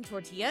 buns, and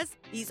tortillas?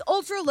 These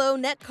ultra-low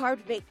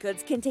net-carb baked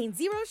goods contain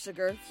zero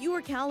sugar,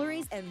 fewer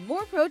calories, and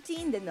more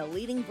protein than the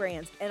leading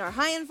brands, and are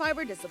high in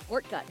fiber to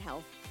support gut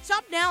health.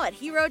 Shop now at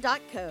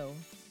Hero.co.